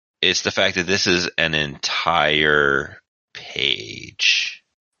 It's the fact that this is an entire page.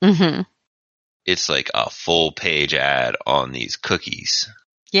 Mm-hmm. It's like a full page ad on these cookies.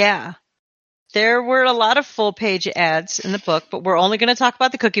 Yeah. There were a lot of full page ads in the book, but we're only going to talk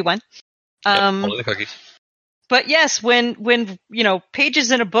about the cookie one. Only the cookies. But yes, when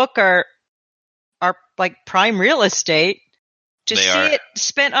pages in a book are like prime real estate, to see it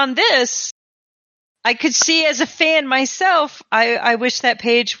spent on this, I could see as a fan myself, I wish that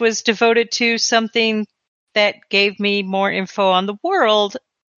page was devoted to something that gave me more info on the world.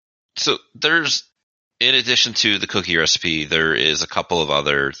 So there's, in addition to the cookie recipe, there is a couple of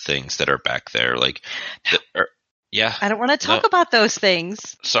other things that are back there. Like, yeah. I don't want to talk about those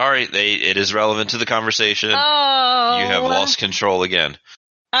things. Sorry, it is relevant to the conversation. Oh. You have lost control again.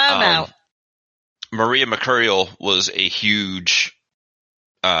 I'm out. Maria Mercurial was a huge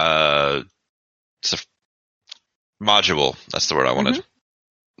module. That's the word I wanted.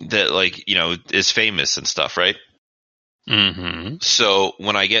 That, is famous and stuff, right? Mm-hmm. So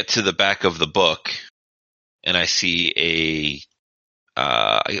when I get to the back of the book and I see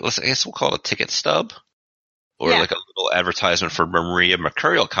I guess we'll call it a ticket stub, or like a little advertisement for Maria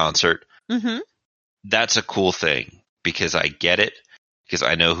Mercurial concert. Mm-hmm. That's a cool thing because I get it, because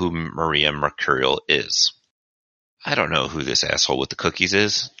I know who Maria Mercurial is. I don't know who this asshole with the cookies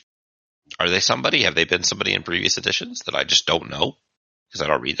is. Are they somebody? Have they been somebody in previous editions that I just don't know because I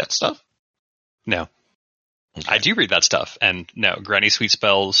don't read that stuff? No. Okay. I do read that stuff, and no, Granny Sweet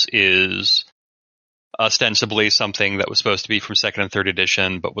Spells is ostensibly something that was supposed to be from 2nd and 3rd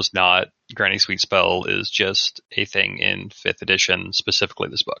edition, but was not. Granny Sweet Spell is just a thing in 5th edition, specifically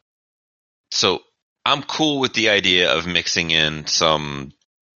this book. So I'm cool with the idea of mixing in some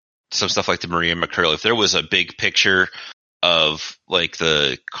stuff like the Maria Mercurial. If there was a big picture of like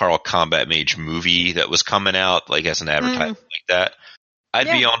the Carl Combat Mage movie that was coming out, like as an advertisement like that, I'd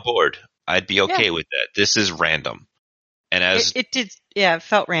be on board. I'd be okay with that. This is random. And as it did, yeah, it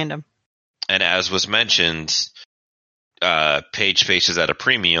felt random. And as was mentioned, page space is at a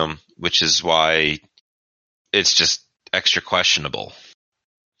premium, which is why it's just extra questionable.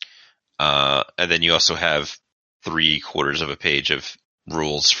 And then you also have 3/4 of a page of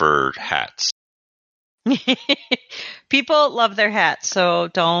rules for hats. People love their hats, so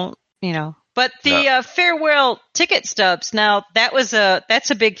don't, But the farewell ticket stubs, now that's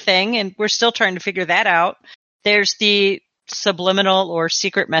a big thing, and we're still trying to figure that out. There's the subliminal or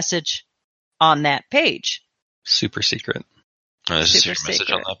secret message on that page. Super secret. There's a secret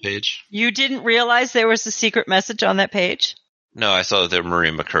message on that page. You didn't realize there was a secret message on that page? No, I saw that there were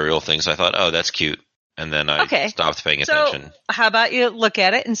Marie Mercurial things. I thought, oh, that's cute. And then I stopped paying attention. So how about you look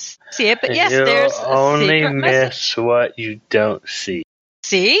at it and see it? But yes, You'll there's a only secret miss message. what you don't see.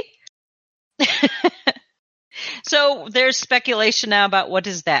 See? So there's speculation now about what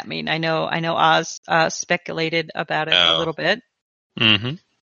does that mean. I know Oz speculated about it a little bit. Mm-hmm.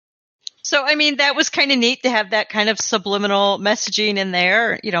 So, I mean, that was kind of neat to have that kind of subliminal messaging in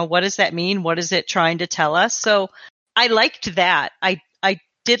there. What does that mean? What is it trying to tell us? So I liked that. I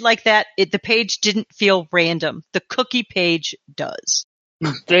did like that. The page didn't feel random. The cookie page does.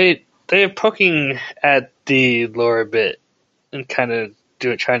 They're poking at the lore a bit and kind of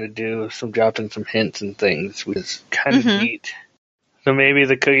trying to do some dropping some hints and things, which is kind of neat. So maybe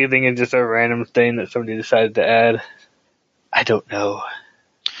the cookie thing is just a random thing that somebody decided to add. I don't know.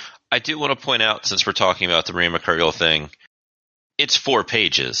 I do want to point out, since we're talking about the Marie Mercurial thing, it's 4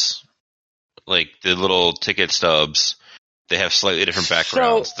 pages. Like the little ticket stubs, they have slightly different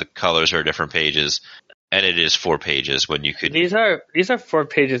backgrounds. The colors are different pages, and it is 4 pages when you could. These are 4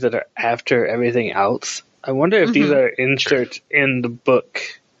 pages that are after everything else. I wonder if these are inserts in the book,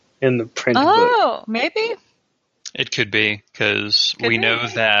 in the printed book. Oh, maybe. It could be, because we know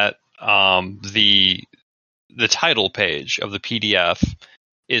that the title page of the PDF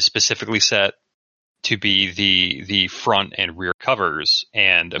is specifically set to be the front and rear covers,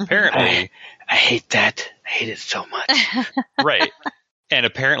 and apparently I hate that. I hate it so much. Right. And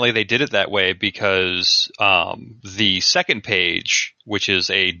apparently they did it that way because the second page, which is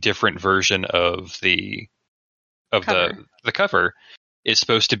a different version of the cover, is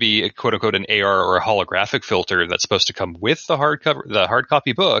supposed to be a quote unquote an AR or a holographic filter that's supposed to come with the hard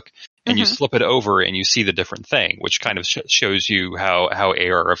copy book, and you flip it over and you see the different thing, which kind of shows you how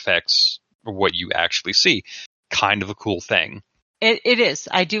AR affects what you actually see. Kind of a cool thing. It is.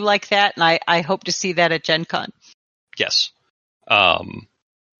 I do like that, and I hope to see that at Gen Con. Yes.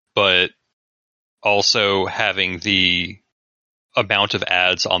 But also having the amount of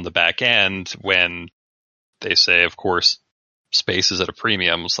ads on the back end when they say, of course, space is at a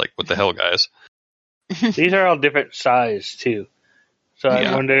premium. It's like, what the hell, guys? These are all different size too. So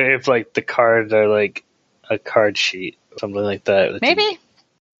I wonder if like the cards are like a card sheet or something like that. Maybe.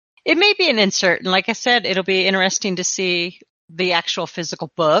 It may be an insert. And like I said, it'll be interesting to see the actual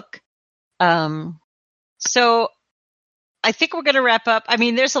physical book. So I think we're going to wrap up. I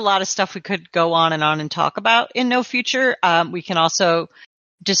mean, there's a lot of stuff we could go on and talk about in No Future. We can also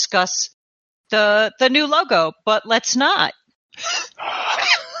discuss the new logo, but let's not.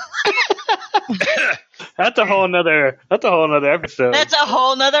 That's a whole nother episode. That's a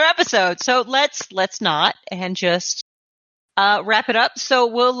whole nother episode. So let's not, and just wrap it up. So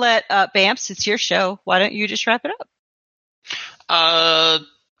we'll let Bamps, it's your show. Why don't you just wrap it up?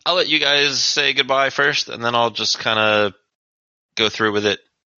 I'll let you guys say goodbye first, and then I'll just kind of go through with it.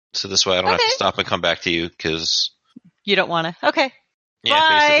 So this way I don't have to stop and come back to you, because you don't want to. Okay. Yeah,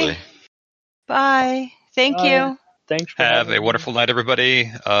 Bye. basically. Bye. Thank you. Thanks for Have having a me. wonderful night, everybody.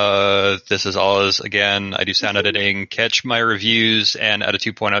 This is Oz again. I do sound editing. Catch my reviews and Out of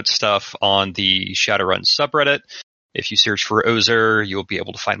 2.0 stuff on the Shadowrun subreddit. If you search for Ozer, you'll be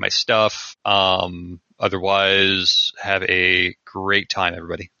able to find my stuff. Otherwise, have a great time,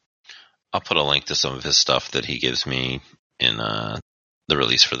 everybody. I'll put a link to some of his stuff that he gives me in the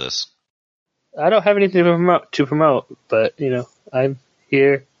release for this. I don't have anything to promote, but I'm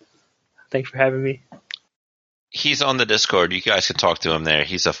here. Thanks for having me. He's on the Discord. You guys can talk to him there.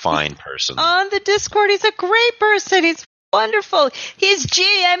 He's a fine person. On the Discord, he's a great person. He's wonderful. He's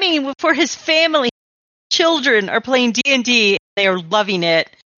GMing for his family. Children are playing D&D. They are loving it.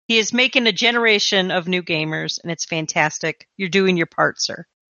 He is making a generation of new gamers, and it's fantastic. You're doing your part, sir.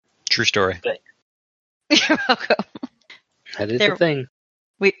 True story. You're welcome. That is the thing.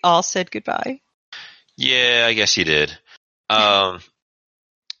 We all said goodbye. Yeah, I guess you did.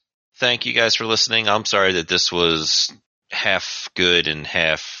 Thank you guys for listening. I'm sorry that this was half good and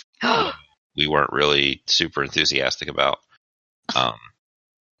half we weren't really super enthusiastic about.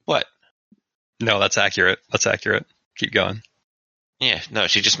 What? No, that's accurate. That's accurate. Keep going. Yeah, no,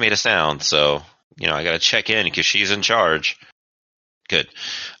 she just made a sound, so I got to check in because she's in charge. Good.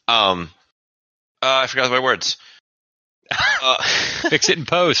 I forgot my words. Fix it in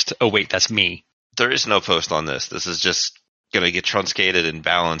post. Oh wait, that's me. There is no post on this. This is just gonna get truncated and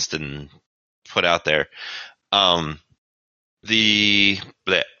balanced and put out there. I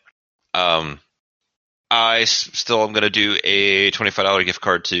still am gonna do a $25 gift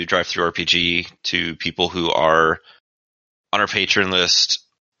card to Drive Through RPG to people who are on our Patreon list.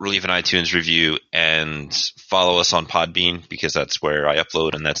 Leave an iTunes review and follow us on Podbean because that's where I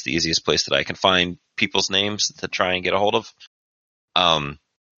upload and that's the easiest place that I can find people's names to try and get a hold of.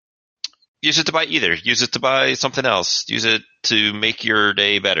 Use it to buy either. Use it to buy something else. Use it to make your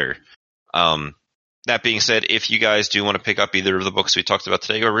day better. That being said, if you guys do want to pick up either of the books we talked about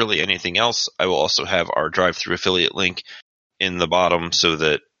today or really anything else, I will also have our drive-through affiliate link in the bottom so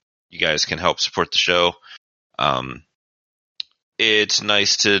that you guys can help support the show. It's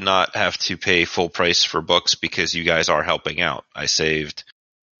nice to not have to pay full price for books because you guys are helping out. I saved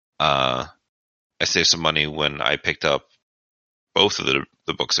some money when I picked up both of the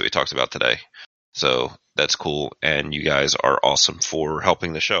books that we talked about today. So that's cool, and you guys are awesome for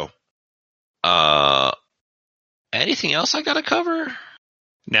helping the show. Anything else I gotta cover?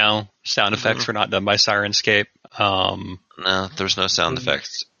 No, sound effects were not done by Sirenscape. No, there's no sound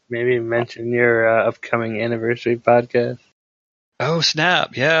effects. Maybe mention your upcoming anniversary podcast. Oh,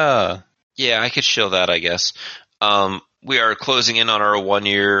 snap. Yeah. Yeah, I could show that, I guess. We are closing in on our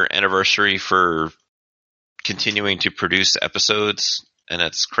 1-year anniversary for continuing to produce episodes, and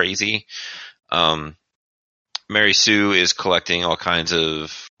that's crazy. Mary Sue is collecting all kinds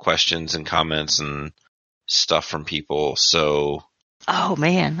of questions and comments and stuff from people, so... Oh,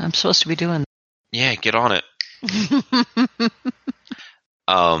 man, I'm supposed to be doing Yeah, get on it.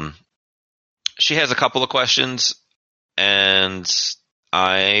 She has a couple of questions, and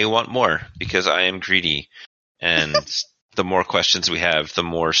I want more because I am greedy. And the more questions we have, the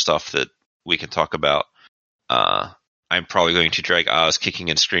more stuff that we can talk about. I'm probably going to drag Oz kicking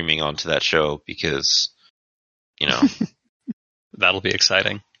and screaming onto that show because, That'll be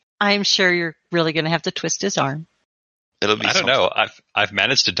exciting. I'm sure you're really going to have to twist his arm. It'll be I don't know. I've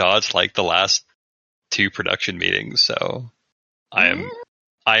managed to dodge like the last 2 production meetings, so I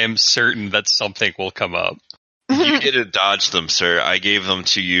am certain that something will come up. You didn't dodge them, sir. I gave them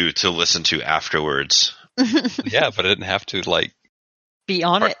to you to listen to afterwards. Yeah, but I didn't have to like be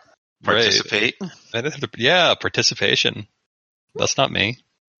on it. Participate. Right. I didn't have to, yeah, participation. That's not me.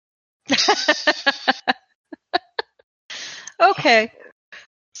 Okay.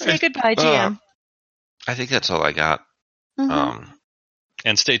 Say goodbye, GM. I think that's all I got. Mm-hmm.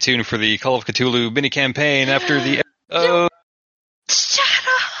 And stay tuned for the Call of Cthulhu mini campaign after the. Shut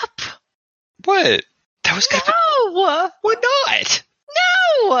up! What? That was good. No! We're not.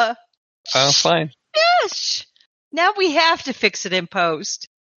 No! Oh, fine. Yes! Now we have to fix it in post.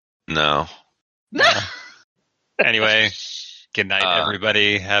 No. Anyway, good night,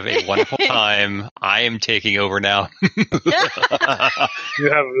 everybody. Have a wonderful time. I am taking over now.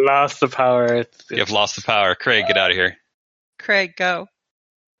 You have lost the power. You have lost the power. Craig, get out of here. Craig, go.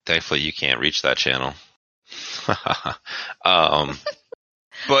 Thankfully, you can't reach that channel.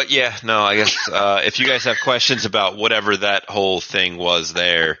 But yeah, no, I guess if you guys have questions about whatever that whole thing was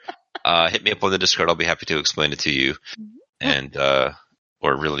there, hit me up on the Discord. I'll be happy to explain it to you. And,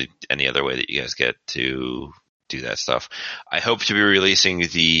 or really any other way that you guys get to do that stuff. I hope to be releasing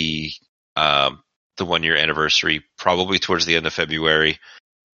the 1-year anniversary probably towards the end of February.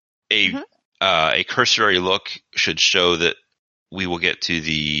 A cursory look should show that we will get to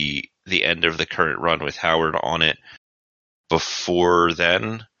the end of the current run with Howard on it before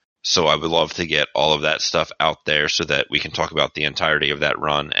then. So I would love to get all of that stuff out there so that we can talk about the entirety of that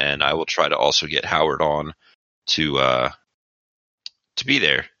run. And I will try to also get Howard on to be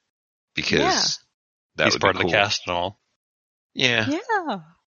there because that he's would part be of cool. the cast and all. Yeah. Yeah,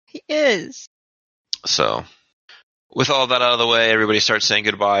 he is. So with all that out of the way, everybody starts saying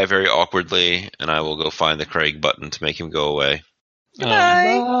goodbye very awkwardly, and I will go find the Craig button to make him go away.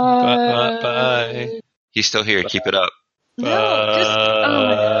 Bye. Bye. He's still here. Keep it up. No, just... Oh,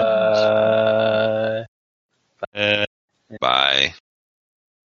 my gosh. Bye.